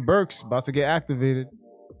 Fourth quarter Burks about to get activated.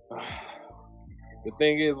 The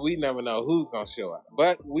thing is, we never know who's going to show up.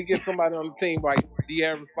 But we get somebody on the team like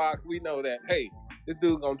De'Aaron Fox, we know that, hey, this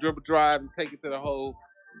dude going to dribble drive and take it to the hole.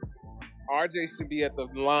 RJ should be at the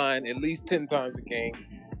line at least 10 times a game.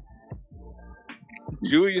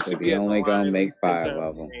 Julius should be at the line gonna at make least 10 5 times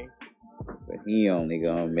of a them. game. But he only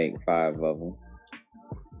gonna make 5 of them.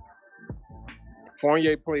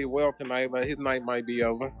 Fournier played well tonight, but his night might be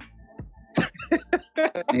over.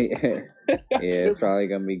 Yeah, it's probably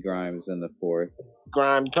gonna be Grimes in the 4th.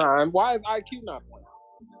 Grime time. Why is IQ not playing?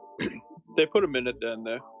 They put him in at the end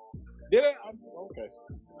there. Did it? Okay.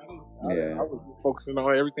 Yeah. I was focusing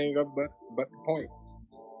on everything up but the point.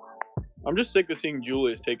 I'm just sick of seeing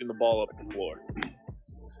Julius taking the ball up the floor.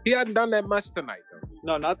 He hadn't done that much tonight, though.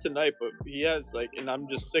 No, not tonight, but he has, and I'm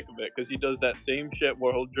just sick of it because he does that same shit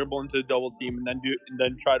where he'll dribble into a double team and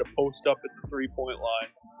then try to post up at the 3-point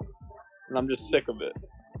line. And I'm just sick of it.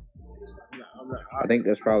 I think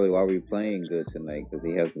that's probably why we're playing good tonight, because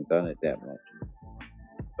he hasn't done it that much.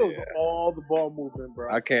 it was all the ball movement,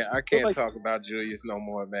 bro. I can't talk about Julius no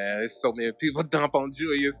more, man. There's so many people dump on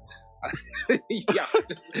Julius. Yeah,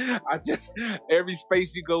 I just every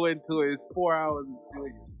space you go into is 4 hours of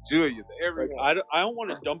Julius. Everyone. I don't want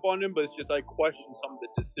to dump on him, but it's just I question some of the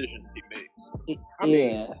decisions he makes.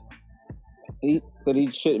 But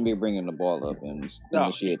he shouldn't be bringing the ball up and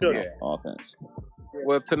initiating offense.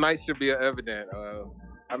 Well, tonight should be evident.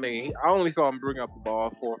 I mean, I only saw him bring up the ball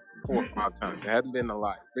 4 or 5 times. It hasn't been a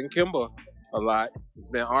lot. It's been Kimba a lot. It's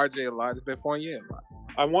been RJ a lot. It's been Fournier a lot.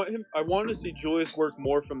 I want to see Julius work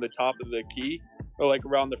more from the top of the key or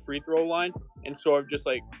around the free throw line, and so I've just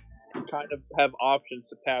kind of have options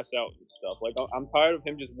to pass out and stuff. I'm tired of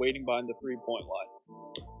him just waiting behind the 3-point line.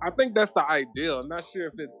 I think that's the ideal. I'm not sure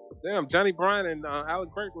if it's Johnny Bryan and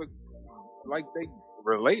Alec Burke look like they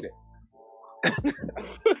related.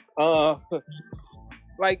 I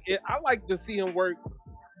like to see him work.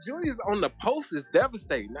 Julius on the post is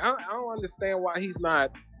devastating. I don't understand why he's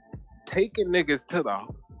not taking niggas to the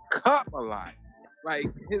cup a lot. Like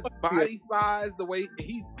his body size, the way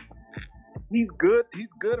he's good.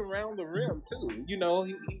 He's good around the rim too. You know,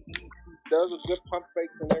 he does a good pump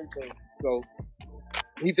fakes and everything. So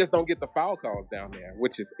he just don't get the foul calls down there,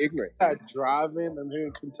 which is ignorant. That driving and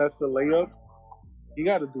then contested layups, you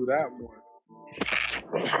got to do that more.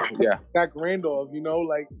 Yeah, Zach Randolph,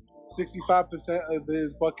 65% of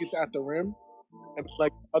his buckets at the rim, and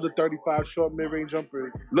other 35 short mid-range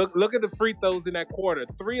jumpers. Look at the free throws in that quarter.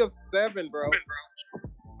 3 of 7, bro.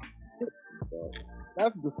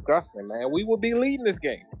 That's disgusting, man. We would be leading this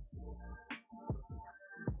game.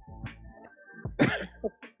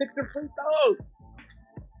 Hit the free throws.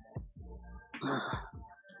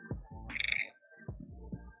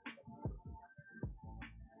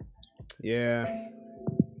 Yeah.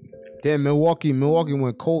 Damn, Milwaukee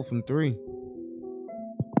went cold from 3.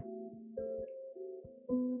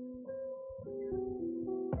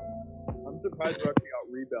 I'm surprised we're actually out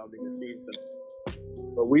rebounding this season.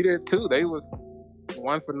 But we did too. They was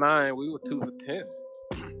 1 for 9. We were 2 for 10.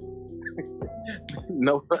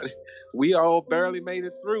 Nobody. We all barely made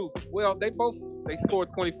it through. Well, they scored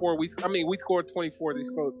 24. We scored 24. They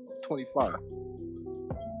scored 25.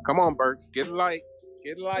 Come on, Burks. Get light.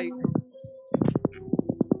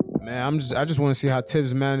 Man, I just want to see how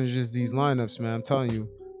Tibbs manages these lineups, man. I'm telling you.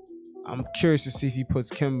 I'm curious to see if he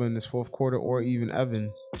puts Kimba in this 4th quarter or even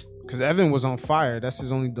Evan. Because Evan was on fire. That's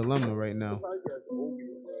his only dilemma right now.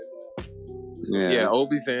 Yeah,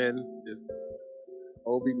 Obi's in. Just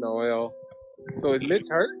Obi, Noel. So is Mitch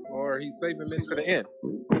hurt, or he's saving Mitch for the end?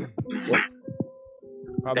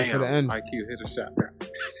 Probably Damn, for the end. IQ hit a shot.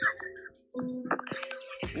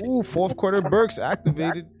 Ooh, fourth quarter Burks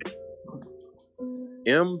activated.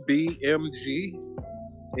 MBMG.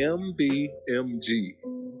 MBMG.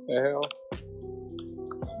 What the hell?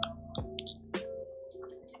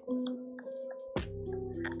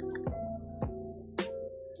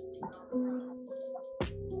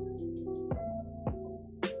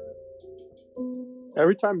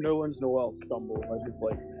 Every time Noel stumbles, I just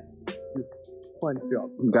like clench up.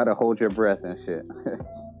 You gotta hold your breath and shit.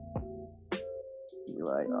 You're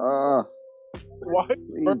like, oh, Why?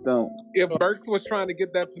 please don't. If Burks was trying to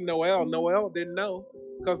get that to Noel, Noel didn't know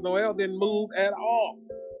because Noel didn't move at all.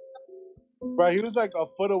 Right, he was like a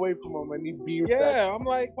foot away from him and he beat Yeah, I'm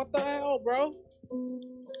like, what the hell, bro?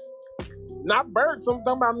 Not Burks. I'm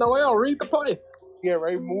talking about Noel. Read the play. Yeah,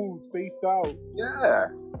 right, move, space out. Yeah.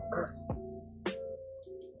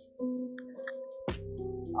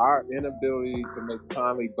 Our inability to make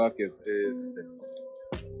timely buckets is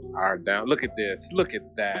our down. Look at this. Look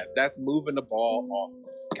at that. That's moving the ball off.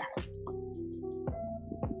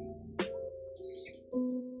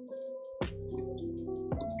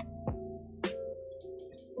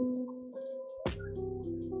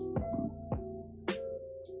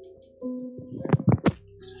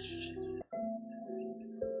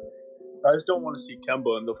 I just don't want to see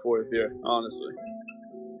Kemba in the fourth here, honestly.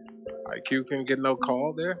 IQ can get no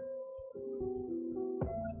call there.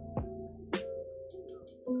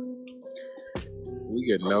 We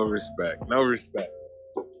get no respect. No respect.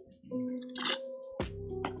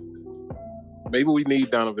 Maybe we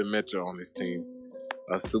need Donovan Mitchell on this team.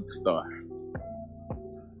 A superstar.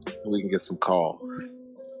 We can get some calls.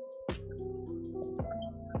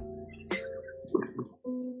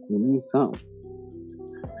 You need something.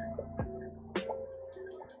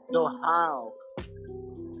 No, how?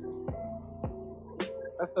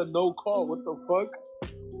 That's a no call. What the fuck?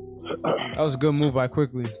 That was a good move by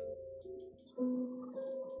Quickly.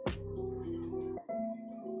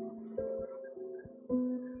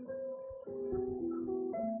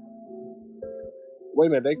 Wait a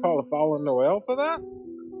minute, they call a foul on Noel for that?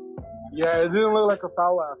 Yeah, it didn't look like a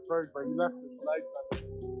foul at first, but he left his legs on it.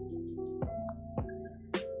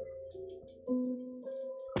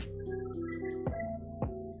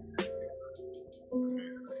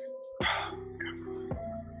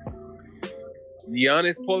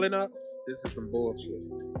 Giannis pulling up? This is some bullshit.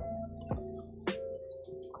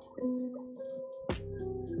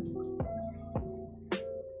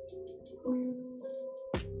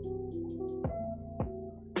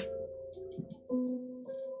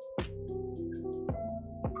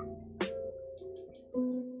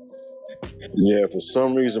 Yeah, for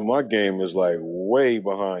some reason my game is like way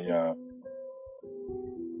behind y'all.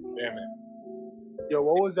 Damn it. Yo,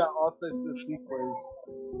 what was that offensive sequence?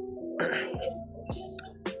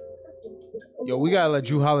 Yo, we gotta let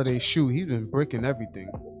Drew Holiday shoot. He's been bricking everything.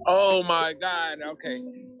 Oh my God, okay.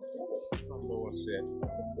 Some bullshit.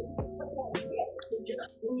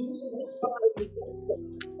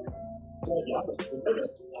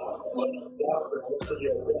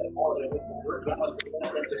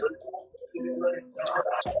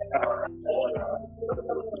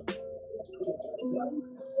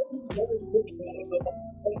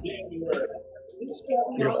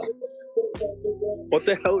 What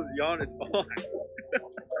the hell is Giannis on?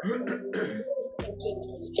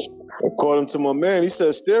 According to my man, he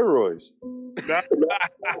said steroids.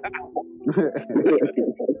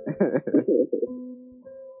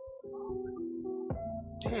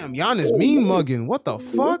 Damn, Giannis mean mugging. What the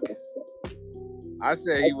fuck? I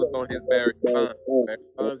said he was on his Barry Bonds. Barry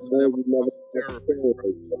Bonds was never on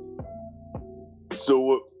steroids.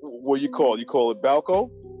 So what you call it? You call it Balco?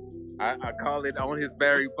 I call it on his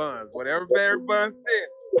Barry Bonds. Whatever Barry Bonds did.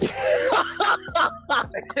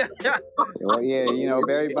 Well, yeah, you know,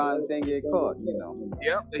 Barry Bonds didn't get caught, you know.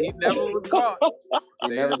 Yep, he never was caught. He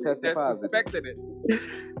They never just tested positive. suspected it.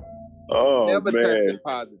 Oh Never man. tested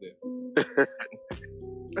positive.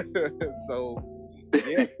 So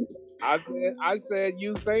yeah, I said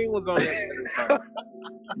Usain was on that.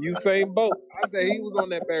 Usain Bolt. I said he was on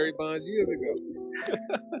that Barry Bonds years ago.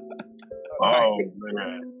 Oh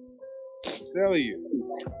man. Tell you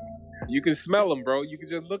can smell him, bro. You can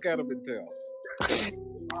just look at him and tell.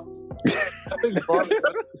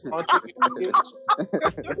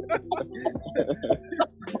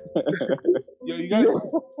 Yo, you guys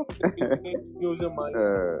use your mind.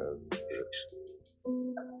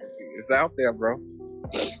 It's out there, bro.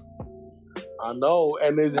 I know,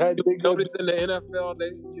 and his head You big. notice in the NFL,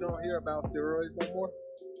 you don't hear about steroids no more.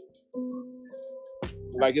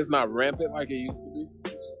 Like it's not rampant like it used to be.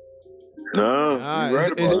 No, Nah, you're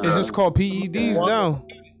right about it's that. just called PEDs now.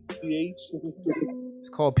 It's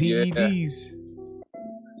called Yeah. PEDs.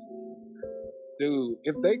 Dude,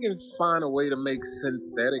 if they can find a way to make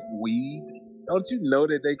synthetic weed, don't you know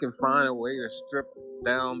that they can find a way to strip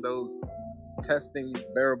down those testing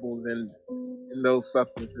variables in those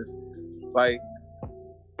substances? Like,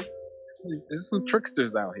 there's some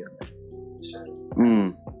tricksters out here,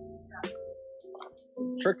 man.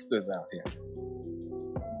 Tricksters out here.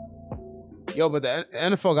 Yo, but the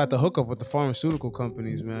NFL got the hookup with the pharmaceutical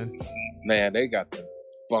companies, man. Man, they got the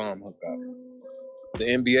bomb hookup. The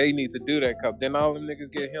NBA needs to do that, cause then all them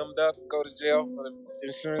niggas get hemmed up, go to jail for the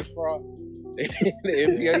insurance fraud. The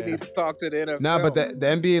NBA needs to talk to the NFL. Nah, but the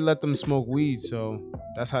NBA let them smoke weed, so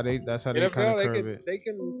that's how they kind of curb it.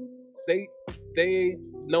 They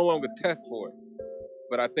no longer test for it,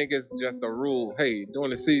 but I think it's just a rule. Hey,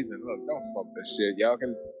 during the season, look, don't smoke this shit. Y'all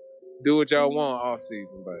can do what y'all want off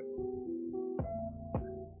season, but.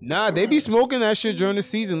 Nah, they be smoking that shit during the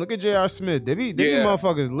season. Look at J.R. Smith. They be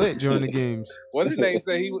motherfuckers lit during the games. What's his name?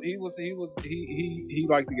 Say he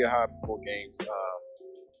liked to get high before games.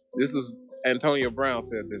 This is Antonio Brown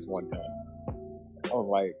said this one time. I was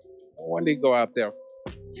like, when they go out there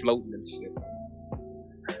floating and shit.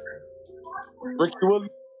 Ricky Williams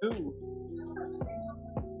too.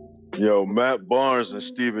 Yo, Matt Barnes and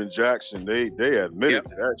Steven Jackson, they admitted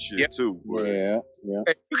to that shit too. Bro. Yeah.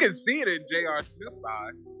 Hey, you can see it in J.R. Smith's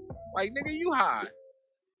eyes. Like, nigga, you high.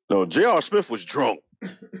 No, J.R. Smith was drunk.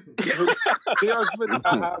 J.R. Smith got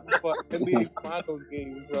high before NBA Finals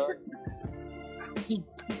games, huh?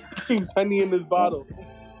 Keep honey in this bottle.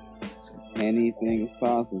 Anything's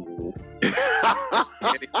possible.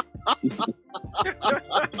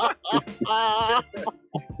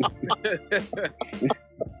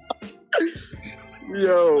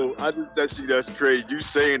 Yo, that's crazy. You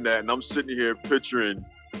saying that, and I'm sitting here picturing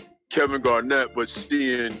Kevin Garnett, but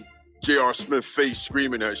seeing J.R. Smith's face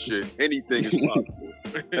screaming that shit. Anything is possible.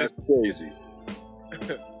 That's crazy.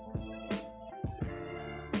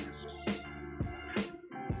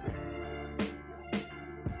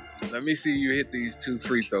 Let me see you hit these 2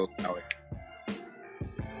 free throws, Alec.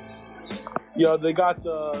 Yo, they got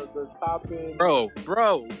the top end. Bro,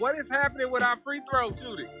 what is happening with our free throw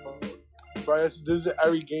shooting? Bro, this is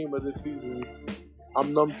every game of this season.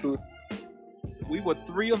 I'm numb to it. We were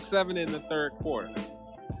 3 of 7 in the third quarter.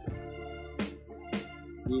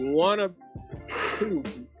 We 1 of 2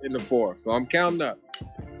 in the fourth, so I'm counting up.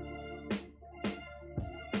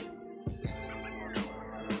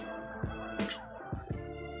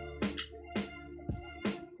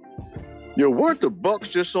 Yo, weren't the Bucks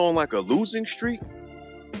just on like a losing streak?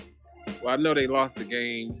 Well, I know they lost the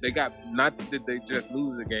game. They got, not did they just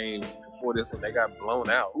lose the game before this one, they got blown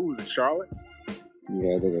out. Who was it, Charlotte?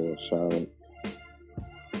 Yeah, I think it was Charlotte.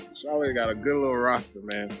 Charlotte got a good little roster,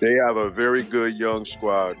 man. They have a very good young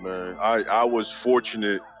squad, man. I was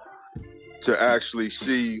fortunate to actually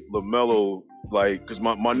see LaMelo, like, because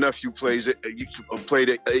my nephew played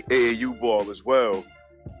AAU ball as well.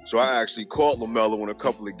 So I actually caught LaMelo in a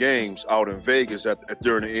couple of games out in Vegas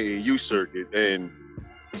during the AAU circuit. And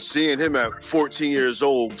seeing him at 14 years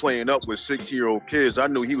old playing up with 16-year-old kids, I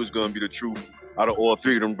knew he was going to be the truth out of all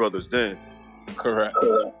 3 of them brothers then. Correct.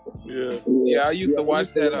 Yeah, I used to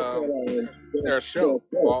watch that their show,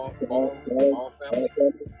 Ball Family.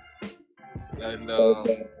 And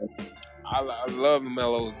I love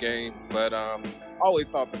Melo's game, but I always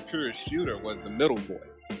thought the purest shooter was the middle boy.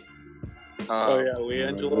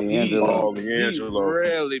 LiAngelo. He LiAngelo.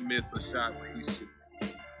 rarely miss a shot when he's shooting.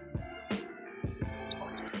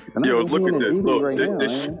 Yo, look at this. Look, right now,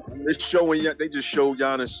 they're showing, they just showed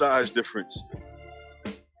Giannis' size difference.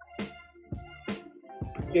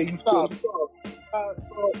 Yeah, you saw.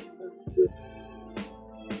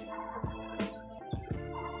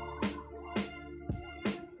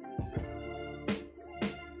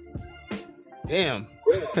 Damn.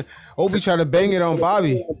 Obi tried to bang it on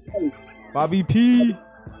Bobby. Bobby P.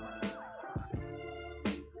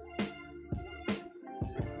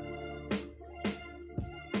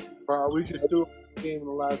 Bro, we just threw a game in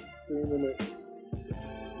the last 3 minutes.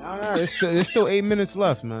 Nah, there's still 8 minutes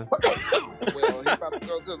left, man. Well, he's about to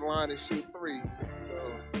go to the line and shoot 3. So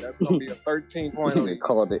that's going to be a 13-point They lead.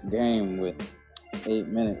 called it game with 8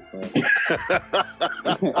 minutes left.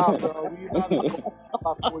 Bro, we about to go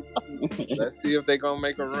by 14. Let's see if they're going to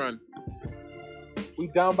make a run. We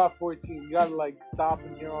down by 14. You gotta like stop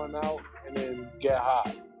from here on out and then get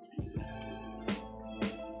hot.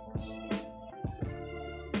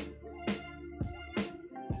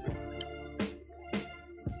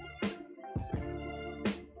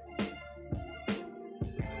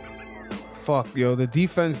 Fuck, yo, the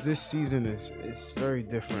defense this season is very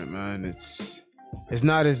different, man. It's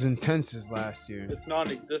not as intense as last year. It's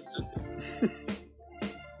non-existent.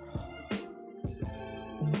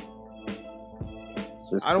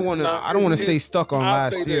 I don't want to stay stuck on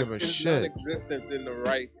last year, but it's shit. non-existence in the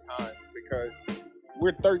right times because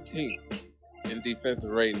we're 13th in defensive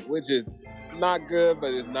rating, which is not good,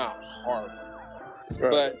 but it's not horrible.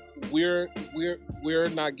 Right. But we're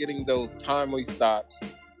not getting those timely stops.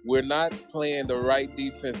 We're not playing the right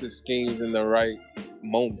defensive schemes in the right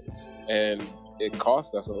moments, and it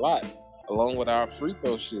cost us a lot, along with our free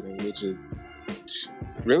throw shooting, which is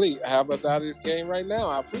really have us out of this game right now.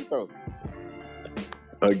 Our free throws.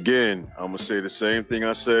 Again, I'm gonna say the same thing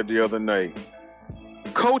I said the other night.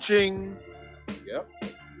 Coaching. Yep.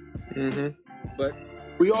 Mm-hmm. But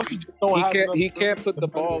we also just don't have he can't put the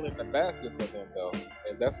ball in the basket for them though,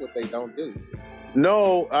 and that's what they don't do.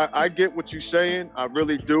 No, I get what you're saying. I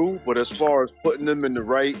really do. But as far as putting them in the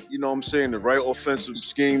right, you know what I'm saying, the right offensive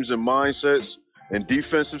schemes and mindsets and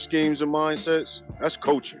defensive schemes and mindsets, that's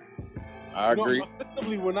coaching. I agree.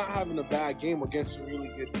 Effectively, we're not having a bad game against a really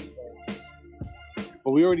good defense.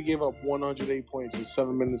 But we already gave up 108 points with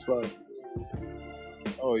 7 minutes left.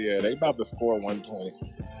 Oh yeah, they about to score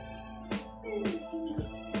 120.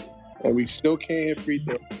 And we still can't hit free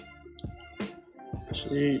throw.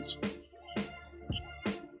 Jeez.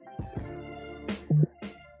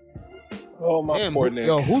 Oh my Damn, poor Nick.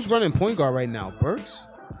 yo, who's running point guard right now? Burks?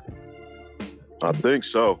 I think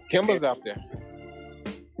so. Kimba's out there.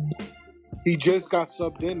 He just got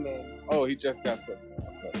subbed in, man. Oh, he just got some.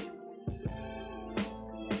 Okay.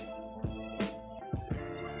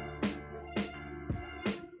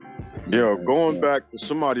 Yo, going back to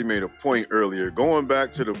somebody made a point earlier. Going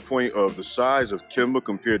back to the point of the size of Kimba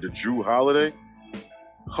compared to Drew Holiday.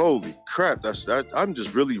 Holy crap! I'm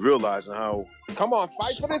just really realizing how. Come on,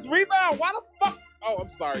 fight for this rebound. Why the fuck? Oh, I'm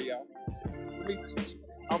sorry, y'all.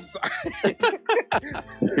 I'm sorry.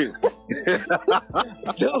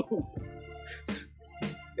 Dude.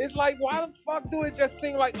 It's like, why the fuck do it just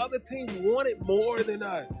seem like other teams want it more than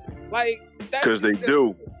us? Like, Because they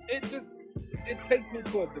do. It takes me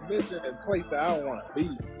to a dimension and place that I don't want to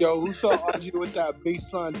be. Yo, who saw RG with that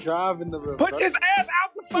baseline drive in the river? Push his ass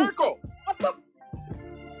out the circle. What the?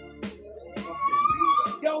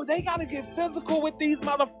 Yo, they gotta get physical with these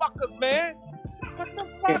motherfuckers, man. What the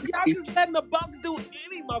fuck? Y'all just letting the Bucks do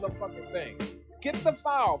any motherfucking thing. Get the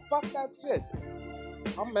foul. Fuck that shit.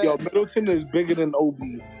 I'm mad. Yo, Middleton is bigger than OB.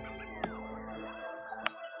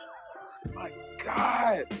 My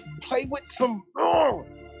God. Play with some...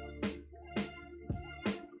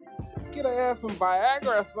 Get her ass some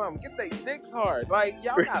Viagra or something. Get they dicks hard. Like,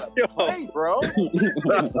 y'all gotta play, bro.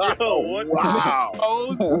 Yo, what? Wow.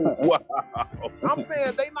 Wow. I'm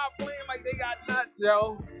saying they not playing like they got nuts,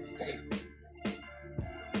 yo.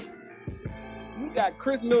 You got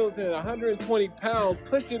Chris Middleton, 120 pounds,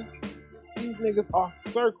 pushing these niggas off the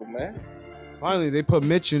circle, man. Finally, they put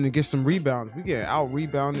Mitch in to get some rebounds. We get out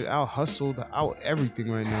rebounded, out hustled, out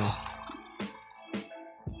everything right now.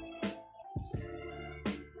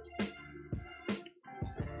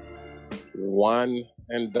 One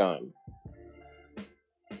and done.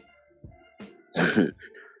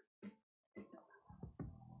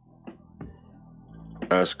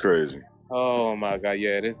 That's crazy. Oh my God,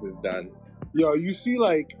 yeah, this is done. Yo, you see,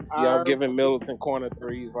 like... Y'all giving Middleton corner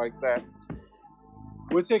threes like that?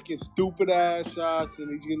 We're taking stupid-ass shots,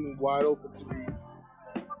 and he's getting wide open threes.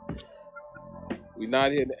 We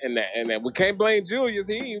not hitting... And we can't blame Julius.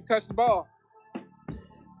 He ain't even touched the ball.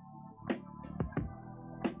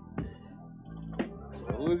 So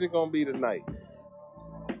who is it going to be tonight?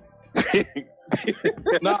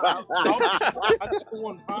 Nah, I think the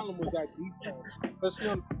one problem was that defense, especially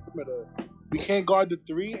on the perimeter. We can't guard the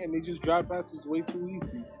three, and they just drive passes way too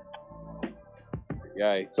easy.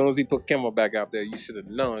 Yeah, as soon as he put Kimmel back out there, you should have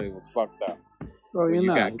known it was fucked up. Bro, You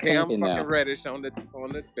got Cam fucking now. Reddish on the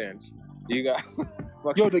bench. You got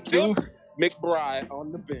Yo, the Deuce McBride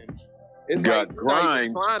on the bench. You got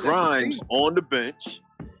Grimes on the bench.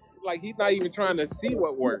 Like he's not even trying to see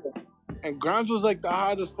what works. And Grimes was like the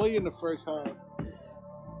hottest player in the first half.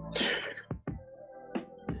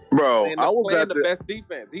 Bro, And I was playing at the best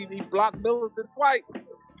defense. He blocked Middleton twice.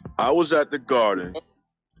 I was at the Garden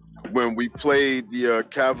when we played the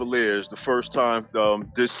Cavaliers the first time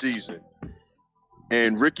this season,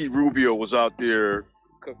 and Ricky Rubio was out there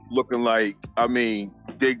looking like, I mean,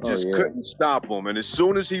 they just couldn't stop him. And as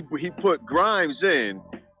soon as he put Grimes in,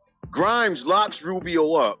 Grimes locks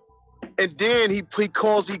Rubio up, and then he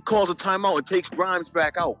calls a timeout and takes Grimes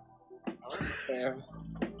back out. I understand.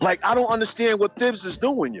 Like, I don't understand what Thibs is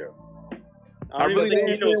doing here. I don't even really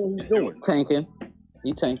think don't he understand knows what he's doing. Tanking.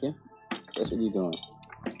 He tanking. That's what he doing.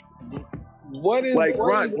 What is Like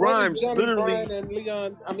what is Grimes, Johnny literally. Bryan and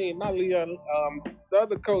Leon? I mean, not Leon. The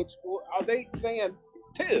other coach. Are they saying,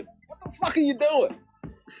 Tibbs, what the fuck are you doing?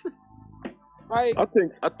 Like,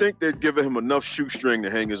 I think they're giving him enough shoestring to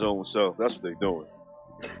hang his own self. That's what they're doing.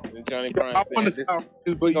 and Johnny Bryan I saying, want to "This, sound racist,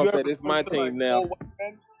 he but gonna you say ever this is my listen to, team like, now." old white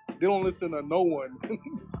men? They don't listen to no one.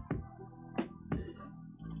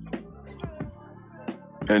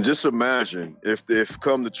 And just imagine if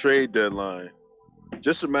come the trade deadline,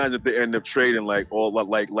 just imagine if they end up trading like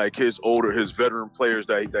his veteran players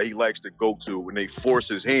that he likes to go to, and they force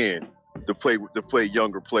his hand to play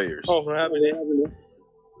younger players. Oh, for having it.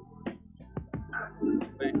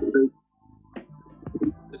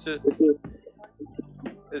 It's just,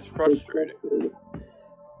 it's frustrating.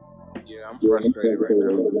 Yeah, I'm frustrated right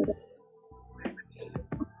now.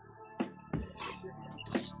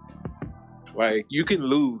 Like, you can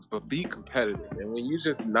lose, but be competitive. And when you're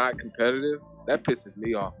just not competitive, that pisses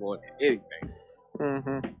me off more than anything.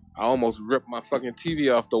 Mm-hmm. I almost ripped my fucking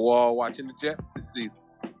TV off the wall watching the Jets this season.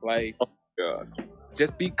 Like,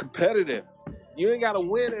 just be competitive. You ain't got to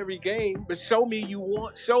win every game, but show me you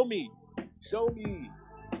want. Show me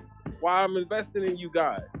why I'm investing in you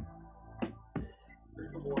guys.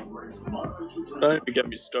 Don't even get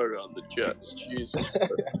me started on the Jets. Jesus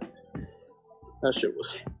Christ. That shit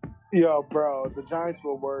was... Yo, bro, the Giants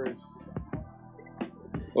were worse.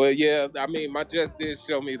 Well, yeah, I mean, my Jets did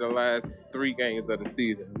show me the last 3 games of the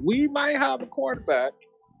season. We might have a quarterback.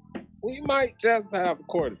 We might just have a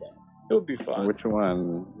quarterback. It'll be fine. Which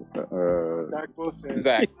one? Zach Wilson.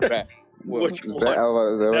 Zach. Which Which one? I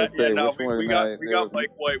was about to say, which one? We got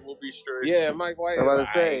Mike White. We'll be straight. Yeah, Mike White. I was about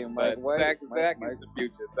to say, Mike but White. Zach Mike is the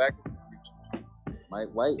future. Zach is the future. Mike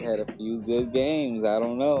White had a few good games. I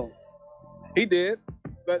don't know. He did.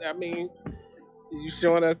 But, I mean, you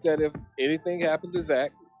showing us that if anything happened to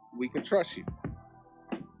Zach, we can trust you.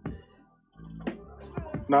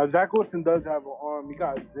 Now, Zach Wilson does have an arm. He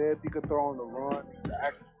got zip. He could throw on the run.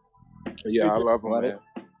 Yeah, I love him, man.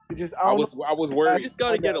 He just, I was worried. You just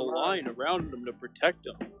got to get a line around them to protect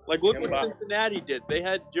them. Like, look what Cincinnati did. They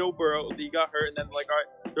had Joe Burrow. He got hurt, and then, like, all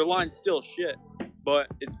right, their line's still shit, but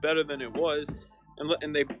it's better than it was.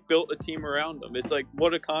 And they built a team around them. It's like,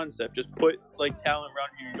 what a concept. Just put, like, talent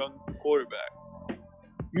around your young quarterback.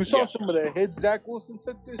 You saw some of the hits Zach Wilson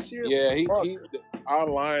took this year? Yeah, our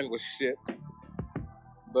line was shit.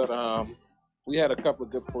 But we had a couple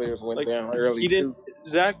of good players went down early.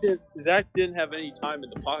 Zach didn't have any time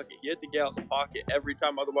in the pocket. He had to get out the pocket every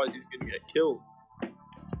time, otherwise he's going to get killed.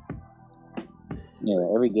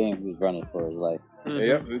 Yeah, every game he was running for his life.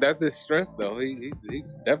 Mm-hmm. Yep, that's his strength, though.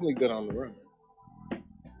 He's definitely good on the run.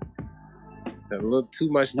 It's a little too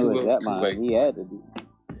much too late. He had to do.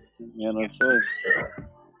 He had no choice.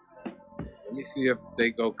 Let me see if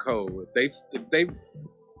they go cold. If they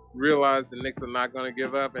realize the Knicks are not going to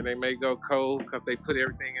give up, and they may go cold because they put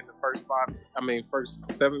everything in the first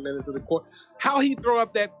 7 minutes of the quarter. How he throw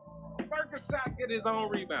up that Fergus shot, get his own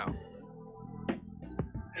rebound?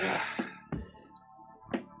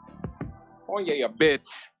 Fournier, a bitch.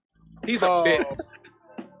 He's a bitch.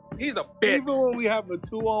 He's a bitch. Even when we have a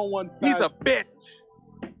 2-on-1 fight. He's a bitch.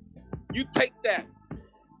 You take that.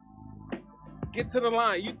 Get to the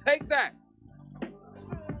line. You take that.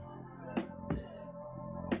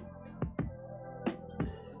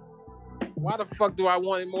 Why the fuck do I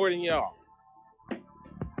want it more than y'all?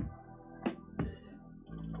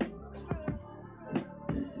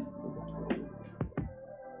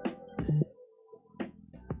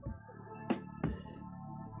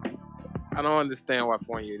 I don't understand why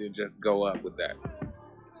Fournier didn't just go up with that.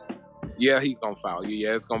 Yeah, he gonna foul you.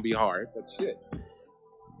 Yeah, it's gonna be hard, but shit.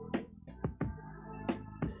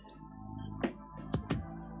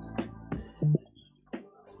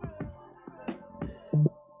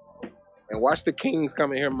 And watch the Kings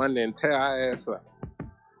come in here Monday and tear our ass up.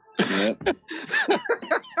 Yep.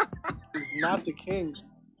 It's not the Kings.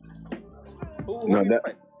 Who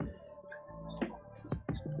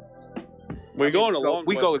We're going along.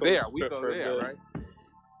 We go there. We go there, right?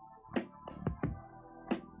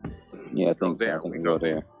 Yeah, I think so. I think we go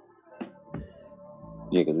there.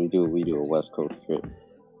 Yeah, because we do a West Coast trip.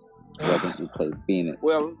 So I think we play Phoenix.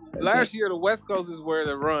 Well, last year the West Coast is where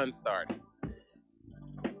the run started.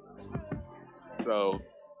 So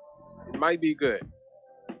it might be good.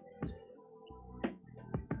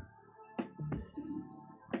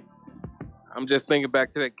 I'm just thinking back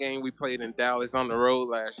to that game we played in Dallas on the road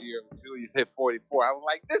last year. Julius hit 44. I was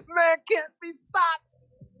like, this man can't be stopped.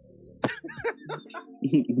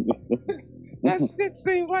 That shit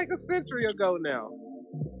seems like a century ago now.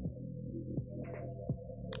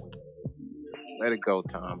 Let it go,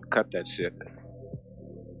 Tom. Cut that shit.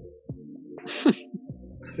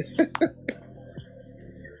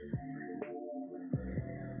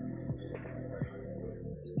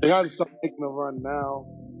 They gotta start making a run now.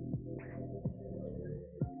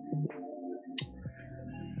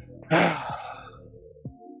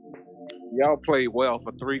 Y'all played well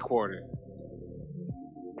for 3 quarters.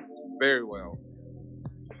 Very well.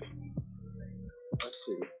 Let's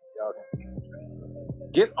see. Y'all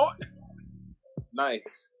get on.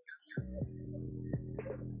 Nice.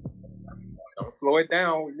 Don't slow it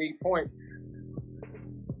down. We need points.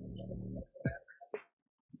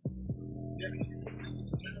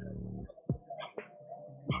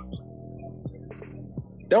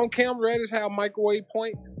 Don't Cam Reddish have microwave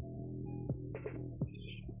points?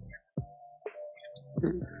 I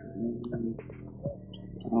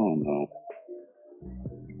don't know.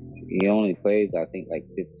 He only played, I think, like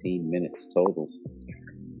 15 minutes total.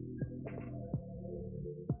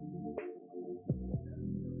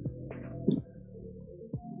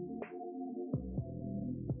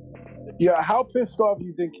 Yeah, how pissed off do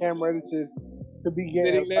you think Cam Reddish is to be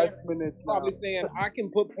getting Sitting there, less minutes now? probably saying, I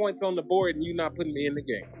can put points on the board and you not putting me in the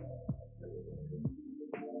game.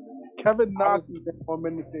 Kevin Knox is getting more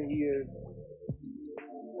minutes than he is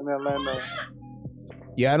in Atlanta.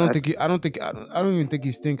 Yeah, I don't even think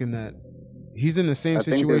he's thinking that. He's in the same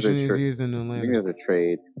situation as he is in I think Atlanta. there's a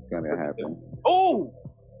trade gonna happen. Oh,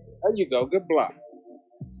 there you go. Good block.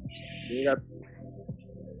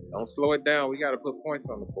 Don't slow it down. We got to put points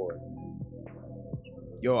on the board.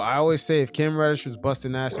 Yo, I always say if Cam Reddish was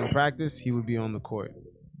busting ass in practice, he would be on the court.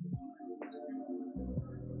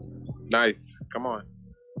 Nice. Come on.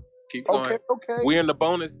 Keep going. Okay. We're in the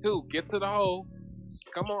bonus too. Get to the hole.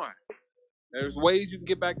 Come on. There's ways you can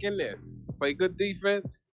get back in this. Play good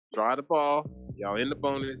defense. Drive the ball. Y'all in the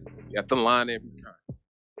bonus. You have to line every time.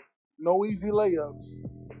 No easy layups.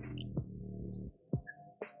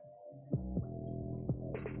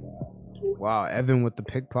 Wow, Evan with the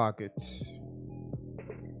pickpockets.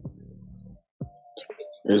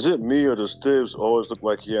 Is it me or does Stibbs always look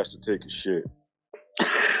like he has to take a shit?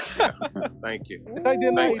 Thank you. I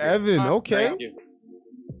did not. Evan, okay. Thank you.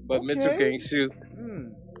 But Mitchell can't shoot.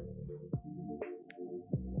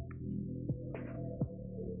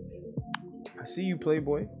 I see you,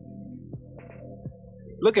 Playboy.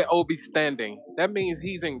 Look at Obi standing. That means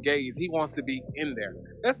he's engaged. He wants to be in there.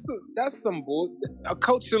 That's some bull. A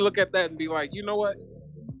coach should look at that and be like, you know what?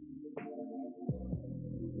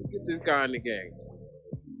 Get this guy in the game.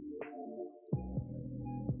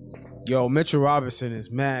 Yo, Mitchell Robinson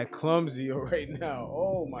is mad clumsy right now.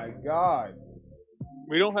 Oh my god.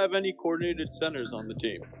 We don't have any coordinated centers on the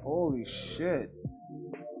team. Holy shit.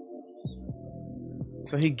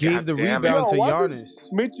 So he gave the damn rebound to Why Giannis. does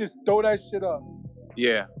Mitch just throw that shit up?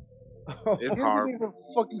 Yeah. He It's didn't horrible. even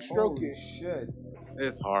fucking stroke Holy it. shit.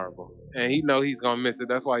 It's horrible. And he know he's going to miss it.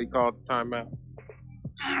 That's why he called the timeout.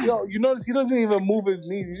 Yo, you notice he doesn't even move his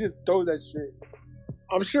knees. He just throws that shit.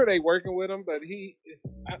 I'm sure they working with him, but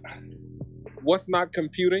what's not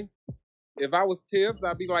computing? If I was Tibbs,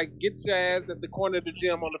 I'd be like, get your ass at the corner of the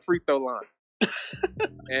gym on the free throw line.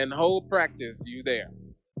 And whole practice, you there.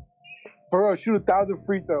 For real, shoot 1,000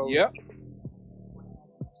 free throws. Yep.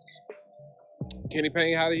 Kenny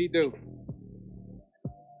Payne, how did he do?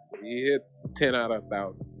 He hit 10 out of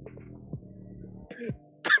 1,000.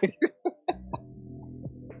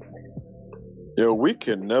 Yo, we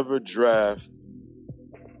can never draft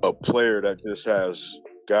a player that just has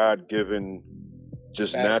God-given,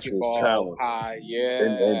 just Basketball natural talent. high, yeah.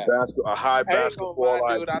 And a high basketball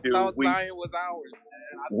I ain't gonna lie, dude. I thought IQ. Zion was ours, man.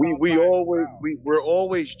 We're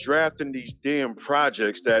always drafting these damn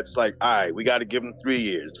projects that's like, all right, we got to give them 3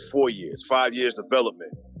 years, 4 years, 5 years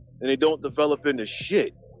development, and they don't develop into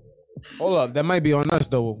shit. Hold up, that might be on us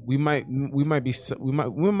though. We might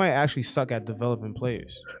actually suck at developing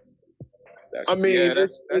players. I mean,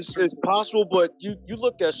 it's possible, but you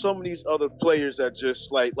look at some of these other players that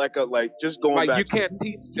just just going back. You can't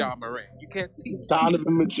teach Ja Morant. You can't teach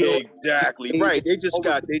Donovan Mitchell. Exactly right. They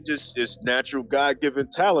just it's natural God-given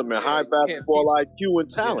talent, man. High basketball IQ and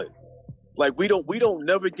talent. Like we don't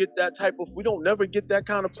never get that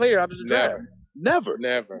kind of player out of the draft. Never.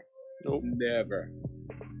 Nope. Never.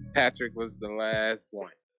 Patrick was the last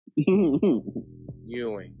one.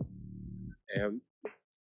 Ewing.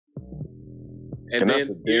 And then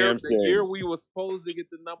the year we were supposed to get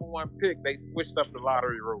the number 1 pick, they switched up the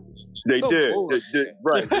lottery rules. They did.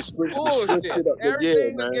 Right. They switched it up.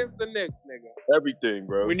 Everything man. against the Knicks, nigga. Everything,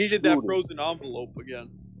 bro. We needed that frozen envelope again.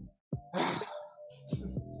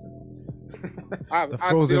 I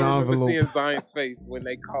frozen still remember envelope. seeing Zion's face when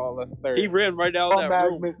they call us third. He ran right out of that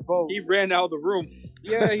room. He ran out of the room.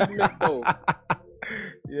 Yeah, he missed both.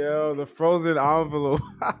 Yo, the frozen envelope.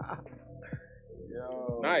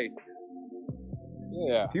 Yo. Nice.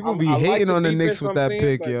 Yeah. People be hating on the Knicks with that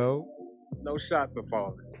pick, yo. No shots are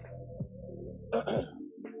falling.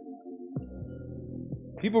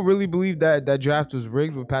 People really believe that draft was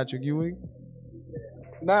rigged with Patrick Ewing?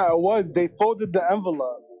 Nah, it was. They folded the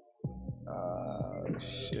envelope.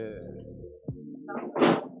 Shit.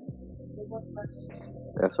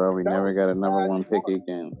 That's why we never got a number one pick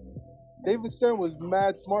again. David Stern was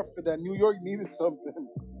mad smart for that. New York needed something.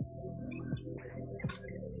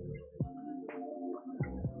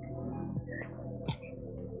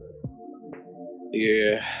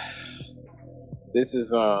 Yeah. This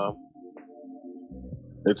is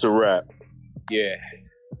It's a wrap. yeah.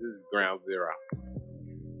 This is ground zero.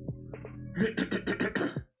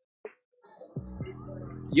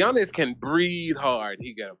 Giannis can breathe hard.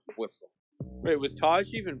 He got a whistle. Wait, was Taj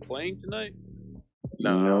even playing tonight?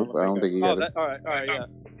 No, I don't think he Oh, got. all right, yeah.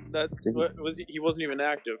 That was he wasn't even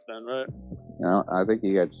active then, right? No, I think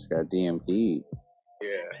he just got DMP'd.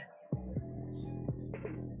 Yeah.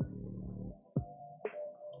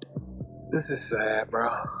 This is sad, bro.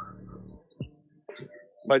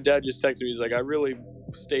 My dad just texted me. He's like, I really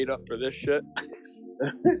stayed up for this shit.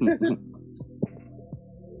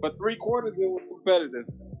 For 3 quarters, it was competitive.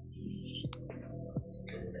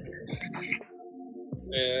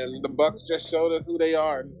 And the Bucks just showed us who they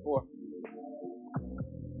are in the fourth.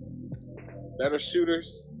 Better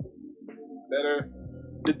shooters. Better.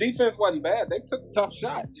 The defense wasn't bad. They took tough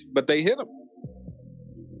shots, but they hit them.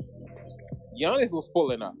 Giannis was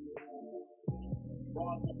pulling up.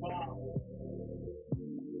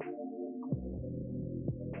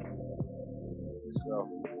 So.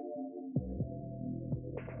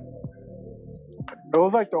 It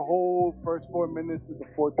was like the whole first 4 minutes of the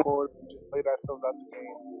fourth quarter. We just played ourselves out the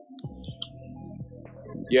game.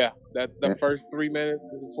 Yeah, the first 3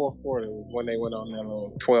 minutes of the fourth quarter was when they went on that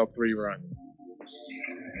little 12-3 run.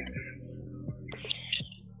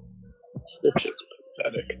 It's just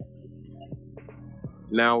pathetic.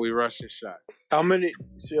 Now we rushing shots. How many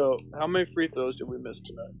free throws did we miss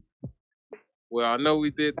tonight? Well, I know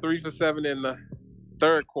we did 3 for 7 in the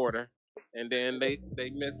third quarter, and then they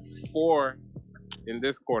missed 4 in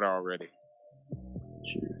this quarter already.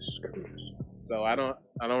 Jesus Christ. So I don't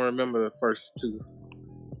remember the first 2.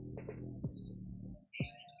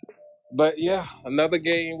 But yeah, another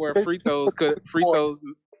game where free throws could have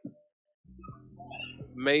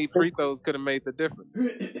made the difference.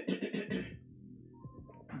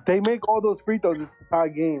 They make all those free throws. It's a tie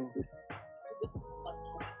game.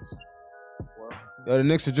 Yo, the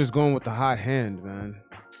Knicks are just going with the hot hand, man.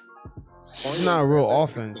 It's not a real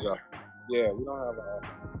offense. Yeah, we don't have an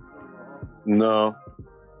offense. No.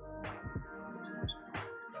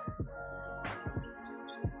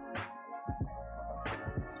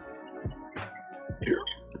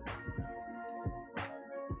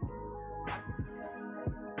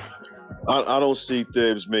 I don't see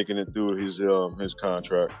Thibs making it through his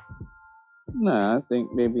contract. Nah, I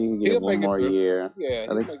think maybe he'll get one more year. Yeah,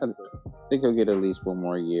 I think he'll get at least one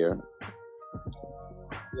more year.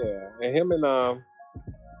 Yeah, and him and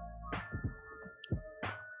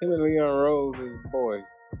Leon Rose is boys.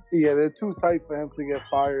 Yeah, they're too tight for him to get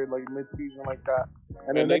fired like mid-season like that.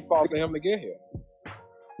 And then they fought for him to get here.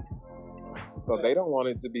 So they don't want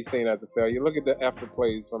it to be seen as a failure. Look at the effort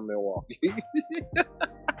plays from Milwaukee.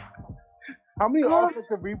 How many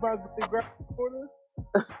offensive rebounds did they grab in the quarter?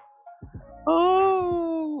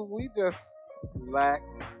 Oh, we just lack.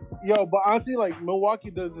 Yo, but honestly, like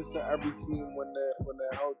Milwaukee does this to every team when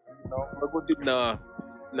they're healthy. You know, look what they. No,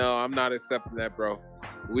 I'm not accepting that, bro.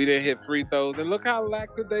 We didn't hit free throws, and look how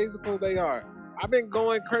lackadaisical they are. I've been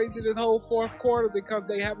going crazy this whole fourth quarter because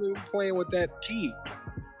they haven't been playing with that E.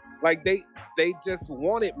 Like they just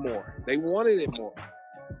wanted more. They wanted it more.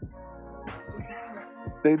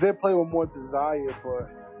 They did play with more desire, but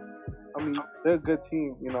I mean, they're a good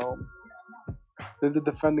team. You know, they're the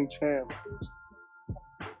defending champ.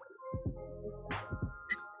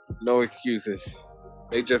 No excuses.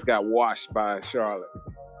 They just got washed by Charlotte.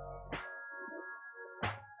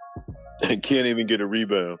 And can't even get a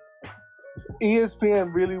rebound.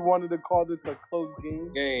 ESPN really wanted to call this a close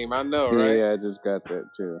game. I know, right? Yeah, I just got that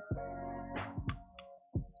too.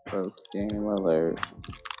 Close game alert.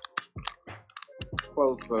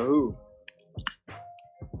 Close for who?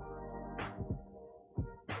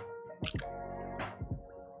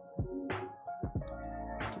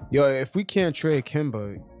 Yo, if we can't trade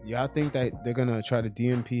Kemba, y'all think that they're gonna try to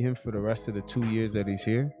DMP him for the rest of the 2 years that he's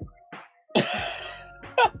here?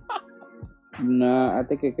 Nah, I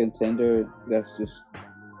think a contender that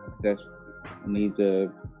needs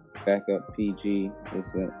a backup PG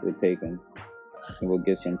would take him, and we'll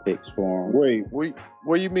get some picks for him. Wait,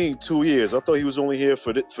 what do you mean 2 years? I thought he was only here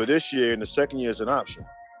for this year, and the second year is an option.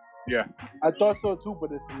 Yeah, I thought so too,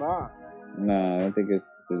 but it's not. Nah, I think it's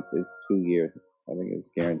 2 years. I think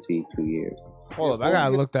it's guaranteed 2 years. Hold up, I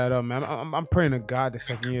gotta look that up, man. I'm praying to God the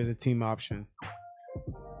second year is a team option.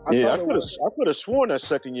 I could have sworn that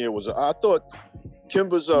second year was. I thought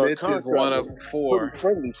Kimba's Mitch contract is one of was 4. pretty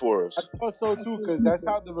friendly for us. I thought so too, because that's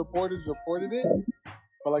how the reporters reported it.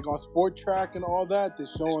 But like on Sport Track and all that, they're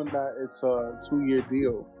showing that it's a 2-year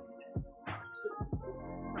deal.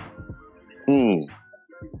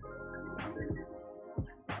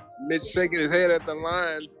 Mitch shaking his head at the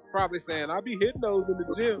line, probably saying, "I'll be hitting those in the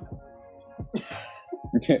gym."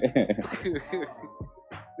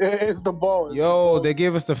 It's the ball. Yo, they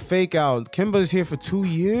gave us the fake out. Kimba's here for 2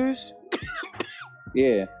 years?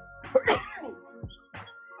 Yeah.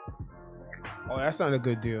 Oh, that's not a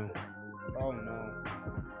good deal. Oh no.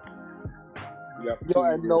 Yep. Yo,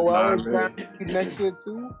 and Noel is guaranteed next year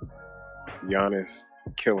too. Giannis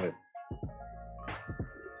killing.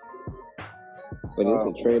 But it's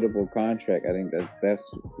a tradable contract. I think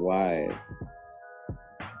that's why.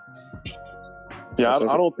 Yeah,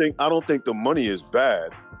 I don't think the money is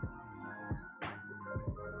bad.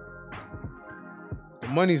 The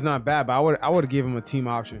money's not bad, but I would give him a team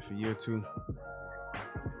option for year 2.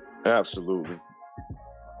 Absolutely.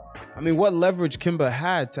 I mean, what leverage Kimba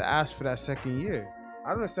had to ask for that second year? I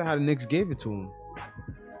don't understand how the Knicks gave it to him.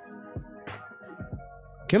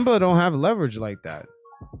 Kimba don't have leverage like that.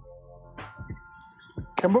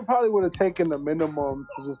 Kimba probably would have taken the minimum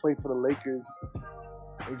to just play for the Lakers.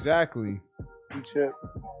 Exactly. Chip.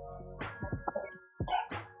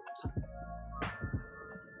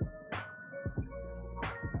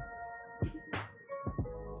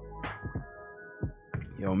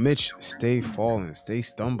 Yo, Mitch, stay falling, stay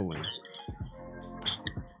stumbling.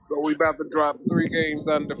 So we about to drop 3 games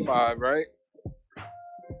under 5, right?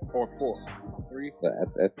 Or 4? 3?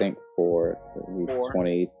 I think 4.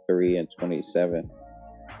 23 and 27.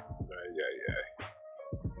 Yeah.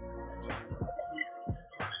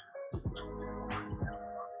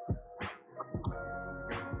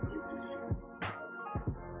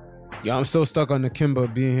 Yo, I'm still stuck on the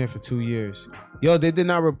Kimba being here for 2 years. Yo, they did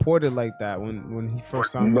not report it like that when he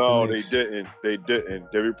first signed. No, with the they Knicks.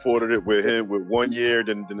 didn't. They reported it with him with 1 year,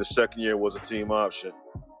 then the second year was a team option.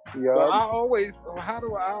 Yeah. But I always knew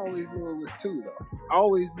it was 2 though. I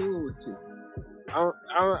always knew it was 2.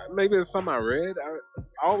 Maybe it's something I read. I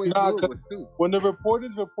always knew it was 2. When the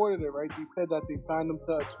reporters reported it, right, they said that they signed him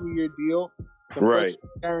to a 2-year deal. Right.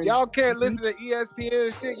 Y'all can't listen to ESPN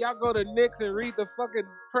and shit. Y'all go to Knicks and read the fucking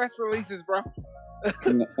press releases, bro.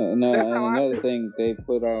 No, another thing they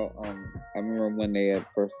put out. I remember when they had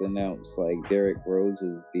first announced like Derrick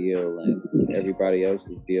Rose's deal and everybody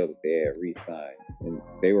else's deal that they had re-signed, and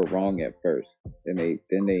they were wrong at first. Then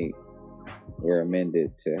they were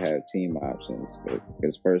amended to have team options, but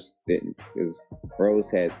because first didn't, because Rose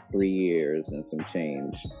had 3 years and some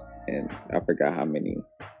change, and I forgot how many.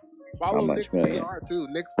 Follow Knicks PR too.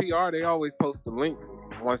 Knicks PR, they always post the link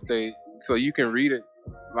so you can read it.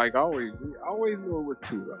 Like always knew it was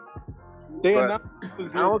 2 though. I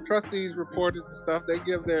don't trust these reporters and stuff. They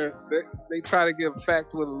give they try to give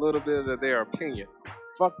facts with a little bit of their opinion.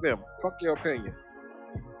 Fuck them. Fuck your opinion.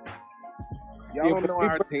 Y'all don't know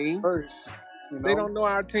our team. First, They don't know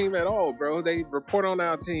our team at all, bro. They report on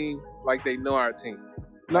our team like they know our team.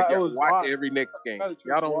 Like y'all watch every Knicks game.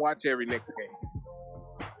 Y'all don't watch every Knicks game.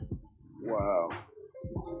 Wow.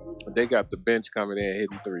 They got the bench coming in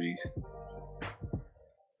hitting threes.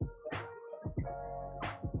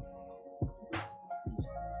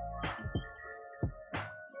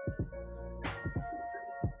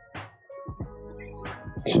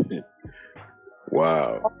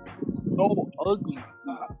 Wow. So ugly.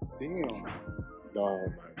 Damn. Oh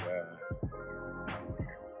my god.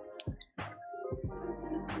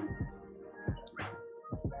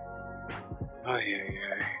 Oh yeah.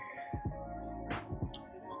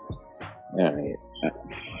 All right.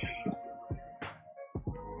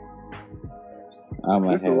 I'm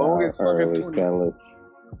This gonna the head longest out fucking early, 20. fellas.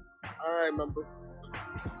 All right, my bro.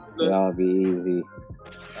 Y'all be easy.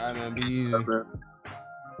 All right, man, be easy.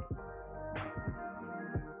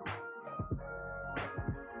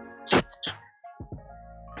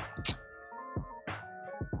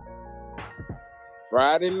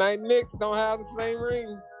 Friday night Knicks don't have the same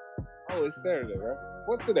ring. Oh, it's Saturday, right?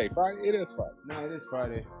 What's today? Friday? It is Friday. No, it is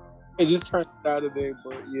Friday. It just turned Saturday,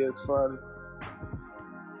 but yeah, it's Friday.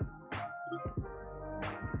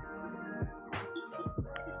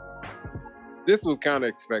 This was kind of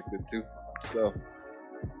expected too. So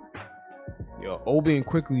Yo, Obi and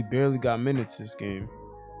Quickly barely got minutes this game.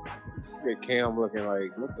 get Cam looking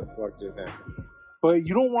like, what the fuck just happened? But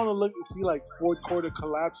you don't want to see like fourth quarter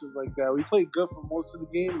collapses like that. We played good for most of the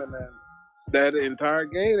game, and then That entire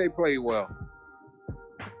game they played well.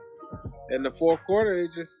 In the fourth quarter, they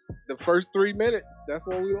just the first 3 minutes. That's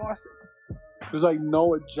where we lost it. there's like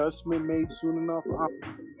no adjustment made soon enough.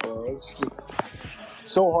 It's just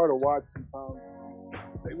so hard to watch sometimes.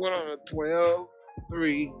 They went on a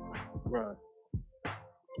 12-3 run.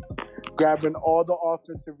 Grabbing all the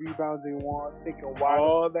offensive rebounds they want, taking wide.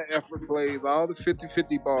 All the effort plays, all the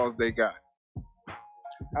 50-50 balls they got.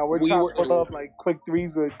 And we're trying to put up like quick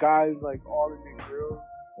threes with guys like all in their grill.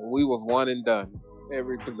 And we was one and done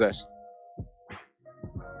every possession.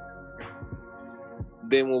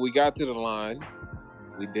 Then when we got to the line,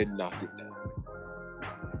 we did knock it down.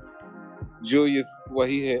 Julius,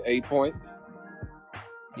 he hit 8 points?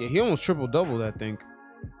 Yeah, he almost triple-doubled, I think.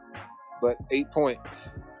 But 8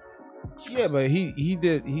 points. Yeah, but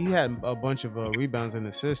he had a bunch of rebounds and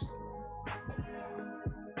assists.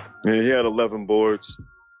 Yeah, he had 11 boards.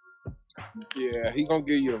 Yeah, he gonna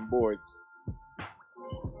give you them boards.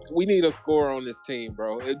 We need a scorer on this team,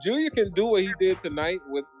 bro. If Julia can do what he did tonight,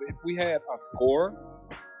 if we had a scorer,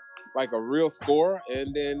 like a real scorer,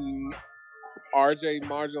 and then RJ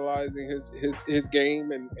marginalizing his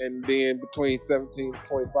game and being between 17 and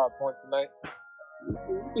 25 points a night,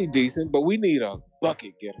 it'd be decent. But we need a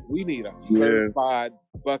bucket getter. We need a certified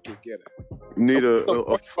bucket getter. Need a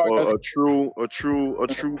true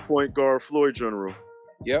point guard, Floyd General.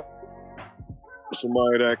 Yep.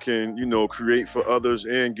 Somebody that can, create for others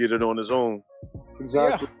and get it on his own.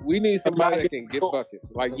 Exactly. Yeah, we need somebody that can get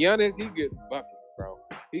buckets. Like Giannis, he get buckets, bro.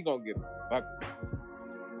 He gonna get some buckets.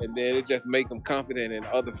 And then it just make him confident in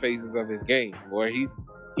other phases of his game. Where he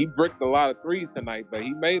bricked a lot of threes tonight, but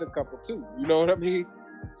he made a couple too. You know what I mean?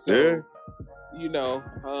 So,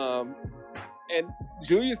 and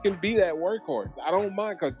Julius can be that workhorse. I don't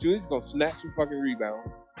mind because Julius gonna snatch some fucking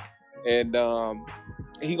rebounds, and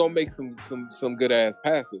he gonna make some good ass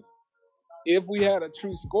passes. If we had a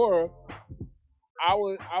true scorer, I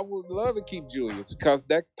would love to keep Julius because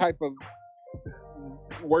that type of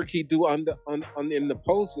work he do in the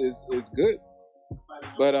post is good.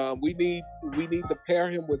 But we need to pair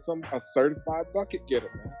him with a certified bucket getter,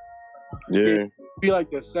 man. Yeah, be like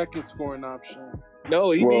the second scoring option.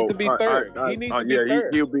 No, he needs to be third. He needs to be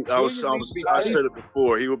third. He'll be. I said it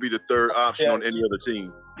before. He will be the third option on any other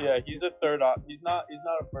team. Yeah, he's a third option. He's not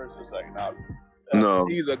a first or second option. No,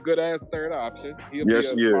 he's a good ass third option. He'll be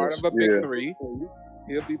part of a big three.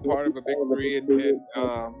 He'll be part of a big three, and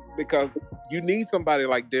because you need somebody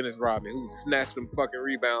like Dennis Rodman who snatched them fucking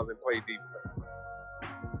rebounds and play defense.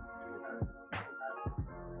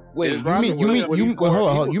 Wait, you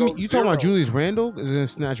talking about Julius Randle is gonna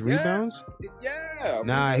snatch rebounds? Yeah.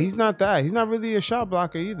 Nah, he's not that. He's not really a shot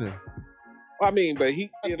blocker either. I mean, but if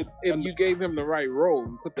you gave him the right role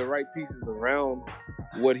and put the right pieces around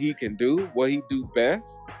what he can do, what he do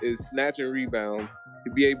best is snatching rebounds.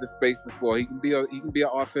 He'll be able to space the floor. He can be an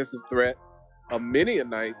offensive threat many a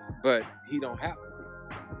nights, but he don't have to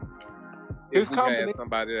be. If we had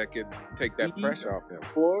somebody that could take that pressure off him.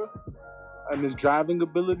 And his driving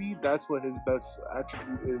ability, that's what his best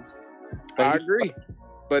attribute is. I agree.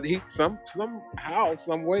 But he somehow,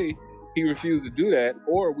 some way, he refused to do that,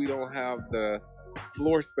 or we don't have the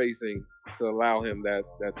floor spacing to allow him that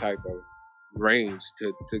type of range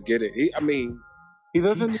to get it.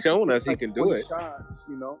 He's shown us he can do it. Shots,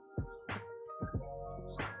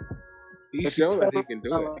 He's shown us he can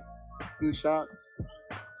do it. 2 shots.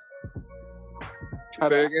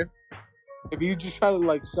 Say it again? If you just try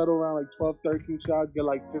to settle around 12, 13 shots, get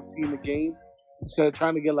 15 a game, instead of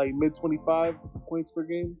trying to get mid 25 points per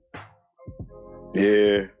game.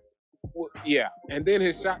 Yeah. Well, yeah, and then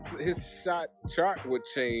his shot chart would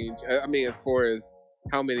change. As far as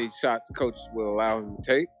how many shots coach will allow him to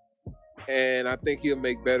take, and I think he'll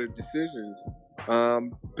make better decisions.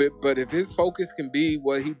 But if his focus can be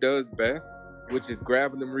what he does best, which is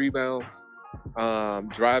grabbing them rebounds,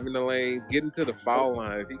 driving the lanes, getting to the foul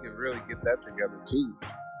line, if he can really get that together too,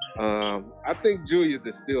 I think Julius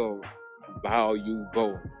is still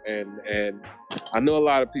valuable, and I know a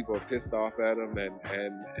lot of people are pissed off at him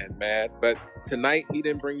and mad, but tonight he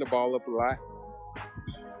didn't bring the ball up a lot.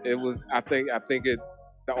 It was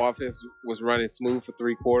the offense was running smooth for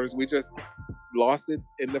 3 quarters. We just lost it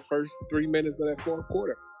in the first 3 minutes of that fourth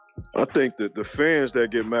quarter. I think that the fans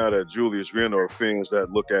that get mad at Julius Randle are fans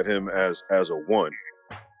that look at him as a one.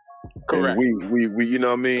 Correct. And we you know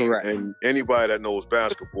what I mean? Correct. And anybody that knows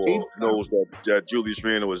basketball knows that Julius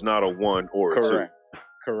Randle is not a 1 or a 2.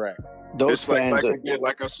 Correct. Those It's like fans are again,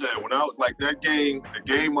 like I said, when I was like that game, the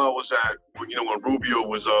game I was at, when Rubio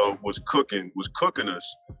was cooking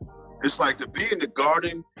us. It's like to be in the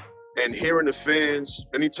Garden and hearing the fans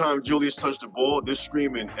anytime Julius touched the ball, they're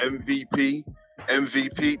screaming MVP,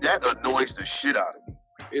 MVP. That annoys the shit out of me.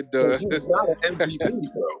 It does. He's not an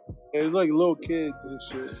MVP, bro. It's like little kids and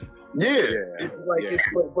shit. Yeah, it's like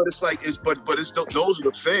those are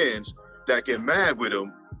the fans that get mad with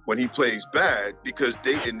him when he plays bad because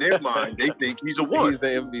in their mind they think he's a 1. He's the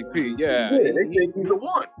MVP. Yeah, they think he's a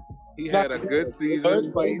 1. He had a good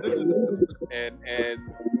season, and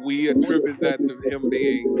we attribute that to him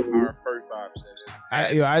being our first option.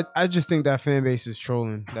 I just think that fan base is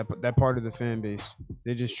trolling. That part of the fan base,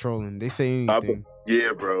 they're just trolling. They say anything.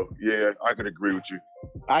 Yeah, bro. Yeah, I could agree with you.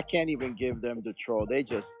 I can't even give them the troll. They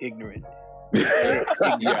just ignorant. Yeah.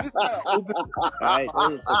 Right?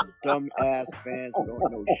 They're some dumb ass fans who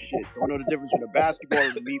don't know shit. Don't know the difference between a basketball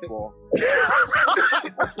and a meatball.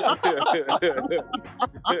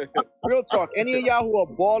 Real talk. Any of y'all who are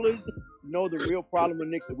ballers know the real problem with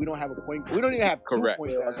Knicks is we don't have a point. We don't even have 2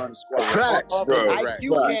 point guards on the squad. Facts, bro.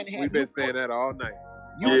 We've been saying that all night.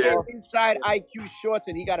 You get inside IQ shorts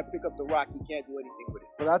and he got to pick up the rock. He can't do anything with it.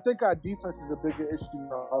 But I think our defense is a bigger issue than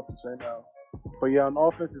our offense right now. But yeah, on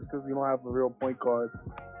offense it's because we don't have a real point guard.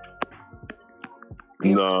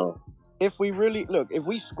 No. If we really if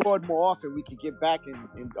we scored more often, we could get back in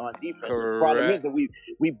on defense. Correct. The problem is that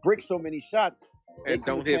we brick so many shots and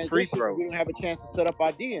don't hit free throws. We don't have a chance to set up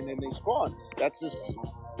our D, and then they score on us. That's just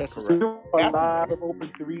we do a lot of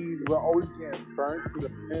open threes. We're always getting burned to the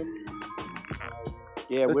rim.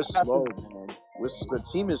 Yeah, we're slow, man. The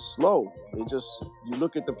team is slow. You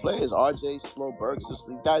look at the players. RJ slow, Burks.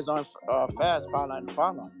 These guys aren't fast. Foul line to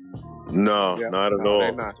foul line. No, not at all.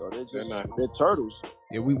 They're not. So they're turtles.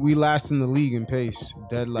 Yeah, we last in the league in pace,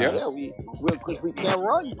 dead last. Yeah, because we can't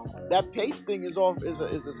run. That pace thing is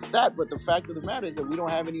a stat, but the fact of the matter is that we don't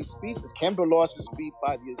have any speed. Kemba lost his speed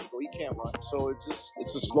 5 years ago. He can't run, so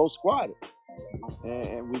it's a slow squad,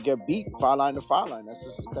 and we get beat foul line to foul line.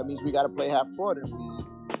 That means we got to play half court, and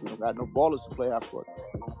we don't got no ballers to play half court.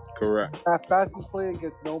 Correct. Our fastest player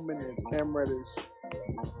gets no minutes. Cam Reddish.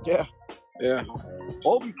 Yeah.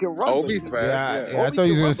 Obi can run. Obi's fast. Yeah, I thought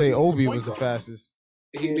you was gonna say Obi was the fastest.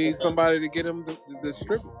 He needs somebody to get him the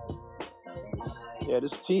distribute. Yeah,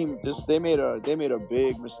 this team, they made a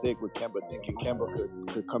big mistake with Kemba, thinking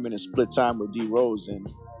Kemba could come in and split time with D Rose,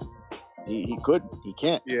 and he couldn't. He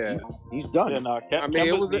can't. Yeah, he's done. Yeah, no, I mean,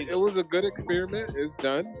 it was a good experiment. It's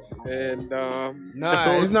done, and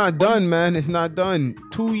it's not done, man. It's not done.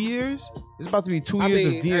 2 years. It's about to be 2 years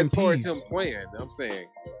of DMPs. As far as him playing, I'm saying,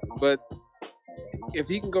 but if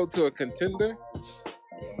he can go to a contender.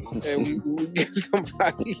 And we get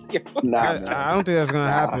somebody. I don't think that's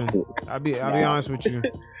gonna happen. I'll be honest with you.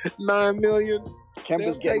 $9 million.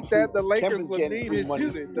 Kemba's take that. The Lakers Kemba's would need his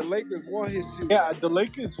shooting. The Lakers want his shooting. Yeah, the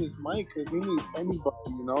Lakers just might because he needs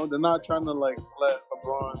anybody. They're not trying to let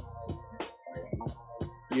LeBron's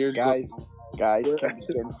years guys. Kemba's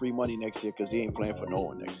getting free money next year because he ain't playing for no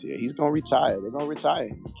one next year. He's gonna retire. They're gonna retire.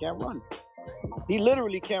 He can't run. He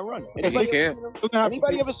literally can't run.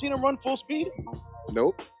 Anybody ever seen him run full speed?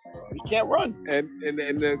 Nope. He can't run. And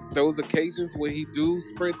those occasions when he do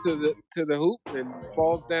sprint to the hoop and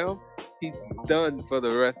falls down, he's done for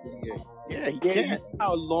the rest of the game. Yeah, he can't.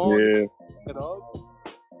 How long? Yeah.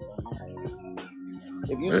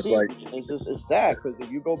 If you see, it's sad because if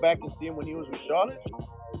you go back and see him when he was with Charlotte,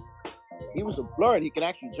 he was a blur and he can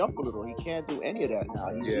actually jump a little. He can't do any of that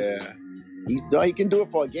now. He's done. He can do it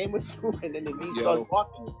for a game or two, and then the knee starts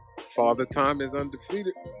walking. Father Time is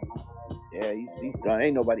undefeated. Yeah, he's done.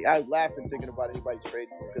 Ain't nobody. I was laughing thinking about anybody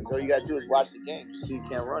trading him because all you gotta do is watch the game. You see, he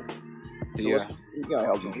can't run. So he's gonna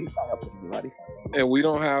help him. He's not helping anybody. And we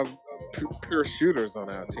don't have pure shooters on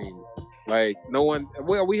our team. Like no one.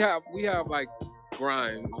 Well, we have like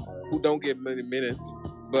Grimes who don't get many minutes,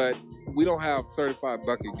 but we don't have certified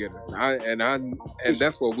bucket getters. And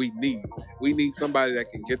that's what we need. We need somebody that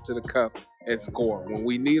can get to the cup and score. When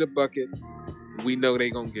we need a bucket, we know they're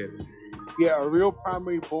gonna get it. Yeah, a real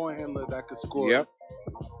primary ball handler that could score. Yep.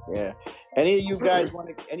 Yeah. Any of you guys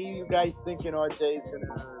thinking RJ is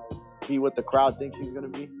gonna be what the crowd thinks he's gonna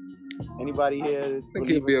be? Anybody here? I think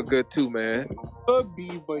he'll be a good 2-man. Could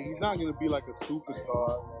be, but he's not gonna be like a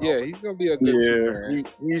superstar. Yeah, he's gonna be a good 2-man.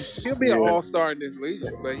 He'll be an all-star in this league,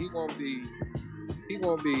 but he won't be,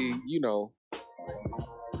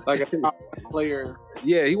 like a top player.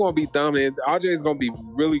 Yeah, he won't be dominant. RJ's gonna be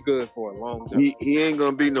really good for a long time. He ain't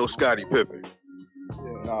gonna be no Scottie Pippen.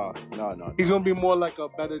 No, no. He's gonna be more like a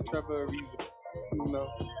better Trevor Ariza. You know.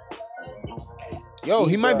 Yo,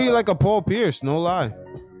 he He's, might be like a Paul Pierce, no lie.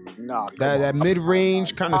 Nah, That mid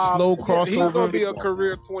range kind of slow He's crossover. gonna be a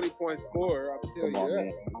career 20-point scorer. I'll tell Come you on,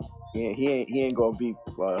 that. man. He ain't gonna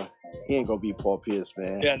be Paul Pierce,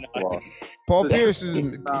 man. Yeah, no. Well, Paul Pierce is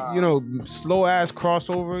slow ass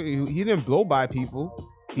crossover. He didn't blow by people.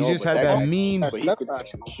 He no, just but had that guy- mean. But he can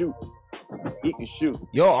shoot. He can shoot.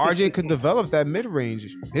 Yo, RJ could develop that mid range.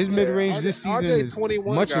 His mid range this season RJ is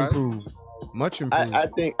 21, much guys. improved. Much improved. I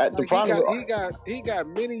think the Like, problem. he got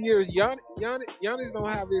many years. Giannis don't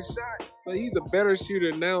have his shot, but he's a better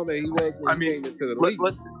shooter now than he was when he came into the league.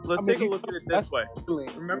 Let's take a look at it this way.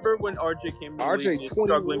 Remember when RJ came to the league and he's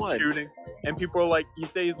struggling 21. shooting, and people are like, you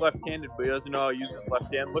say he's left-handed, but he doesn't know how to use his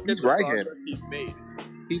left hand. Look He's at the right-handed. progress he's made.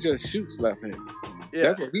 He just shoots left-handed. Yeah,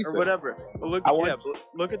 That's what he or said. whatever. But look, I want- but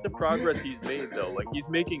look at the progress he's made, though. Like, he's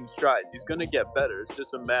making strides. He's gonna get better. It's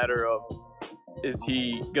just a matter of, is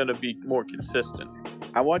he gonna be more consistent?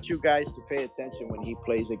 I want you guys to pay attention when he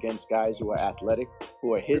plays against guys who are athletic,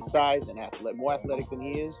 who are his size and more athletic than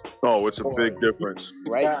he is. Oh, it's a big difference.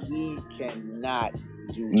 Right? He cannot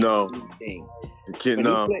do No. anything. The kid,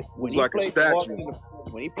 no. When He's like a played the Hawks statue.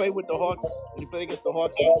 when he played with the Hawks, when he played against the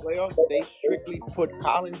Hawks in the playoffs, they strictly put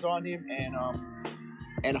Collins on him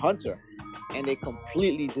and Hunter, and they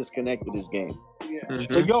completely disconnected his game. Yeah.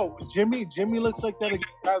 Mm-hmm. But yo, Jimmy looks like that against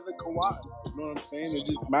guys like Kawhi. You know what I'm saying? It's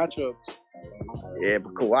just matchups. Yeah,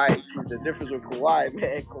 but Kawhi, see, the difference with Kawhi,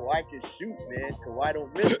 man, Kawhi can shoot, man. Kawhi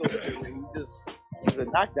don't miss those. He's a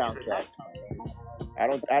knockdown cat. I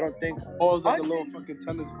don't think. Oh, it's like a little fucking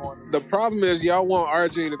tennis ball. The problem is y'all want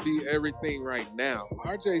RJ to be everything right now.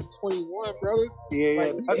 RJ's 21, brothers.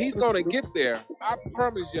 Yeah, Like, he's gonna get there. I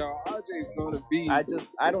promise y'all, RJ's gonna be I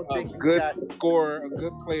don't a think good scorer, a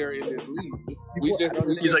good player in this league.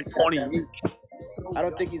 He's like 20. I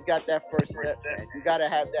don't think he's got that first step, man. You gotta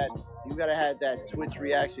have that twitch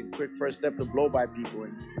reaction, quick first step to blow by people,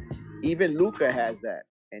 and even Luka has that.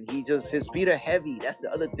 And his feet are heavy. That's the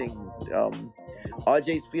other thing.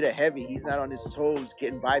 RJ's feet are heavy. He's not on his toes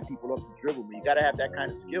getting by people off the dribble. But you gotta have that kind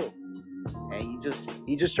of skill. And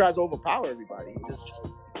he just tries to overpower everybody.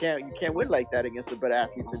 You can't win like that against the better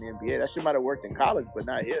athletes in the NBA. That shit might have worked in college, but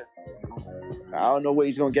not here. I don't know where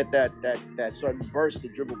he's gonna get that sudden burst to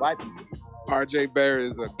dribble by people. RJ Barrett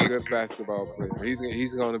is a good basketball player.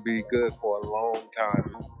 He's going to be good for a long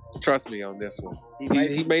time. Trust me on this one.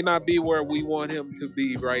 He may not be where we want him to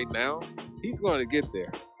be right now. He's going to get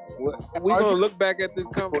there. We're going to look back at this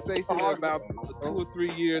conversation in about 2 or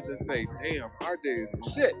 3 years and say, damn, RJ is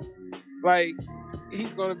the shit. Like,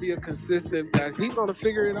 he's going to be a consistent guy. He's going to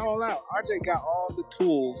figure it all out. RJ got all the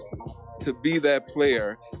tools to be that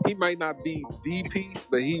player. He might not be the piece,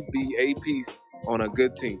 but he'd be a piece on a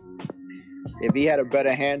good team. If he had a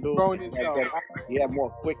better handle, he had more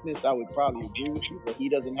quickness, I would probably agree with you. But he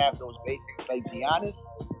doesn't have those basics. Like Giannis,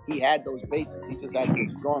 he had those basics. He just had to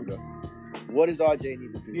get stronger. What does RJ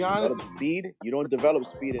need to do? Develop speed? You don't develop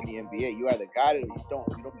speed in the NBA. You either got it or you don't.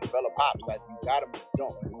 You don't develop hops. Either you got them or you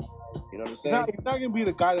don't. You know what I'm saying? He's not gonna be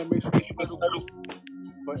the guy that makes you.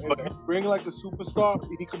 But if you bring like a superstar,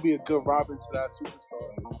 he could be a good Robin to that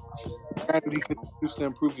superstar. And he could use to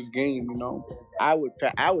improve his game. You know. I would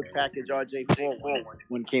package RJ for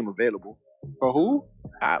when came available. For who?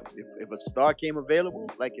 If a star came available,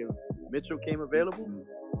 like if Mitchell came available,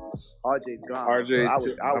 RJ's gone.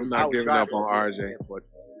 I'm not giving up on RJ.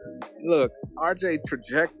 Look, RJ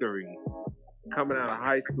trajectory coming out of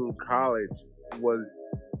high school, college was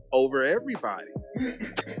over everybody.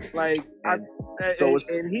 Like, and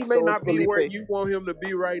he may not be where you want him to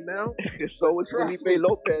be right now. So is Felipe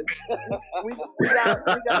Lopez.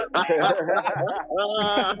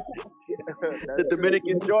 The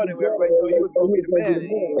Dominican Jordan, where everybody knew he was going to be the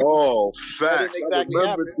man. Oh, facts. Exactly I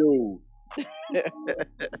remember, dude.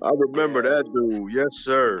 I remember that dude. Yes,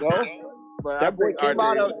 sir. No? That boy came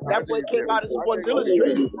out of Sports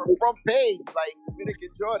Illustrated front page like Dominican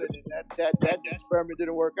Jordan, and that experiment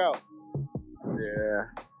didn't work out. Yeah,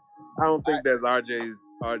 I don't think that's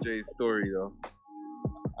RJ's story though.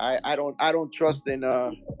 I don't trust in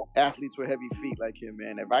athletes with heavy feet like him,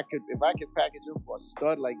 man. If I could package him for a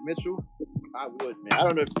stud like Mitchell, I would, man. I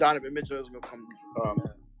don't know if Donovan Mitchell is gonna come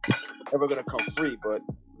ever gonna come free, but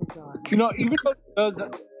you know, even though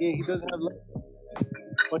he doesn't have left,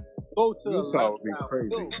 but go to the left at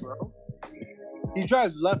will, bro. He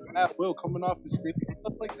drives left at will, coming off the screen and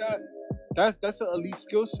stuff like that. That's an elite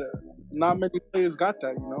skill set. Not many players got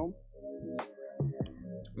that, you know.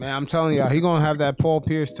 Man, I'm telling y'all, he gonna have that Paul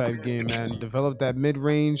Pierce type game, man. Develop that mid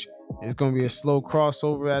range. It's gonna be a slow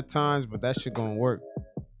crossover at times, but that shit gonna work.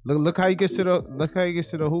 Look how he gets to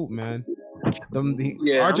the hoop, man.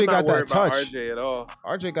 Yeah, I'm RJ not got worried that about touch. RJ at all.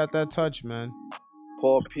 RJ got that touch, man.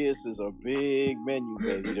 Paul Pierce is a big menu,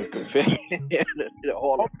 baby. The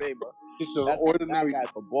Hall of Famer. Just an That ordinary. guy's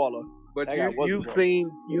a baller. But That guy was you've a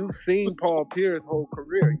baller. seen Paul Pierce's whole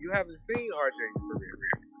career. You haven't seen RJ's career.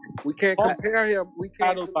 We can't compare him. We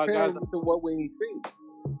can't compare him to what we've seen.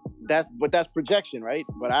 That's projection, right?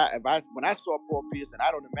 But when I saw Paul Pierce, and I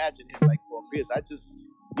don't imagine him like Paul Pierce.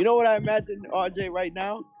 You know what I imagine RJ right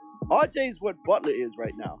now? RJ is what Butler is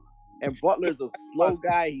right now, and Butler is a slow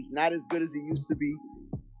guy. He's not as good as he used to be,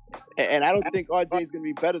 and I don't think RJ is going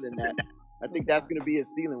to be better than that. I think that's going to be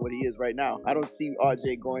his ceiling, what he is right now. I don't see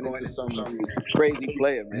RJ going into some crazy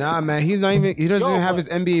player, man. Nah, man, he doesn't even have his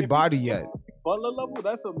NBA body yet. Butler level,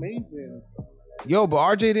 that's amazing. Yo, but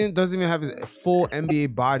RJ doesn't even have his full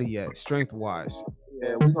NBA body yet, strength wise.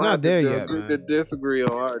 Yeah, he's not there yet, man. To disagree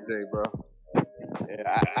on RJ, bro.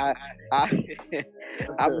 Yeah,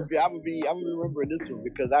 I'm gonna be remembering this one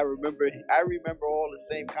because I remember all the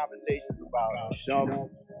same conversations about Shum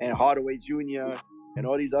and Hardaway Jr. and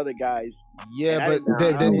all these other guys. Yeah, but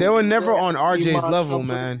they were never on RJ's level,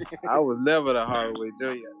 man. I was never the Hardaway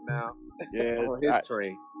Jr. Now, on his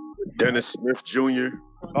train. Dennis Smith Jr.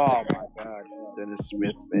 Oh my God, Dennis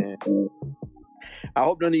Smith, man. I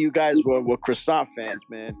hope none of you guys were croissant fans,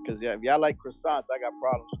 man. Because if y'all like croissants, I got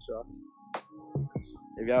problems with y'all.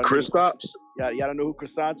 If y'all Kristaps? Y'all don't know who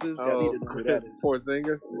croissants is? Y'all need to know who that is.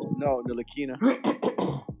 Porzingis? No, Ntilikina.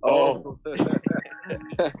 Oh.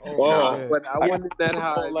 Nah. But I wasn't that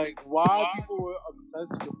high. Like, why people were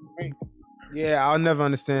obsessed with Frank? Yeah, I'll never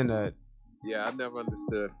understand that. Yeah, I never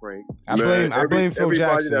understood Frank. I blame Phil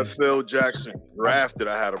Jackson. Everybody that Phil Jackson drafted,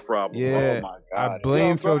 I had a problem. Yeah, oh my God. I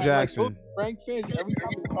blame Phil Jackson. Like, Frank fans, every time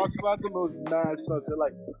they talk about them, it was mad stuff. They're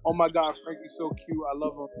like, "Oh my God, Frank is so cute. I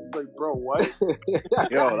love him." It's like, bro, what?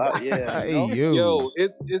 Yo,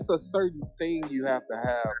 it's a certain thing you have to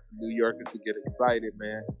have for New Yorkers to get excited,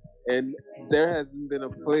 man. And there hasn't been a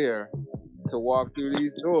player to walk through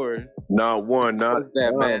these doors. Not one, not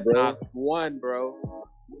one, bro.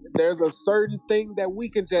 There's a certain thing that we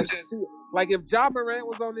can just see. Like if Ja Morant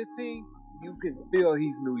was on this team, you can feel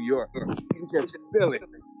he's New York. You just feel it.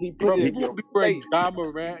 He put it in your face. Ja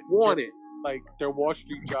Morant want it. Like their Wall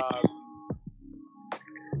Street job.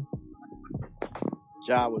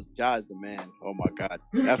 Ja is the man. Oh my God,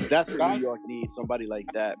 that's what New York needs. Somebody like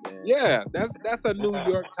that, man. Yeah, that's a New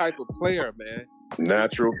York type of player, man.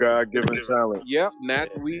 Natural God-given talent. Yep,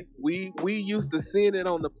 we used to seeing it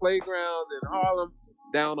on the playgrounds in Harlem,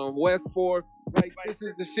 down on West 4th. Like this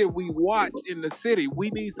is the shit we watch in the city. We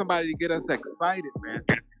need somebody to get us excited, man.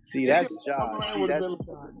 See, that's Ja.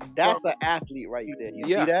 That's an athlete right there. You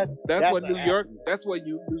see that? That's what New York. That's what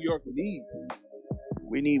New York needs.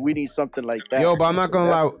 We need something like that. Yo, but I'm not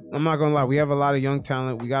gonna lie. We have a lot of young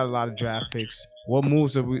talent. We got a lot of draft picks. What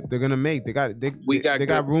moves they're gonna make? They got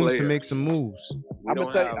room to make some moves. I'm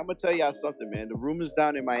gonna tell y'all something, man. The rumors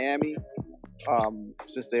down in Miami,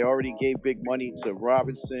 since they already gave big money to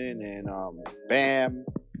Robinson and Bam,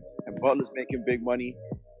 and Butler's making big money,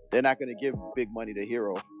 they're not gonna give big money to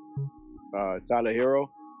Hero, Tyler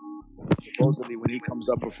Hero. Supposedly, when he comes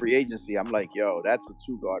up for free agency, I'm like, yo, that's a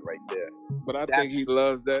two guard right there. But I think he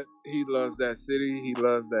loves that. He loves that city. He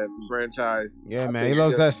loves that franchise. Yeah, man, he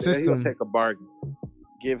loves that system. He'll take a bargain.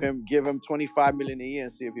 Give him $25 million a year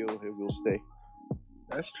and see if he'll stay.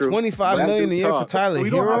 That's true. $25 million a year for Tyler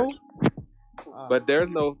Hero. But there's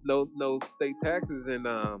no state taxes in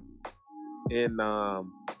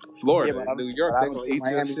Florida, yeah, New York. They're gonna eat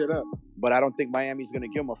your shit up. But I don't think Miami's gonna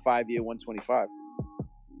give him a 5-year, $125.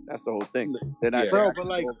 That's the whole thing. They're not, bro. But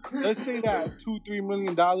like, let's say that $2-3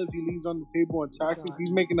 million he leaves on the table in taxes,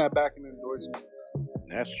 he's making that back in endorsements.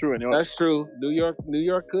 That's true. That's true. New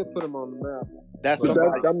York could put him on the map.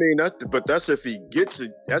 That's if he gets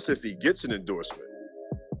it. That's if he gets an endorsement.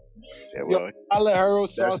 Yeah, well, I'll let Hero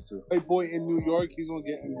Sauce play boy in New York. He's gonna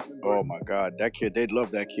get. Oh my God, that kid! They'd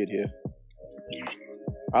love that kid here.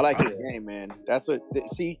 I like his game, man. That's what.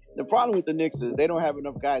 See, the problem with the Knicks is they don't have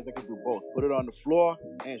enough guys that can do both. Put it on the floor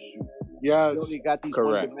and shoot. Yeah, they only got these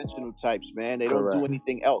one-dimensional types, man. They don't do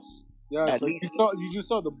anything else. Yeah, so you just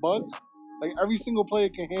saw the Bucks. Like every single player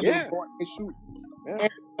can handle the ball and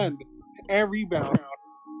shoot, and rebound.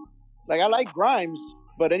 Like I like Grimes,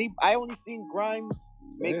 but I only seen Grimes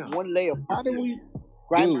make one layup. How do we?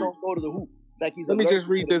 Grimes don't go to the hoop. It's like he's. Let me just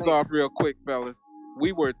read this off real quick, fellas.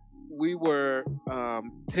 We were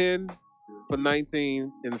 10 for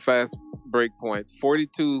 19 in fast break points,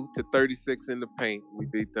 42 to 36 in the paint. We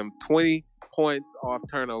beat them 20 points off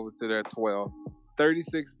turnovers to their 12,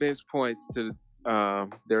 36 bench points to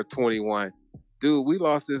their 21. Dude, we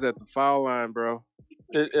lost this at the foul line, bro.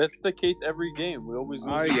 It's the case every game. We always lose.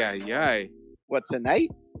 Ay. What, tonight?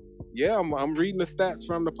 Yeah, I'm reading the stats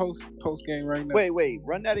from the post game right now. Wait,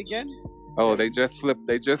 run that again? Oh, they just flipped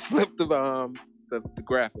the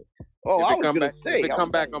graphic. Oh, I was gonna back, say. If they come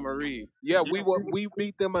back, I'm gonna read. Yeah, we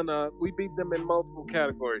beat them in multiple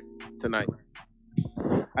categories tonight.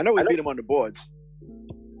 I know we beat them on the boards.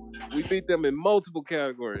 We beat them in multiple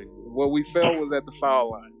categories. Where we fell was at the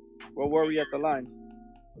foul line. What were we at the line?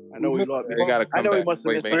 I know we lost. They gotta come I know back. we must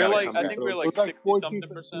have missed. I think we're like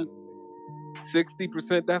 60-something%.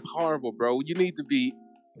 60%. That's horrible, bro. You need to be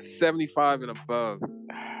 75 and above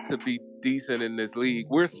to be decent in this league.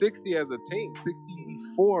 We're 60 as a team,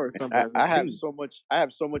 64 or something. I have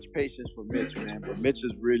so much patience for Mitch, man. But Mitch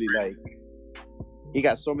is really like, he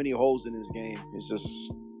got so many holes in his game. It's just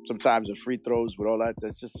sometimes the free throws with all that.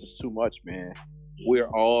 That's just too much, man. We're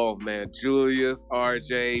all, man. Julius,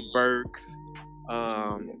 RJ, Burks.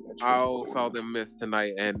 I all saw them miss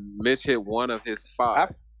tonight, and Mitch hit one of his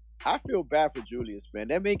 5. I feel bad for Julius, man.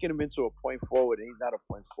 They're making him into a point forward, and he's not a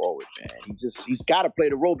point forward, man. He's got to play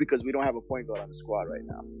the role because we don't have a point guard on the squad right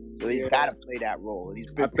now. So he's got to play that role. And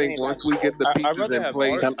he's been think once we get the pieces in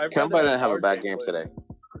place, Kemba didn't have a bad game today.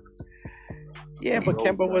 Yeah, but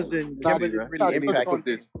Kemba didn't really impact. Put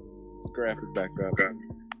this graphic back up.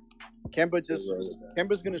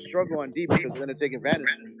 Kemba's gonna struggle on D because they're gonna take advantage of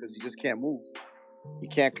him because he just can't move. He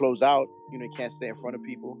can't close out. He can't stay in front of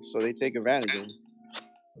people. So they take advantage of him.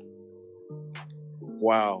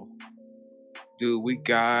 Wow. Dude, we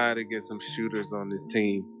gotta get some shooters on this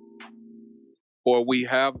team. Or we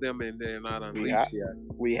have them and they're not unleashed yet.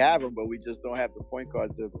 We have them, but we just don't have the point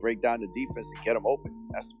guards to break down the defense and get them open.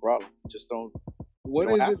 That's the problem. We just don't.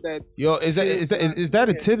 What is it that? Yo, is that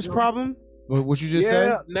a Tibbs problem? What you just said?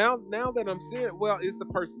 Yeah. Now that I'm seeing it, well, it's a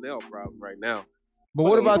personnel problem right now. But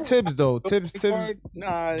what about Tibbs though? Tibbs doing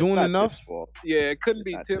enough? Yeah, it couldn't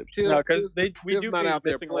be Tibbs. No, because we do not be out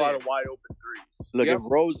there missing a lot of wide open threes. Look, if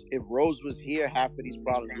Rose was here, half of these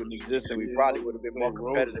problems wouldn't exist, and we probably would have been more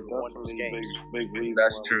competitive in one of those games.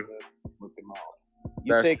 That's true.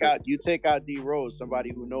 You take out D Rose,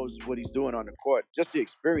 somebody who knows what he's doing on the court. Just the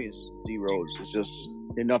experience, D Rose is just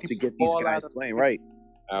enough to get these guys playing right.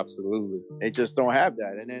 Absolutely. They just don't have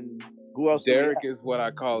that. And then who else? Derek is what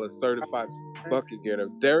I call a certified bucket getter.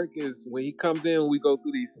 Derek is, when he comes in, we go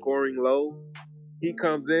through these scoring lows. He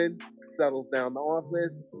comes in, settles down the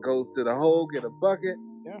offense, goes to the hole, get a bucket,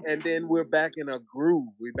 and then we're back in a groove.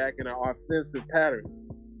 We're back in our offensive pattern.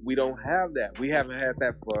 We don't have that. We haven't had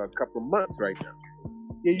that for a couple of months right now.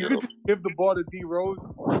 Yeah, you could give the ball to D Rose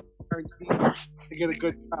to get a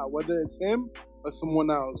good shot, whether it's him or someone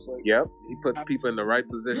else. Yep, he put people in the right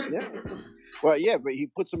position. Yeah. Well, yeah, but he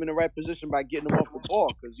puts them in the right position by getting them off the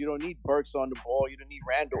ball because you don't need Burks on the ball. You don't need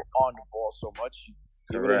Randall on the ball so much.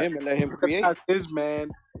 Give it to him and let him create. That's his man,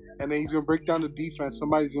 and then he's going to break down the defense.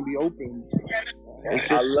 Somebody's going to be open.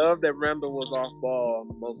 I love that Randall was off ball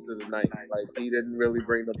most of the night. Like, he didn't really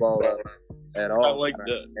bring the ball up at all. I like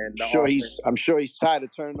that. And I'm sure he's tired of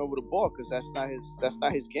turning over the ball because that's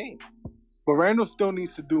not his game. But Randall still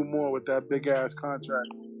needs to do more with that big ass contract.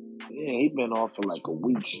 Yeah, he's been off for like a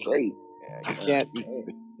week straight. Yeah, he can't.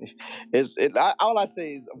 All I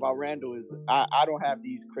say is about Randall is I don't have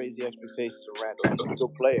these crazy expectations of Randall. He's a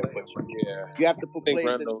good player, but you have to put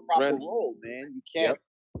players in the proper role, man. You can't.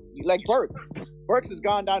 Like Burks. Burks has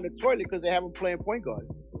gone down the toilet because they haven't playing point guard.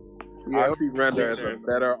 I see Randall as a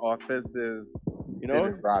better offensive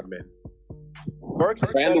Dennis Rodman.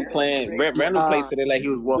 Randall played today like he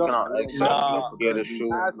was walking out. Like, scared to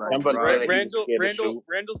shoot.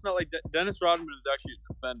 Randall's not like Dennis Rodman is actually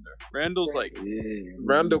a defender. Randall's like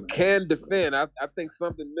Randall can defend. I think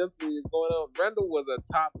something mentally is going on. Randall was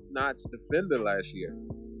a top-notch defender last year.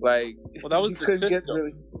 Like, that was the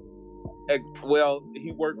system. Well,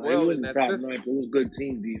 he worked well in that system. It was good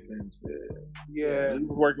team defense. Yeah, he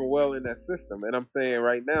was working well in that system. And I'm saying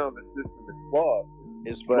right now the system is flawed.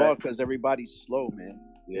 It's flawed because everybody's slow, man.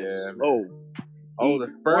 Yeah, slow. Oh, the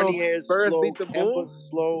Spurs slow, beat the Bulls.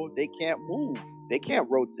 Slow. They can't move. They can't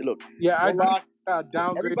rotate. Look,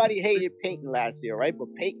 everybody hated Peyton last year, right? But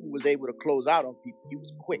Peyton was able to close out on people. He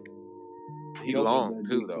was quick. He's long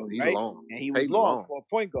too, though. He's long, and he was long for a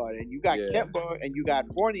point guard. And you got Kemba and you got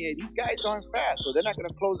Fournier. These guys aren't fast, so they're not going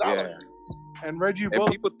to close out. And Reggie, and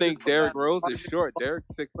people think Derrick Rose is short.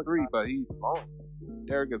 Derrick's 6'3", but he's long.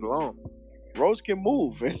 Derrick is long. Rose can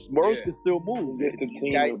move. Rose can still move. If the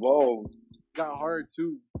team evolved, got hard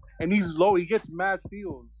too, and he's low. He gets mad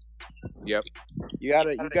steals. Yep. You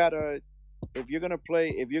gotta. If you're gonna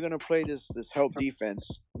play this help defense,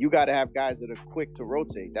 you gotta have guys that are quick to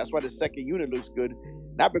rotate. That's why the second unit looks good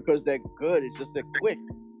Not because they're good, it's just they're quick.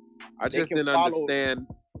 I They just can didn't follow- understand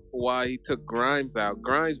why he took Grimes out.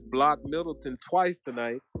 Grimes blocked Middleton twice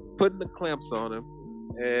tonight, putting the clamps on him,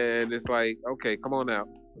 and it's like, okay, come on out.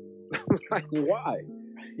 Like, why?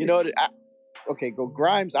 You know, okay, go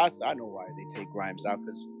Grimes. I know why they take Grimes out,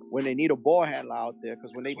 because when they need a ball handler out there,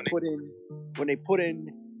 because when they put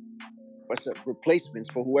in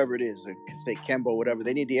replacements for whoever it is, or say Kemba or whatever,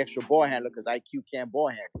 they need the extra ball handler because IQ can't ball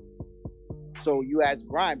handle. So you ask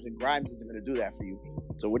Grimes, and Grimes isn't going to do that for you.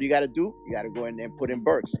 So what do you got to do? You got to go in there and put in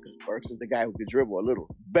Burks, because Burks is the guy who can dribble a little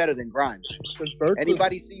better than Grimes.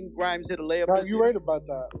 Anybody seen Grimes hit a layup? No, you're right about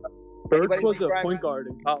that. Burks was a point guard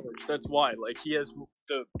in college. That's why. Like, he's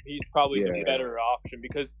probably the better option,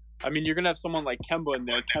 because I mean, you're gonna have someone like Kemba in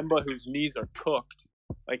there. Kemba, whose knees are cooked.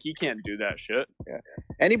 Like, he can't do that shit. Yeah.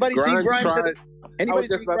 Anybody see Grimes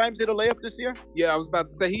hit a layup this year? Yeah, I was about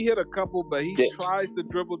to say he hit a couple, but he tries to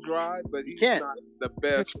dribble drive, but he's not the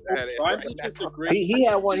best at it. Right? He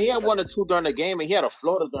had one. He had one or two during the game, and he had a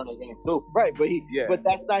floater during the game too. Right, but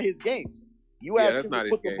that's not his game. You ask him to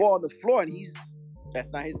put the ball on the floor, and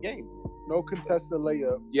that's not his game. No contested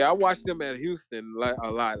layup. Yeah, I watched him at Houston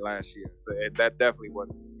a lot last year, so that definitely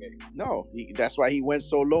wasn't his game. No, that's why he went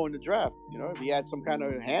so low in the draft. You know, if he had some kind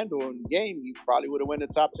of handle in the game, he probably would have went in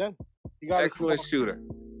the top 10. Excellent shooter.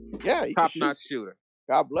 Yeah, top-notch shooter.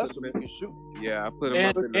 God bless him. He can shoot. Yeah, I put him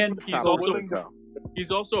up in the top.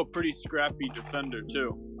 He's also a pretty scrappy defender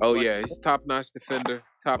too. Oh yeah, he's top-notch defender,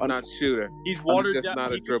 top-notch shooter. He's watered just down.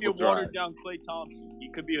 Not a he could be a dribble watered down Klay Thompson. He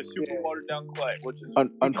could be a super watered down Klay, which is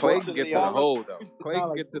Klay can get to the hole though. Klay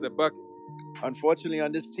can get to the bucket. Unfortunately,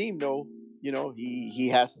 on this team though, you know, he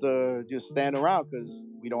has to just stand around because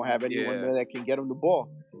we don't have anyone there that can get him the ball.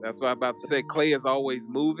 That's what I'm about to say. Klay is always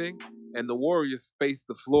moving, and the Warriors space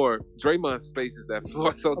the floor. Draymond spaces that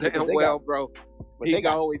floor so damn well, bro. But he can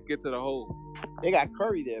always get to the hole. They got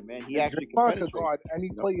Curry there, man. He actually can guard any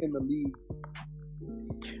play in the league.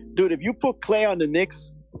 Dude, if you put Klay on the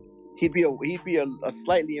Knicks, he'd be a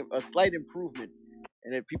slight improvement.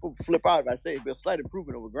 And if people flip out, if I say it'd be a slight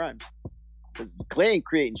improvement over Grimes, because Klay ain't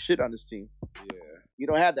creating shit on this team. Yeah, you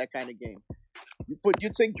don't have that kind of game. You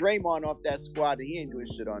take Draymond off that squad, and he ain't doing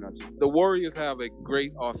shit on our team. The Warriors have a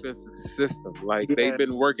great offensive system. Like they've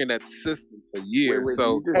been working that system for years,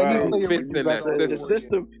 so it fits in that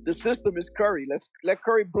system. The system is Curry. Let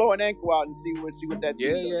Curry blow an ankle out and see what that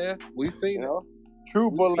team does. Yeah, we've seen it.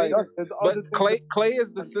 True, but like, Klay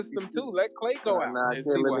is the system too. Let Klay go out and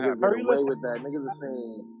see what happens. Get away with that. Niggas are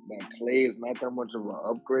saying that Klay is not that much of an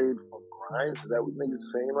upgrade from Grimes. Is that what niggas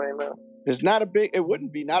are saying right now? It's not a big. It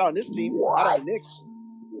wouldn't be. Not on this team. What? Not on Knicks.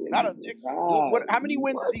 Not on Knicks. How many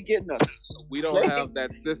wins is he getting us? We don't have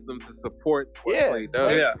that system to support what Klay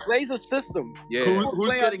does. Klay's a system. Yeah.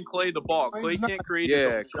 Who's getting Klay the ball? Klay can't create his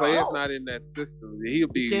own shot. Klay is not in that system. He'll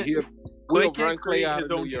Klay can't create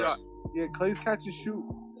his own shot. Yeah, Klay's catch and shoot.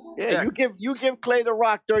 Yeah, you give Klay the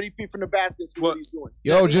rock 30 feet from the basket, see what he's doing.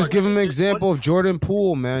 Yo, just give him an example of Jordan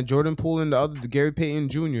Poole, man. Jordan Poole and the Gary Payton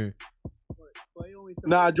Jr.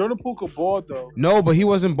 Nah, Jordan Poole could ball though. No, but he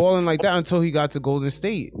wasn't balling like that until he got to Golden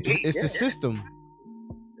State. It's the system.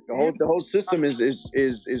 The whole system is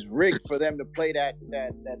rigged for them to play that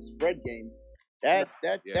spread game. That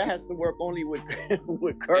has to work only with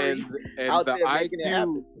Curry and out the there making it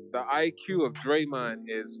happen. The IQ of Draymond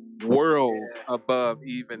is worlds above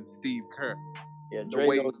even Steve Kerr. Yeah, the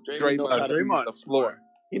way Draymond the floor.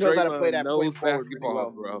 He knows how to play that knows point basketball,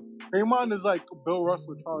 well. bro. Draymond is like Bill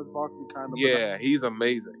Russell, Charles Barkley kind of. Yeah, he's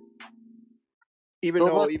amazing. Even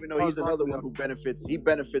though he's another one who benefits. He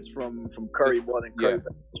benefits from Curry more than Curry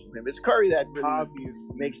benefits from him. It's Curry that really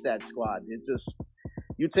makes that squad. It's just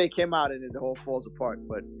you take him out and the whole falls apart.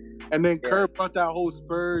 But and then Kerr brought that whole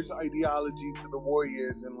Spurs ideology to the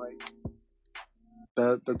Warriors and like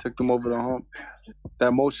that took them over the hump.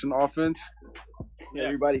 That motion offense.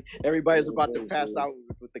 Yeah. Everybody's about to pass out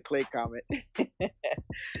with the Klay comment.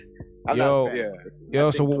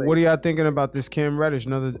 So what are y'all thinking about this Cam Reddish?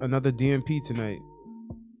 Another DNP tonight.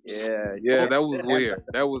 Yeah, that was weird.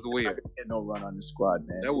 That was weird. Get no run on the squad,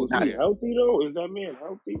 man. That was weird. Healthy though? Is that man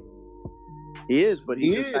healthy? He is, but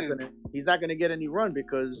he's not gonna get any run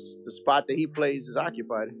because the spot that he plays is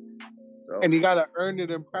occupied. So. And you gotta earn it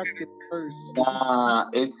in practice first. Nah,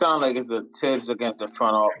 it sounds like it's a Tibbs against the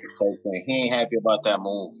front office type thing. He ain't happy about that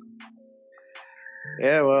move.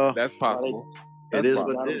 Yeah, well, that's possible. It is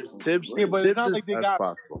what it is. Tibbs, but it's not like they got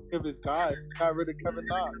possible. Rid of his guy. Got rid of Kevin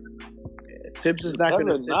Knox. Tibbs is not going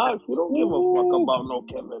to Knox. You don't give a fuck about no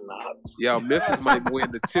Kevin Knox. Yo, Memphis might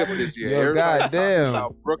win the chip this year. Yo,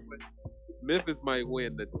 goddamn. Brooklyn. Memphis might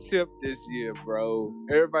win the chip this year, bro.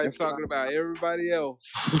 Everybody's talking about everybody else.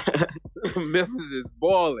 Memphis is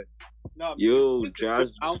balling. No, Yo, Memphis is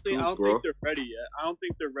Jazz, good. I don't think bro. they're ready yet. I don't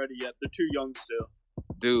think they're ready yet. They're too young still.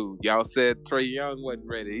 Dude, y'all said Trey Young wasn't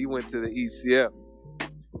ready. He went to the ECF.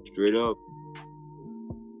 Straight up.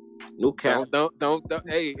 No cap. Don't.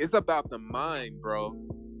 Hey, it's about the mind, bro.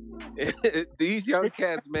 These young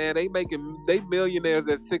cats, man, they millionaires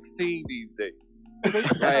at 16 these days.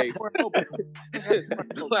 Like,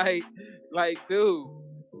 dude,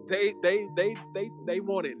 they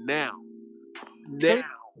want it now. Now.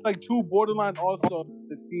 Like two borderline all-stars in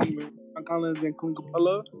the team, John Collins and Clint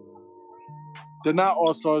Capella. They're not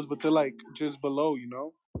all-stars, but they're like just below, you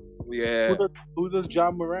know? Yeah. Who does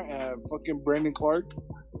John Morant have? Fucking Brandon Clark?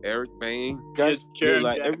 Eric Bain. Guys, Yo,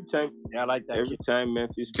 like every time, I like that. every time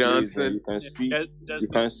Memphis Johnson. plays, man, you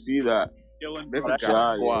can see that. Memphis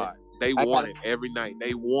got a squad. They want it every night.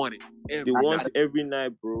 They want it. They want it every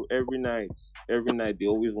night, bro. Every night. They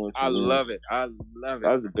always want to I win. love it.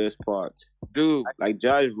 That's the best part. Dude. Like,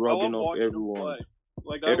 Ja is I rubbing love off watching them everyone. play.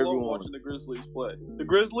 Like, I love watching the Grizzlies play. The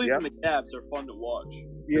Grizzlies and the Cavs are fun to watch.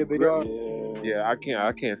 Yeah, they are. Yeah, I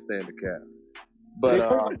can't stand the Cavs. But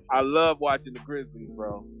I love watching the Grizzlies,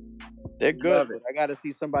 bro. They're good, but I gotta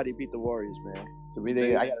see somebody beat the Warriors, man. To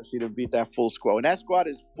me, I gotta see them beat that full squad. When that squad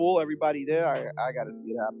is full, everybody there, I gotta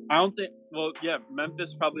see it happen. I don't think. Well, yeah,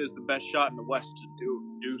 Memphis probably has the best shot in the West to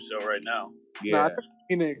do so right now. Yeah,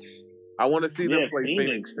 Phoenix. I want to see them play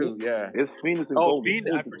Phoenix too. Yeah, It's Phoenix and Oh, Golden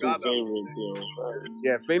Phoenix! I State, forgot the two about favorite teams.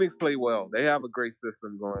 yeah. Phoenix play well. They have a great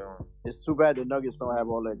system going on. It's too bad the Nuggets don't have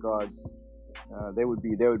all their guards. They would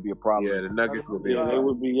be a problem. Yeah, the Nuggets would be. Yeah, they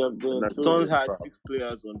would be up there The too. Suns had 6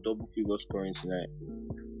 players on double figure scoring tonight.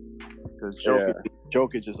 Because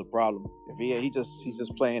Jokic is a problem. If he's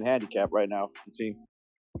just playing handicap right now. The team.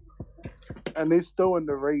 And they still in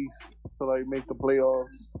the race to like make the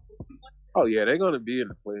playoffs. Oh yeah, they're gonna be in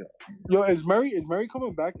the playoffs. Yo, is Murray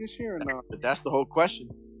coming back this year or not? But that's the whole question.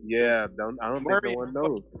 Yeah, I don't think no one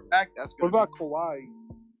knows. What about Kawhi?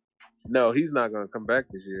 No, he's not gonna come back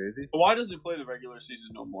this year, is he? Why doesn't he play the regular season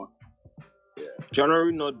no more? Yeah.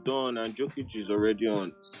 January not done, and Jokic is already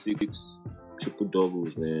on 6 triple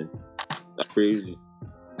doubles, man. That's crazy.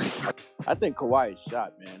 I think Kawhi is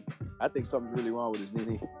shot, man. I think something's really wrong with his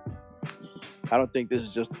knee. I don't think this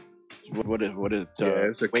is just what is.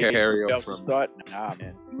 It's a carryover from start. Nah,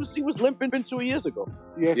 man. He was limping 2 years ago.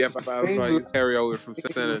 Yeah, but I was like, it's carryover from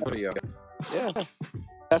San Antonio. Yeah.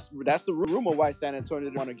 That's the rumor why San Antonio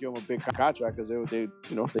didn't want to give him a big contract, because they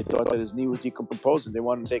thought that his knee was decomposing. They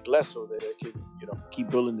wanted to take less so that they could keep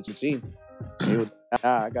building the team.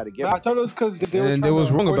 I got to get. I thought it was because they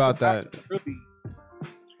was wrong about that.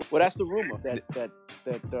 Well, that's the rumor that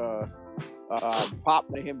Pop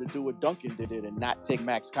wanted him to do what Duncan did and not take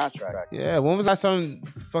Max contract. Yeah, when was last time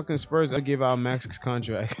fucking Spurs gave out Max's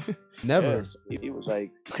contract? Never. Yeah, he was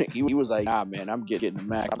like, nah, man, I'm getting the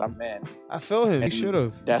Max. I'm man. I feel him. And he should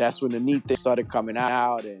have. That's when the knee thing started coming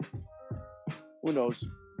out, and who knows?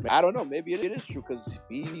 I don't know. Maybe it is true, because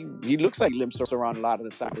he looks like limps around a lot of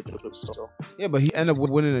the time. So. Yeah, but he ended up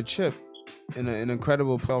winning a chip in an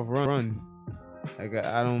incredible playoff run. Like,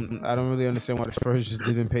 I don't really understand why the Spurs just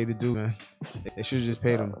didn't pay the dude, man. They should have just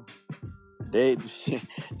paid him. They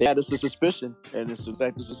had a suspicion, and it's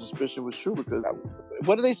exactly the suspicion was true, because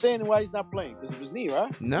what are they saying why he's not playing? Because of his knee,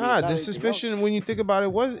 right? Nah, the suspicion, when you think about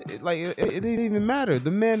it, was like it didn't even matter. The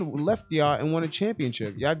man left y'all and won a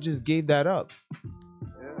championship. Y'all just gave that up.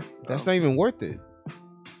 Yeah, that's not even worth it.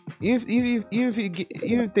 Even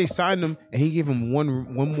if they signed him and he gave him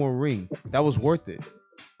one more ring, that was worth it.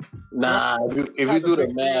 Nah, if you do the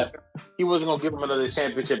math, he wasn't gonna give him another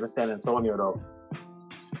championship in San Antonio, though.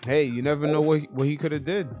 Hey, you never know what he could have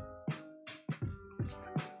did.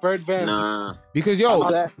 Fred Van. Nah. Because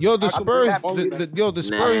the Spurs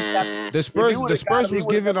was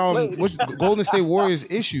giving Golden State Warriors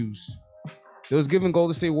issues. They was giving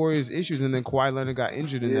Golden State Warriors issues, and then Kawhi Leonard got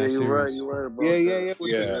injured in that series. You're right about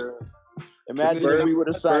Yeah. Imagine if we would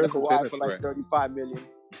have signed Kawhi for like $35 million.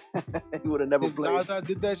 He would have never played. Zaza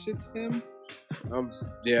did that shit to him. I'm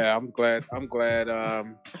glad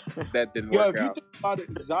that didn't work If you out. think about it,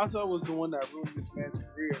 Zaza was the one that ruined this man's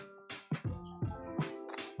career.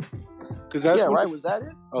 Right? Was that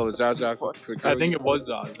it? Oh, Zaza. I think it was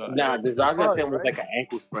Zaza. Nah, the Zaza thing was like an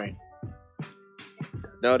ankle sprain.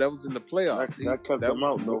 No, that was in the playoffs. That kept him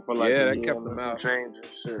out, though, for like that kept him out. Change and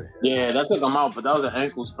shit. Yeah, that took him out, but that was an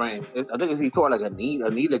ankle sprain. I think he tore like a knee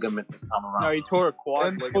ligament this time around. No, he tore a quad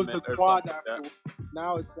Then it was ligament the or quad something like after.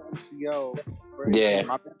 Now it's the MCL. Yeah.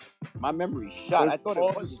 My memory's shot. I thought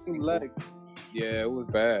it was his leg. Yeah, it was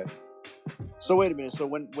bad. So wait a minute. So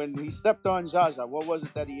when he stepped on Jaja, what was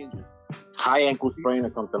it that he injured? High ankle sprain or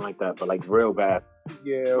something like that, but like real bad.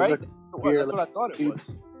 Yeah, it was Right? like, That's what I thought it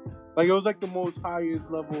was. Like it was like the most highest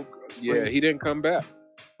level. Yeah, he didn't come back.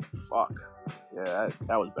 Fuck. Yeah,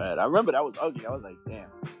 that was bad. I remember that was ugly. I was like, damn.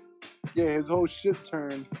 Yeah, his whole shit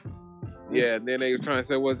turned. Yeah, and then they were trying to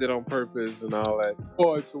say, was it on purpose and all that.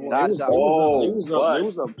 Oh, it's a Jaja, They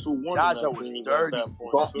was up 2-1. Jaja was dirty.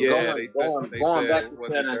 Yeah, they said going back to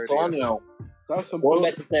wasn't San dirty. Antonio. That's some Going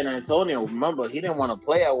back to San Antonio, remember, he didn't want to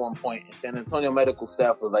play at one point, and San Antonio medical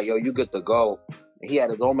staff was like, yo, you good to go. And he had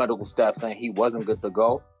his own medical staff saying he wasn't good to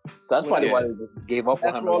go. So that's probably why they just gave up on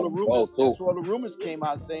him. That's where all the rumors came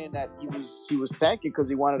out saying that he was tanking because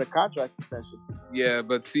he wanted a contract extension. Yeah,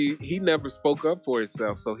 but see, he never spoke up for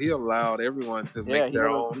himself, so he allowed everyone to make their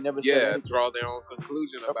own, draw their own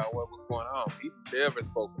conclusion about what was going on. He never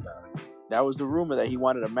spoke about it. That was the rumor that he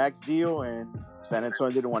wanted a max deal, and San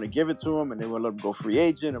Antonio didn't want to give it to him, and they would let him go free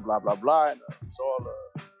agent, and blah blah blah. And it's all.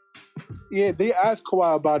 Yeah, they asked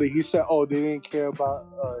Kawhi about it. He said, "Oh, they didn't care about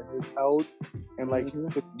his health and like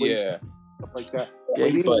stuff like that."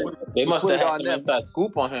 Yeah, but they must have had some inside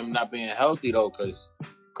scoop on him not being healthy though, because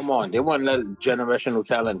come on, they wouldn't let generational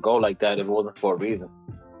talent go like that if it wasn't for a reason.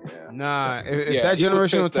 Nah, if that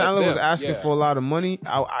generational talent was asking for a lot of money,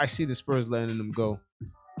 I see the Spurs letting them go.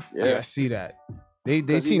 Yeah, I see that. They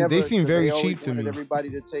seem very cheap to me. Everybody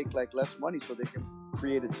to take like less money so they can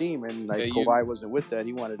create a team, and like Kawhi wasn't with that.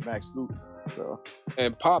 He wanted max loot. So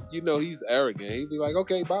and Pop, he's arrogant. He'd be like,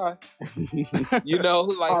 "Okay, bye." Like I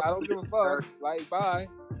don't give a fuck. Like bye.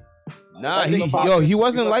 Nah, he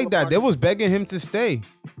wasn't like that. They was begging him to stay.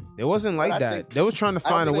 It wasn't like that. They was trying to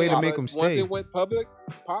find a way to make him stay. Once it went public,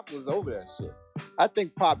 Pop was over that shit. I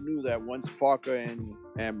think Pop knew that once Parker and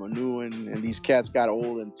Manu and these cats got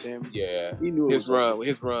old and Tim. Yeah, he knew his run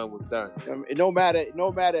was done. No matter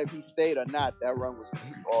if he stayed or not, that run was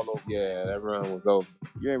all over. Yeah, that run was over.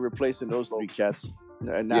 You ain't replacing those three cats. He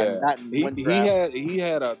had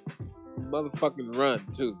a motherfucking run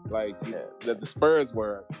too. Like the Spurs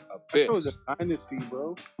were a bitch. That was a dynasty,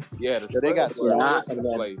 bro. Yeah, the Spurs were a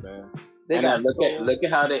play, man. Look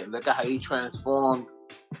at how he transformed.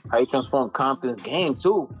 How he transformed Compton's game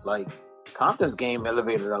too. Like Compton's game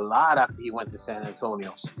elevated a lot after he went to San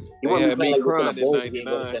Antonio. He wasn't playing like crying in the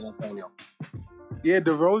Bulls San Antonio. Yeah,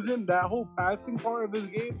 DeRozan, that whole passing part of his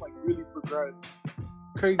game like really progressed.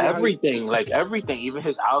 Crazy. Everything, even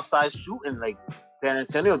his outside shooting. Like San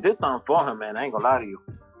Antonio did something for him, man. I ain't gonna lie to you.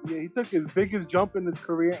 Yeah, he took his biggest jump in his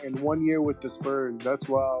career in 1 year with the Spurs. That's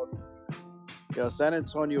wild. Yo, San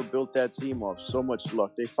Antonio built that team off so much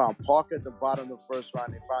luck. They found Parker at the bottom of the first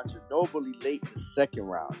round. They found Ginobili late in the second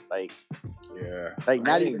round.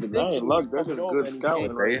 Not even thinking luck. That's just good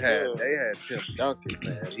scouting. They had Tim Duncan,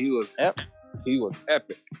 man. He was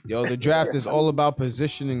epic. Yo, the draft is all about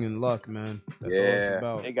positioning and luck, man. That's all it's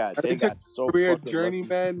about. They got so career fucking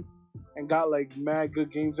journeyman and got like mad good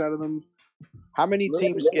games out of them. How many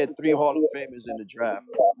teams get 3 Hall of Famers in the draft?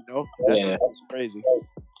 That's crazy.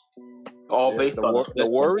 All based on the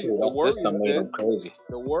Warriors. Crazy.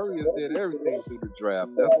 The Warriors did everything through the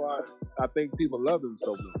draft. That's why I think people love them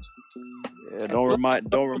so much. Yeah, don't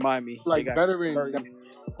remind me. Like veterans.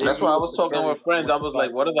 That's why I was talking with friends. I was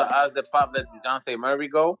like, "What are the odds that Pop let DeJounte Murray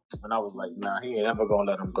go?" And I was like, "Nah, he ain't ever gonna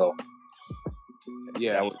let him go."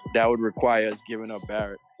 Yeah, that would require us giving up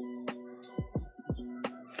Barrett.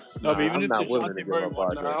 No, but even if DeJounte Murray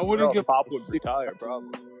won, I wouldn't give Pop would retire,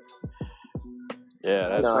 probably.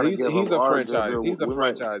 Yeah, that's he's a franchise. He's a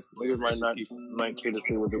franchise. Niggas might care to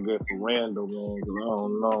see what they get for Randall, man. I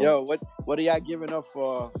don't know. Yo, what are y'all giving up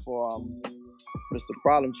for Mr.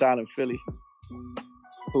 Problem Child in Philly?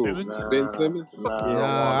 Who? Ben Simmons?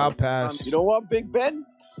 Nah, I'll pass. You don't want Big Ben?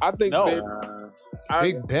 I think Ben. Big Ben. I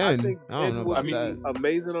think Ben would be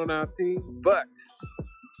amazing on our team, but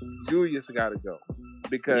Julius got to go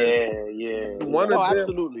because one of them,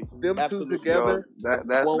 absolutely. Them two together, that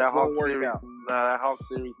Hawk series. That Hawk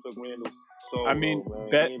series took Randall so I mean, low,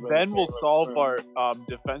 Ben will solve our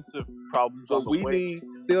defensive problems. But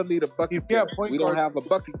still need a bucket getter. We don't have a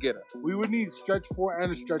bucket getter. We would need stretch 4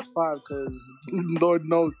 and a stretch 5 because Lord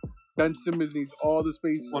knows Ben Simmons needs all the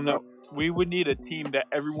space. Well, no, we would need a team that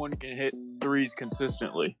everyone can hit threes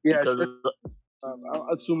consistently. Yeah,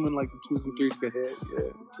 assuming like the 2s and 3s could hit.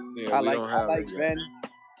 I like Ben.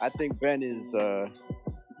 I think Ben is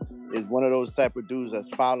one of those type of dudes that's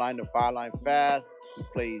foul line to foul line fast. He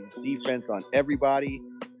plays defense on everybody.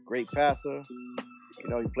 Great passer. You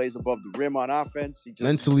know, he plays above the rim on offense. He just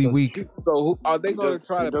Mentally weak. So are they going to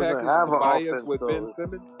try He to doesn't package have an Tobias offense, with Ben though.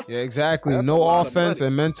 Simmons? Yeah, exactly. That's a No lot of offense money.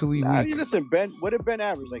 and mentally Nah, I weak. mean, listen, Ben. What did Ben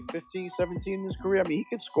average? Like 15, 17 in his career. I mean, he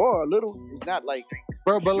can score a little. He's not like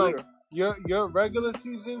Bro, but like shooter. your regular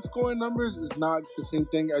season scoring numbers is not the same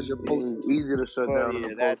thing as your post. It's easy to shut Well, down in yeah,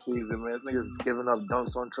 the that postseason, man. This nigga's giving up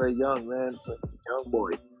dunks on Trey Young, man. It's a young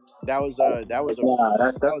boy. that was a Nah,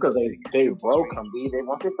 that's that was because a they big they issue broke between. him. B. They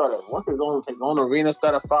once his own arena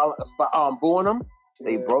started booing him,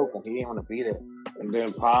 they broke him. He didn't want to be there. And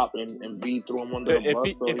then Pop and B threw him under the If bus.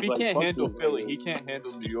 he So if he's he like, can't fuck handle you, Philly, nigga. he can't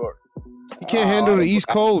handle New York. He can't I handle the don't- East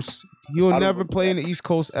Coast. He'll I don't never believe play in that. the East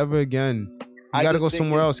Coast ever again. You I got to just go think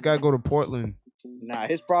somewhere his- else. Got to go to Portland. Nah,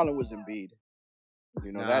 his problem was Embiid.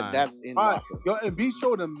 You know Nah. that's in All right, locker. yo, and B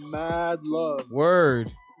showed him mad love.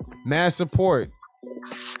 Word. Mad support.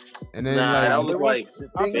 And then Nah, like that was like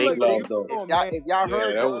I feel fake like love they- though. If y'all heard,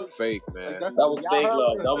 Yeah, that bro, was fake, man. Like, that's That was y'all fake heard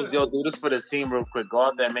love. what That was, yo, do this for the team real quick. Go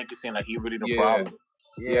out there and make it seem like he really the Yeah. problem.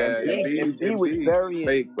 Yeah, Embiid was Embiid's very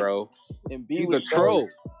fake, bro. Embiid He's was a troll.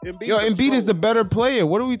 yo, Embiid is the better player.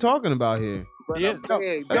 What are we talking about here? But He I'm is.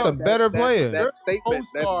 saying That's a better player. That statement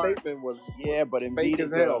Co-star. was Yeah, but fake Embiid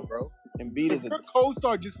as is hell, bro. Embiid is If your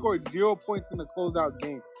co-star just scored 0 points in the closeout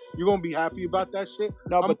game, you gonna be happy about that shit?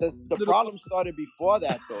 no, but the little- problem started before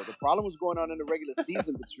that though. The problem was going on in the regular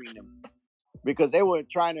season between them because they were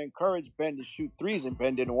trying to encourage Ben to shoot threes and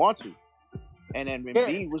Ben didn't want to, and then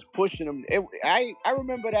Embiid was pushing him. I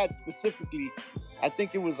remember that specifically. I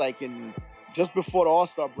think it was like in just before the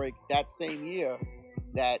All-Star break that same year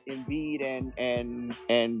that Embiid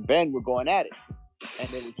and Ben were going at it, and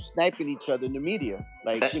they were sniping each other in the media.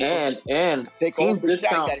 Like, you know, And take team over the shot,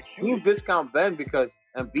 discount gotta shoot team it. discount Ben because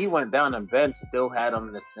Embiid went down and Ben still had him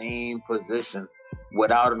in the same position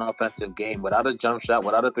without an offensive game, without a jump shot,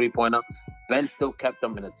 without a 3-pointer. Ben still kept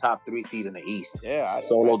them in the top 3 seed in the East. Yeah,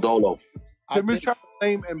 Solo dolo. Tim is trying to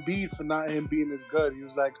blame Embiid for not him being as good. He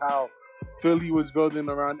was like how Philly was building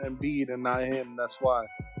around Embiid and not him. That's why.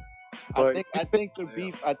 But I think the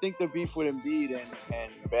beef with Embiid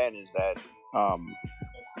and Ben is that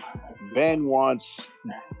Ben wants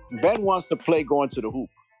to play going to the hoop,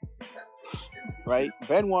 right?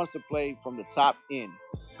 Ben wants to play from the top in,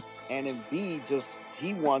 and Embiid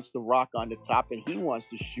he wants to rock on the top and he wants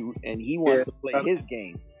to shoot and he wants to play his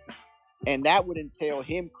game, and that would entail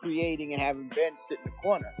him creating and having Ben sit in the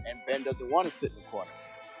corner, and Ben doesn't want to sit in the corner.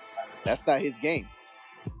 That's not his game.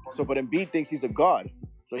 So, but Embiid thinks he's a guard.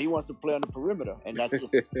 So he wants to play on the perimeter, and that's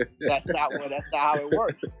not how it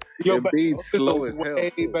works. Yo, but Embiid's slow as hell. way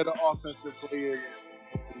too. better offensive player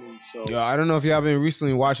than me. So Yo, I don't know if y'all been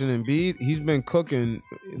recently watching Embiid. He's been cooking,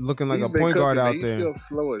 looking like He's a been point guard cooking, out man. there. He's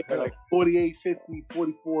still slow as hell. like 48, 50,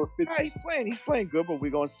 44, 50. Yeah, he's playing good, but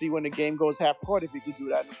we're gonna see when the game goes half court if he can do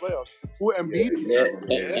that in the playoffs. Who Embiid?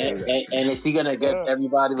 Yeah. And is he gonna get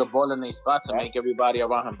everybody the ball in their spot to make everybody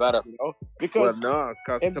around him better? You know, because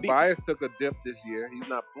because Embiid- Tobias took a dip this year. He's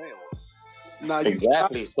not playing well. Nah,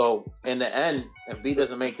 Exactly. So in the end, Embiid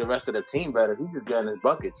doesn't make the rest of the team better. He's just getting his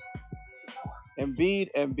buckets.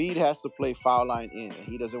 Embiid has to play foul line in, and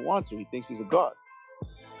he doesn't want to. He thinks he's a guard.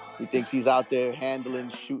 He thinks he's out there handling,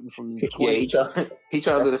 shooting from 20. Yeah, he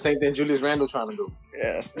trying to do the same thing Julius Randle trying to do.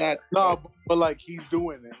 Yeah, it's not. No, but like he's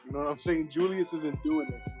doing it. You know what I'm saying? Julius isn't doing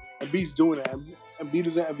it. Embiid's doing it. Embiid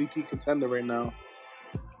is an MVP contender right now.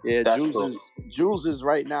 Yeah, That's Jules is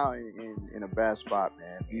right now in a bad spot,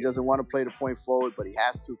 man. He doesn't want to play the point forward, but he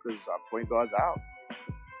has to because our point guard's out.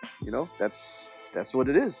 You know, that's what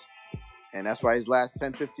it is. And that's why his last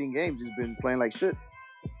 10, 15 games, he's been playing like shit.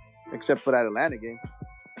 Except for that Atlanta game.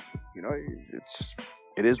 You know,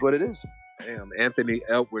 it is what it is. Damn, Anthony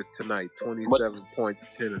Edwards tonight, 27 points,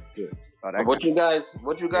 10 assists. What you guys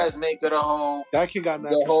make of the whole that kid got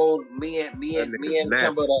the whole me and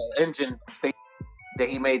Kemba the engine statement that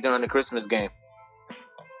he made during the Christmas game?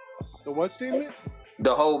 The what statement?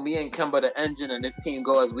 The whole me and Kemba the engine and this team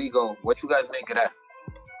go as we go. What you guys make of that?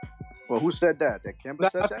 Well, who said that? That Kemba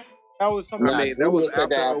said that? That was something. I mean, that was after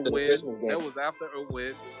a the win. Christmas game. That was after a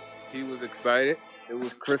win. He was excited. It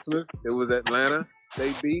was Christmas. It was Atlanta.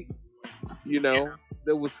 They beat. You know,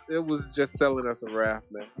 it was just selling us a raft,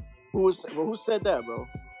 man. Who said that, bro?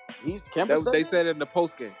 Kemba said They that? said it in the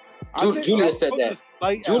post game. Julius said that.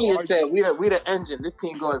 Julius said, "We the engine. This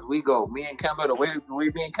team go as we go. Me and Kemba, the way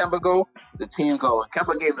me and Kemba go, the team go." And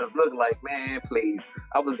Kemba gave us look like, man, please.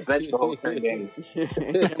 I was benched the whole 10 games.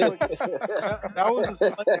 That was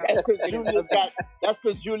That's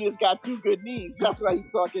because Julius got 2 good knees. That's why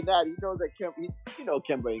he's talking that. He knows that Kemba.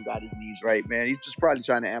 Kemba ain't got his knees right, man. He's just probably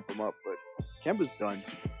trying to amp him up, but Kemba's done.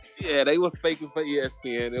 Yeah, they was faking for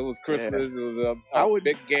ESPN. It was Christmas. Yeah. It was a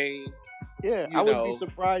big game. Yeah, I wouldn't be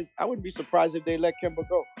surprised. I wouldn't be surprised if they let Kemba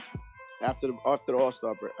go after the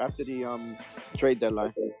All-Star break, after the trade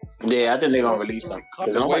deadline. Yeah, I think they're gonna release him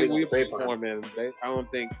because The way nobody we gonna pay for him. performing, I don't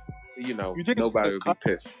think think nobody would be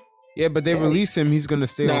pissed. Yeah, but they release him. He's gonna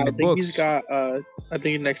stay on the I think books. he's got. I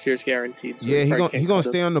think next year's guaranteed. So Yeah, he probably gonna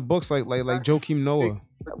stay on the books like Joakim Noah.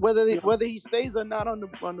 Whether he stays or not on the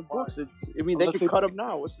books, they could cut him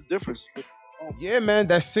now. What's the difference? Yeah, man,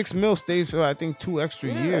 that $6 million stays for I think 2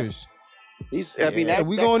 extra years. We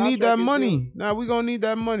gonna need that money. We gonna need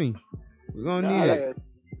that money. We gonna need it.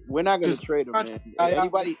 We're not gonna trade him, man.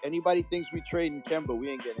 Anybody thinks we trading Kemba,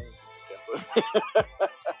 we ain't getting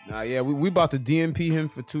anything. We about to DMP him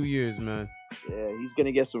for 2 years, man. Yeah, he's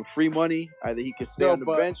gonna get some free money. Either he can stay on the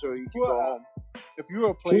bench or he can go home. If you were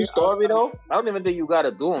a player, true story though, I don't even think you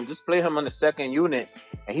gotta do him. Just play him on the second unit,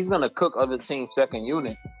 and he's gonna cook other teams' second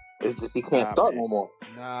unit. It's just he can't start no more.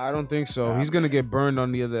 Nah, I don't think so. He's gonna get burned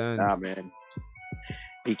on the other end. Nah, man.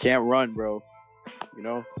 He can't run, bro.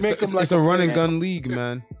 It's a run and gun league,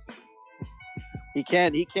 man. He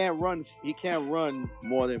can't run. He can't run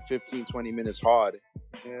more than 15, 20 minutes hard.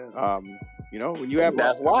 Yeah. When you have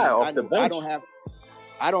that's why off the bench.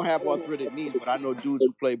 I don't have arthritic knees, but I know dudes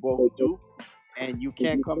who play ball who do, and you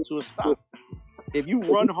can't come to a stop. If you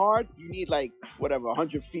run hard, you need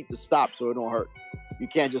 100 feet to stop so it don't hurt. You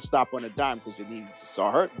can't just stop on a dime because your knees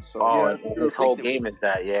start hurting. So this whole game is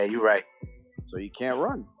that. Yeah, you're right. So you can't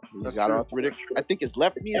run. He's got arthritic. I think his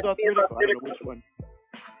left knee is arthritic. I don't know which one.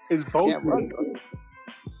 It's both. Can't run.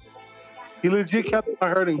 He legit kept on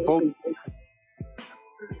hurting both.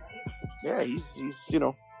 Yeah, he's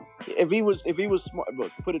if he was smart,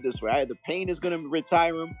 look, put it this way, either Payne is going to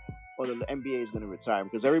retire him or the NBA is going to retire him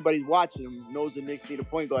because everybody's watching him knows the Knicks need a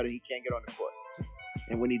point guard and he can't get on the court.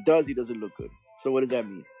 And when he does, he doesn't look good. So what does that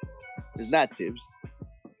mean? It's not Tibbs.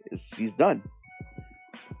 He's done.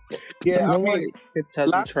 Yeah, it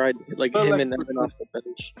hasn't tried him and Evan off the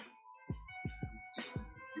bench.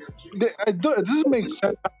 It doesn't make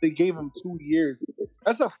sense how they gave him 2 years.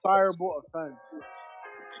 That's a fireable offense.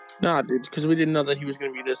 Nah, dude, because we didn't know that he was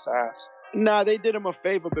going to be this ass. Nah, they did him a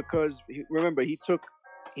favor because remember he took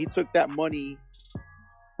that money.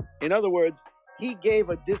 In other words, he gave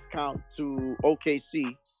a discount to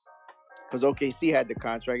OKC because OKC had the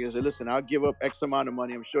contract. He said, "Listen, I'll give up X amount of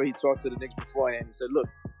money." I'm sure he talked to the Knicks beforehand. He said, "Look,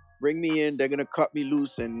 bring me in. They're gonna cut me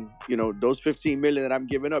loose, and those $15 million that I'm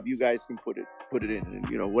giving up, you guys can put it in,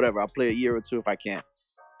 and whatever. I'll play a year or two if I can."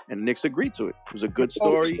 And the Knicks agreed to it. It was a good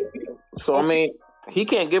story. So I mean, he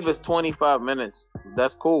can't give us 25 minutes.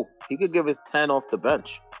 That's cool. He could give us 10 off the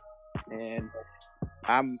bench. And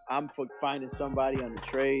I'm for finding somebody on the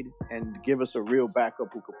trade and give us a real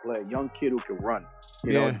backup who could play, a young kid who can run.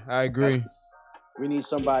 I agree. We need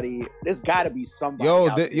somebody. There's got to be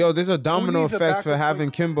somebody. There's a domino effect for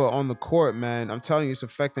having Kimba on the court, man. I'm telling you, it's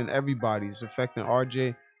affecting everybody. It's affecting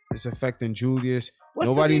RJ. It's affecting Julius.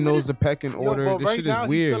 Nobody knows the pecking order. This shit is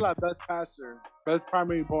weird. He's still our best passer, best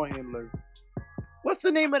primary ball handler. What's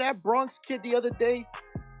the name of that Bronx kid the other day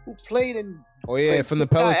who played in? Oh yeah, from the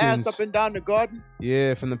Pelicans. Ass up and down the Garden.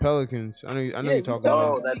 Yeah, from the Pelicans. I know you're talking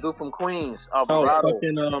about. Oh, that dude from Queens, Alvarado.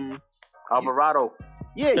 Alvarado.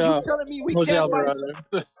 Yeah, you telling me we can't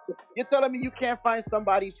find? You're telling me you can't find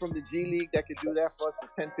somebody from the G League that could do that for us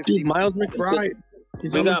for 10, 15 Dude, Miles McBride.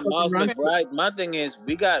 We got Miles McBride. My thing is,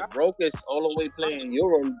 we got Brokus all the way playing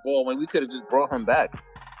Euro ball when we could have just brought him back.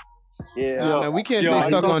 Yeah, man, we can't stay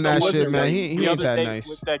stuck on that shit, man. He ain't that nice.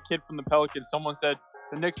 With that kid from the Pelicans, someone said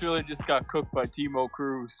the Knicks really just got cooked by Timo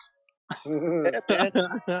Cruz.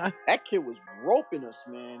 That kid was roping us,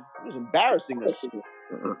 man. He was embarrassing us.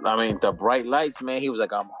 I mean, the bright lights, man. He was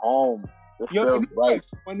like, "I'm home." This feels right.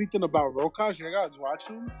 Funny thing about Rokas, you guys watch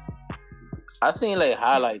him? I seen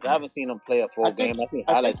highlights. I haven't seen him play a full game. I seen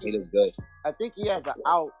highlights. He looks good. I think he has an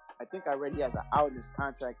out. I think I read he has an out in his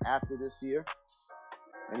contract after this year,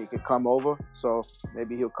 and he could come over. So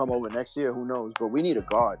maybe he'll come over next year. Who knows? But we need a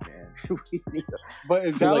guard, man. But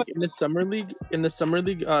is that in the summer league? In the summer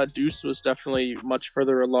league, Deuce was definitely much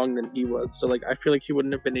further along than he was. So I feel like he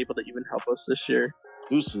wouldn't have been able to even help us this year.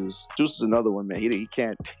 Deuce is another one, man. He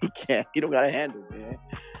can't. He don't got a handle, man.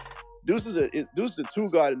 Deuce is a 2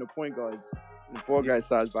 guard and a point guard. The 4 guy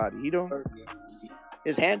size body.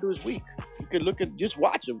 His handle is weak. You could just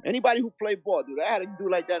watch him. Anybody who play ball, dude, I had a dude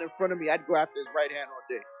like that in front of me. I'd go after his right hand all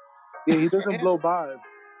day. Yeah, he doesn't blow by.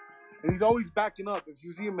 And he's always backing up. If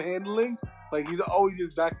you see him handling, he's always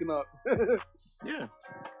just backing up. Yeah.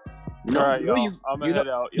 All right, I'm gonna head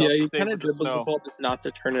out. Yeah, he kind of dribbles the ball just not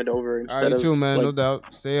to turn it over instead of. You too, man. No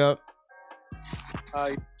doubt. Stay up. All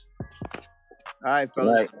right,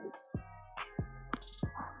 fellas.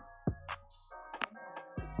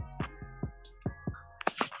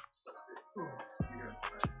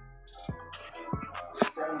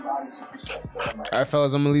 All right,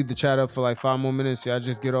 fellas, I'm gonna leave the chat up for like 5 more minutes. Y'all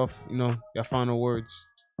just get off, your final words.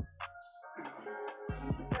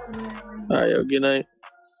 All right, yo, good night.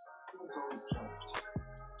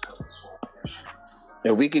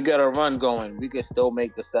 If we could get a run going, we could still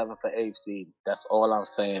make the 7th or 8th seed. That's all I'm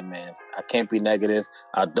saying, man. I can't be negative.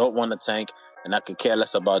 I don't want to tank, and I could care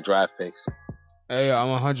less about draft picks. Hey, I'm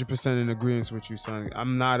 100% in agreement with you, son.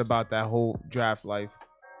 I'm not about that whole draft life.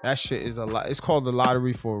 That shit is a lot. It's called the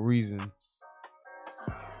lottery for a reason.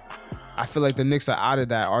 I feel like the Knicks are out of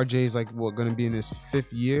that. RJ is like, going to be in his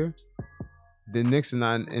 5th year? The Knicks are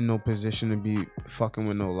not in no position to be fucking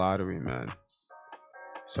with no lottery, man.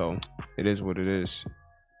 So, it is what it is.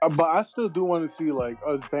 But I still do want to see like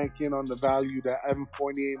us banking on the value that Evan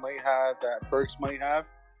Fournier might have, that Burks might have,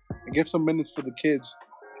 and get some minutes for the kids.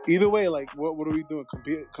 Either way, like what are we doing?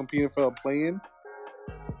 Competing for a play-in?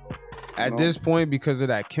 At this point, because of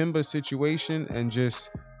that Kimba situation and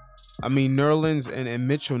just, Nerlens and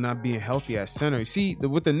Mitchell not being healthy at center. See,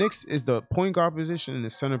 with the Knicks is the point guard position and the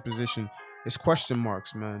center position. It's question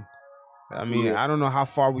marks, man. I don't know how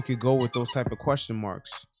far we could go with those type of question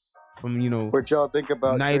marks from, what y'all think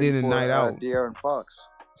about night in and night out. De'Aaron Fox?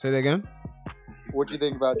 Say that again? What do you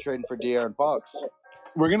think about trading for De'Aaron Fox?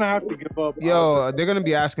 We're going to have to give up. Yo, they're going to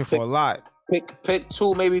be asking for a lot. Pick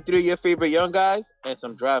 2, maybe 3 of your favorite young guys and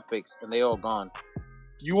some draft picks, and they all gone.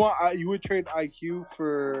 You would trade IQ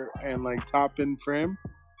for and like Toppin for him?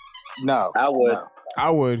 No, I would. No. I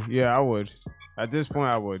would. Yeah, I would. At this point,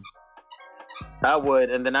 I would. I would,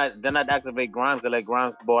 and then I'd activate Grimes and let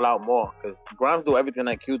Grimes ball out more because Grimes do everything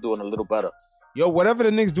IQ do and a little better. Yo, whatever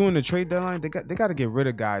the Knicks do in the trade deadline, they got to get rid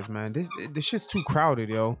of guys, man. This shit's too crowded,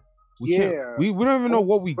 yo. We don't even know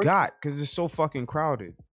what we got because it's so fucking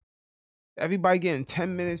crowded. Everybody getting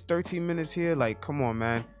 10 minutes, 13 minutes here. Like, come on,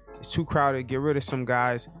 man. It's too crowded. Get rid of some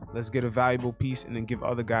guys. Let's get a valuable piece and then give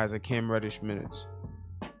other guys like Cam Reddish minutes.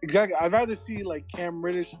 Exactly. I'd rather see like Cam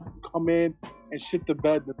Reddish come in and shit the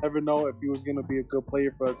bed than ever know if he was gonna be a good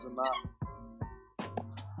player for us or not.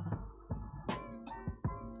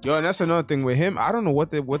 Yo, and that's another thing with him. I don't know what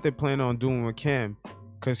they plan on doing with Cam,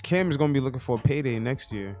 because Cam is gonna be looking for a payday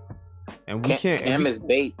next year, and we can't. Cam is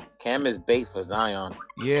bait. Cam is bait for Zion.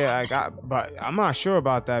 Yeah, but I'm not sure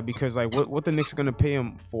about that because like what the Knicks are gonna pay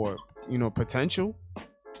him for? Potential.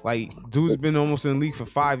 Like, dude's been almost in the league for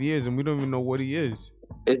 5 years and we don't even know what he is.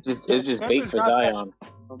 It's just bait for Zion.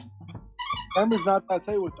 Cam is not that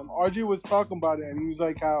tight with them. RJ was talking about it and he was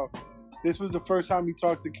like how this was the first time he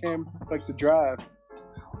talked to Cam like the draft.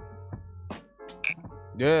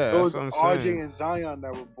 Yeah, that's what I'm saying. RJ and Zion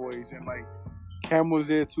that were boys, and like Cam was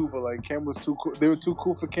there too, but like Cam was too cool. They were too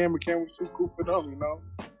cool for Cam, and Cam was too cool for them,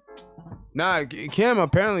 Nah, Cam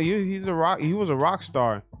apparently he's a rock. He was a rock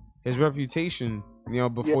star. His reputation,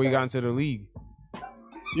 before he got into the league.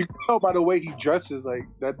 You can tell by the way he dresses. Like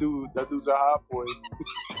that dude's a hot boy.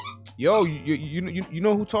 Yo, you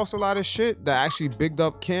know who talks a lot of shit that actually bigged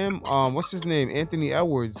up Cam? What's his name? Anthony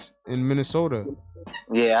Edwards in Minnesota.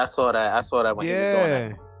 Yeah, I saw that when he was doing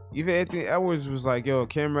that. Even Anthony Edwards was like, yo,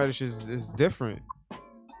 Cam Reddish is different. You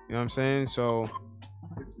know what I'm saying? So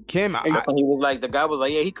Cam, he was like, the guy was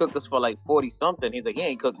like, yeah, he cooked us for like 40 something. He's like, he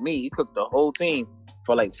ain't cooked me. He cooked the whole team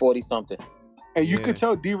for like 40 something. And you could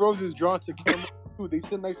tell D Rose is drawn to Cam too. They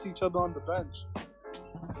sit next to each other on the bench,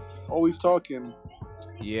 always talking.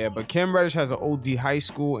 Yeah, but Cam Reddish has an OD high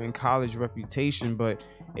school and college reputation, but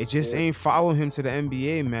it just ain't follow him to the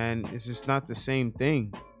NBA, man. It's just not the same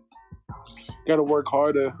thing. Gotta work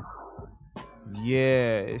harder.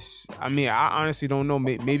 Yeah, I honestly don't know.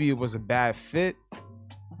 Maybe it was a bad fit.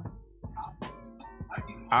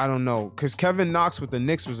 I don't know, because Kevin Knox with the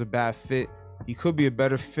Knicks was a bad fit. He could be a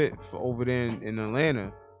better fit for over there in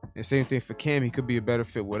Atlanta. And same thing for Cam. He could be a better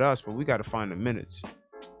fit with us, but we got to find the minutes.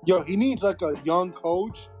 Yo, he needs like a young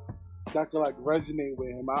coach that could like resonate with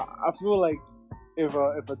him. I feel like if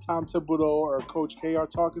a Tom Thibodeau or a Coach K are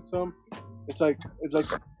talking to him, it's like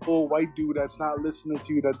a old white dude that's not listening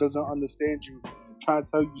to you, that doesn't understand you, trying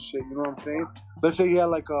to tell you shit. You know what I'm saying? Let's say he had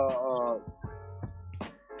like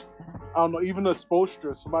I don't know, even a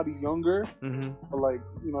Spoelstra, somebody younger, or like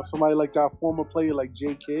somebody like that former player like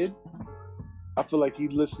J Kidd. I feel like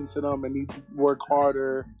he'd listen to them and he'd work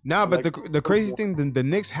harder. Nah, but the crazy thing, the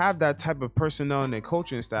Knicks have that type of personnel in their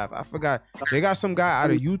coaching staff. I forgot they got some guy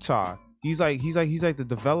out of Utah. He's like the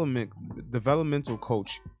developmental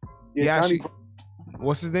coach. Yeah,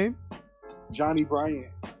 what's his name? Johnny Bryant.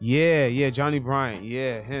 Yeah, Johnny Bryant.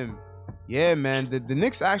 Yeah, him. Yeah, man. The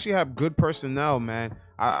Knicks actually have good personnel, man.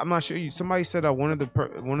 I'm not sure. Somebody said that one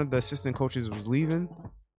of the assistant coaches was leaving.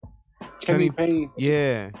 Kenny Payne.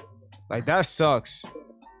 Yeah, like that sucks.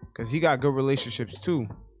 because he got good relationships too.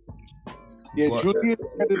 Yeah, But- Julius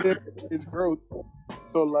credited his growth.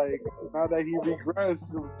 So like now that he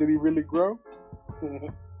regressed, did he really grow?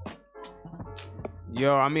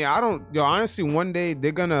 Yo, I mean, honestly, one day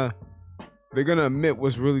they're gonna admit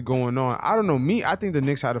what's really going on. I don't know. Me, I think the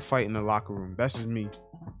Knicks had a fight in the locker room. That's just me.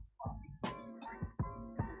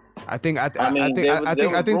 I think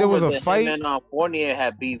there was a fight. Him and Fournier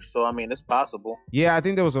had beef, so I mean, it's possible. Yeah, I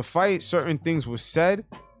think there was a fight. Certain things were said,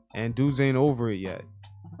 and dudes ain't over it yet.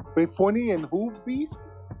 Wait, Fournier and who beef?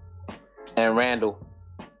 And Randall.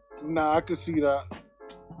 Nah, I could see that.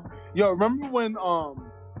 Yo, remember when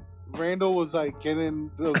Randall was like getting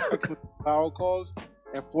those technical foul calls,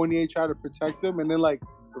 and Fournier tried to protect him, and then like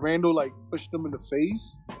Randall like pushed him in the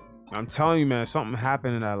face? I'm telling you, man, something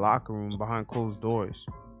happened in that locker room behind closed doors.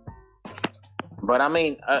 But I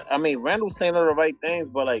mean, Randall's saying all the right things,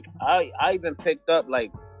 but like I even picked up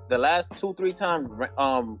like the last 2-3 times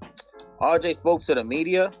RJ spoke to the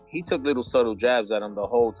media, he took little subtle jabs at him the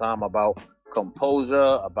whole time about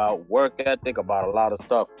composure, about work ethic, about a lot of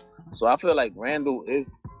stuff. So I feel like Randall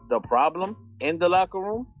is the problem in the locker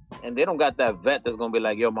room, and they don't got that vet that's gonna be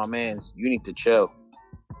like, yo, my mans, you need to chill.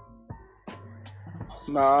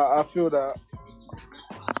 Nah, I feel that.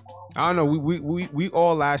 I don't know. We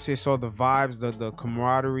all last year saw the vibes, the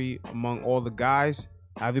camaraderie among all the guys.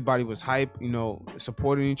 Everybody was hype,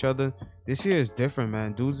 supporting each other. This year is different,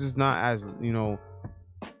 man. Dudes is not as,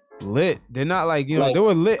 lit. They're not like, they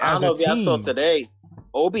were lit as a team. I don't know if y'all saw today,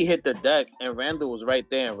 Obi hit the deck and Randall was right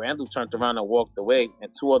there, and Randall turned around and walked away, and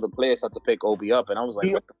 2 other players had to pick Obi up, and I was like,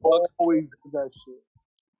 he what the fuck? Always does that shit.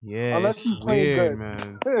 Yeah, unless he's playing weird, good,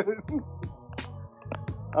 man.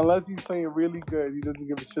 Unless he's playing really good, he doesn't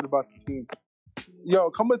give a shit about the team. Yo,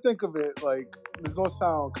 come to think of it, like, this gonna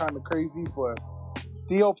sound kind of crazy, but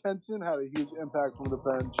Theo Pinson had a huge impact from the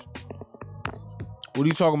bench. What are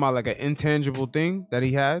you talking about? Like an intangible thing that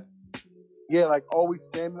he had? Yeah, like always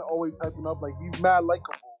standing, always hyping up. Like he's mad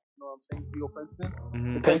likable. You know what I'm saying? Theo Pinson.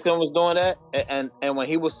 Mm-hmm. Pinson was doing that, and when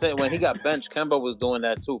he got benched, Kemba was doing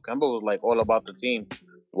that too. Kemba was like all about the team.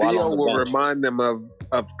 Theo will remind them of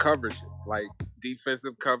coverages, like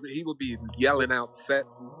defensive coverage. He would be yelling out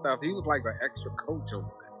sets and stuff. He was like an extra coach on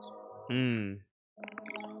the bench.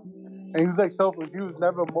 And he was like selfless. He was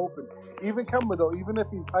never moping. Even Kemba though, even if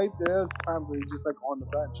he's hyped, there's times where he's just like on the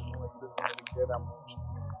bench and like doesn't really care that much.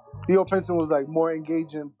 Theo Pinson was like more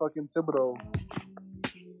engaged in fucking Thibodeau.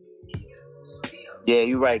 Yeah,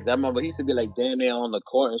 you're right. That remember he used to be like damn near on the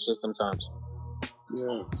court and shit sometimes.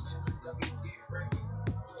 Yeah.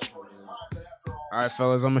 All right,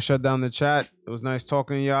 fellas, I'm gonna shut down the chat. It was nice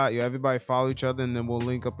talking to y'all. Everybody follow each other, and then we'll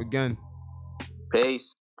link up again.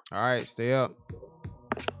 Peace. All right, stay up.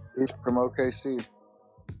 From OKC.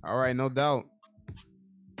 All right, no doubt.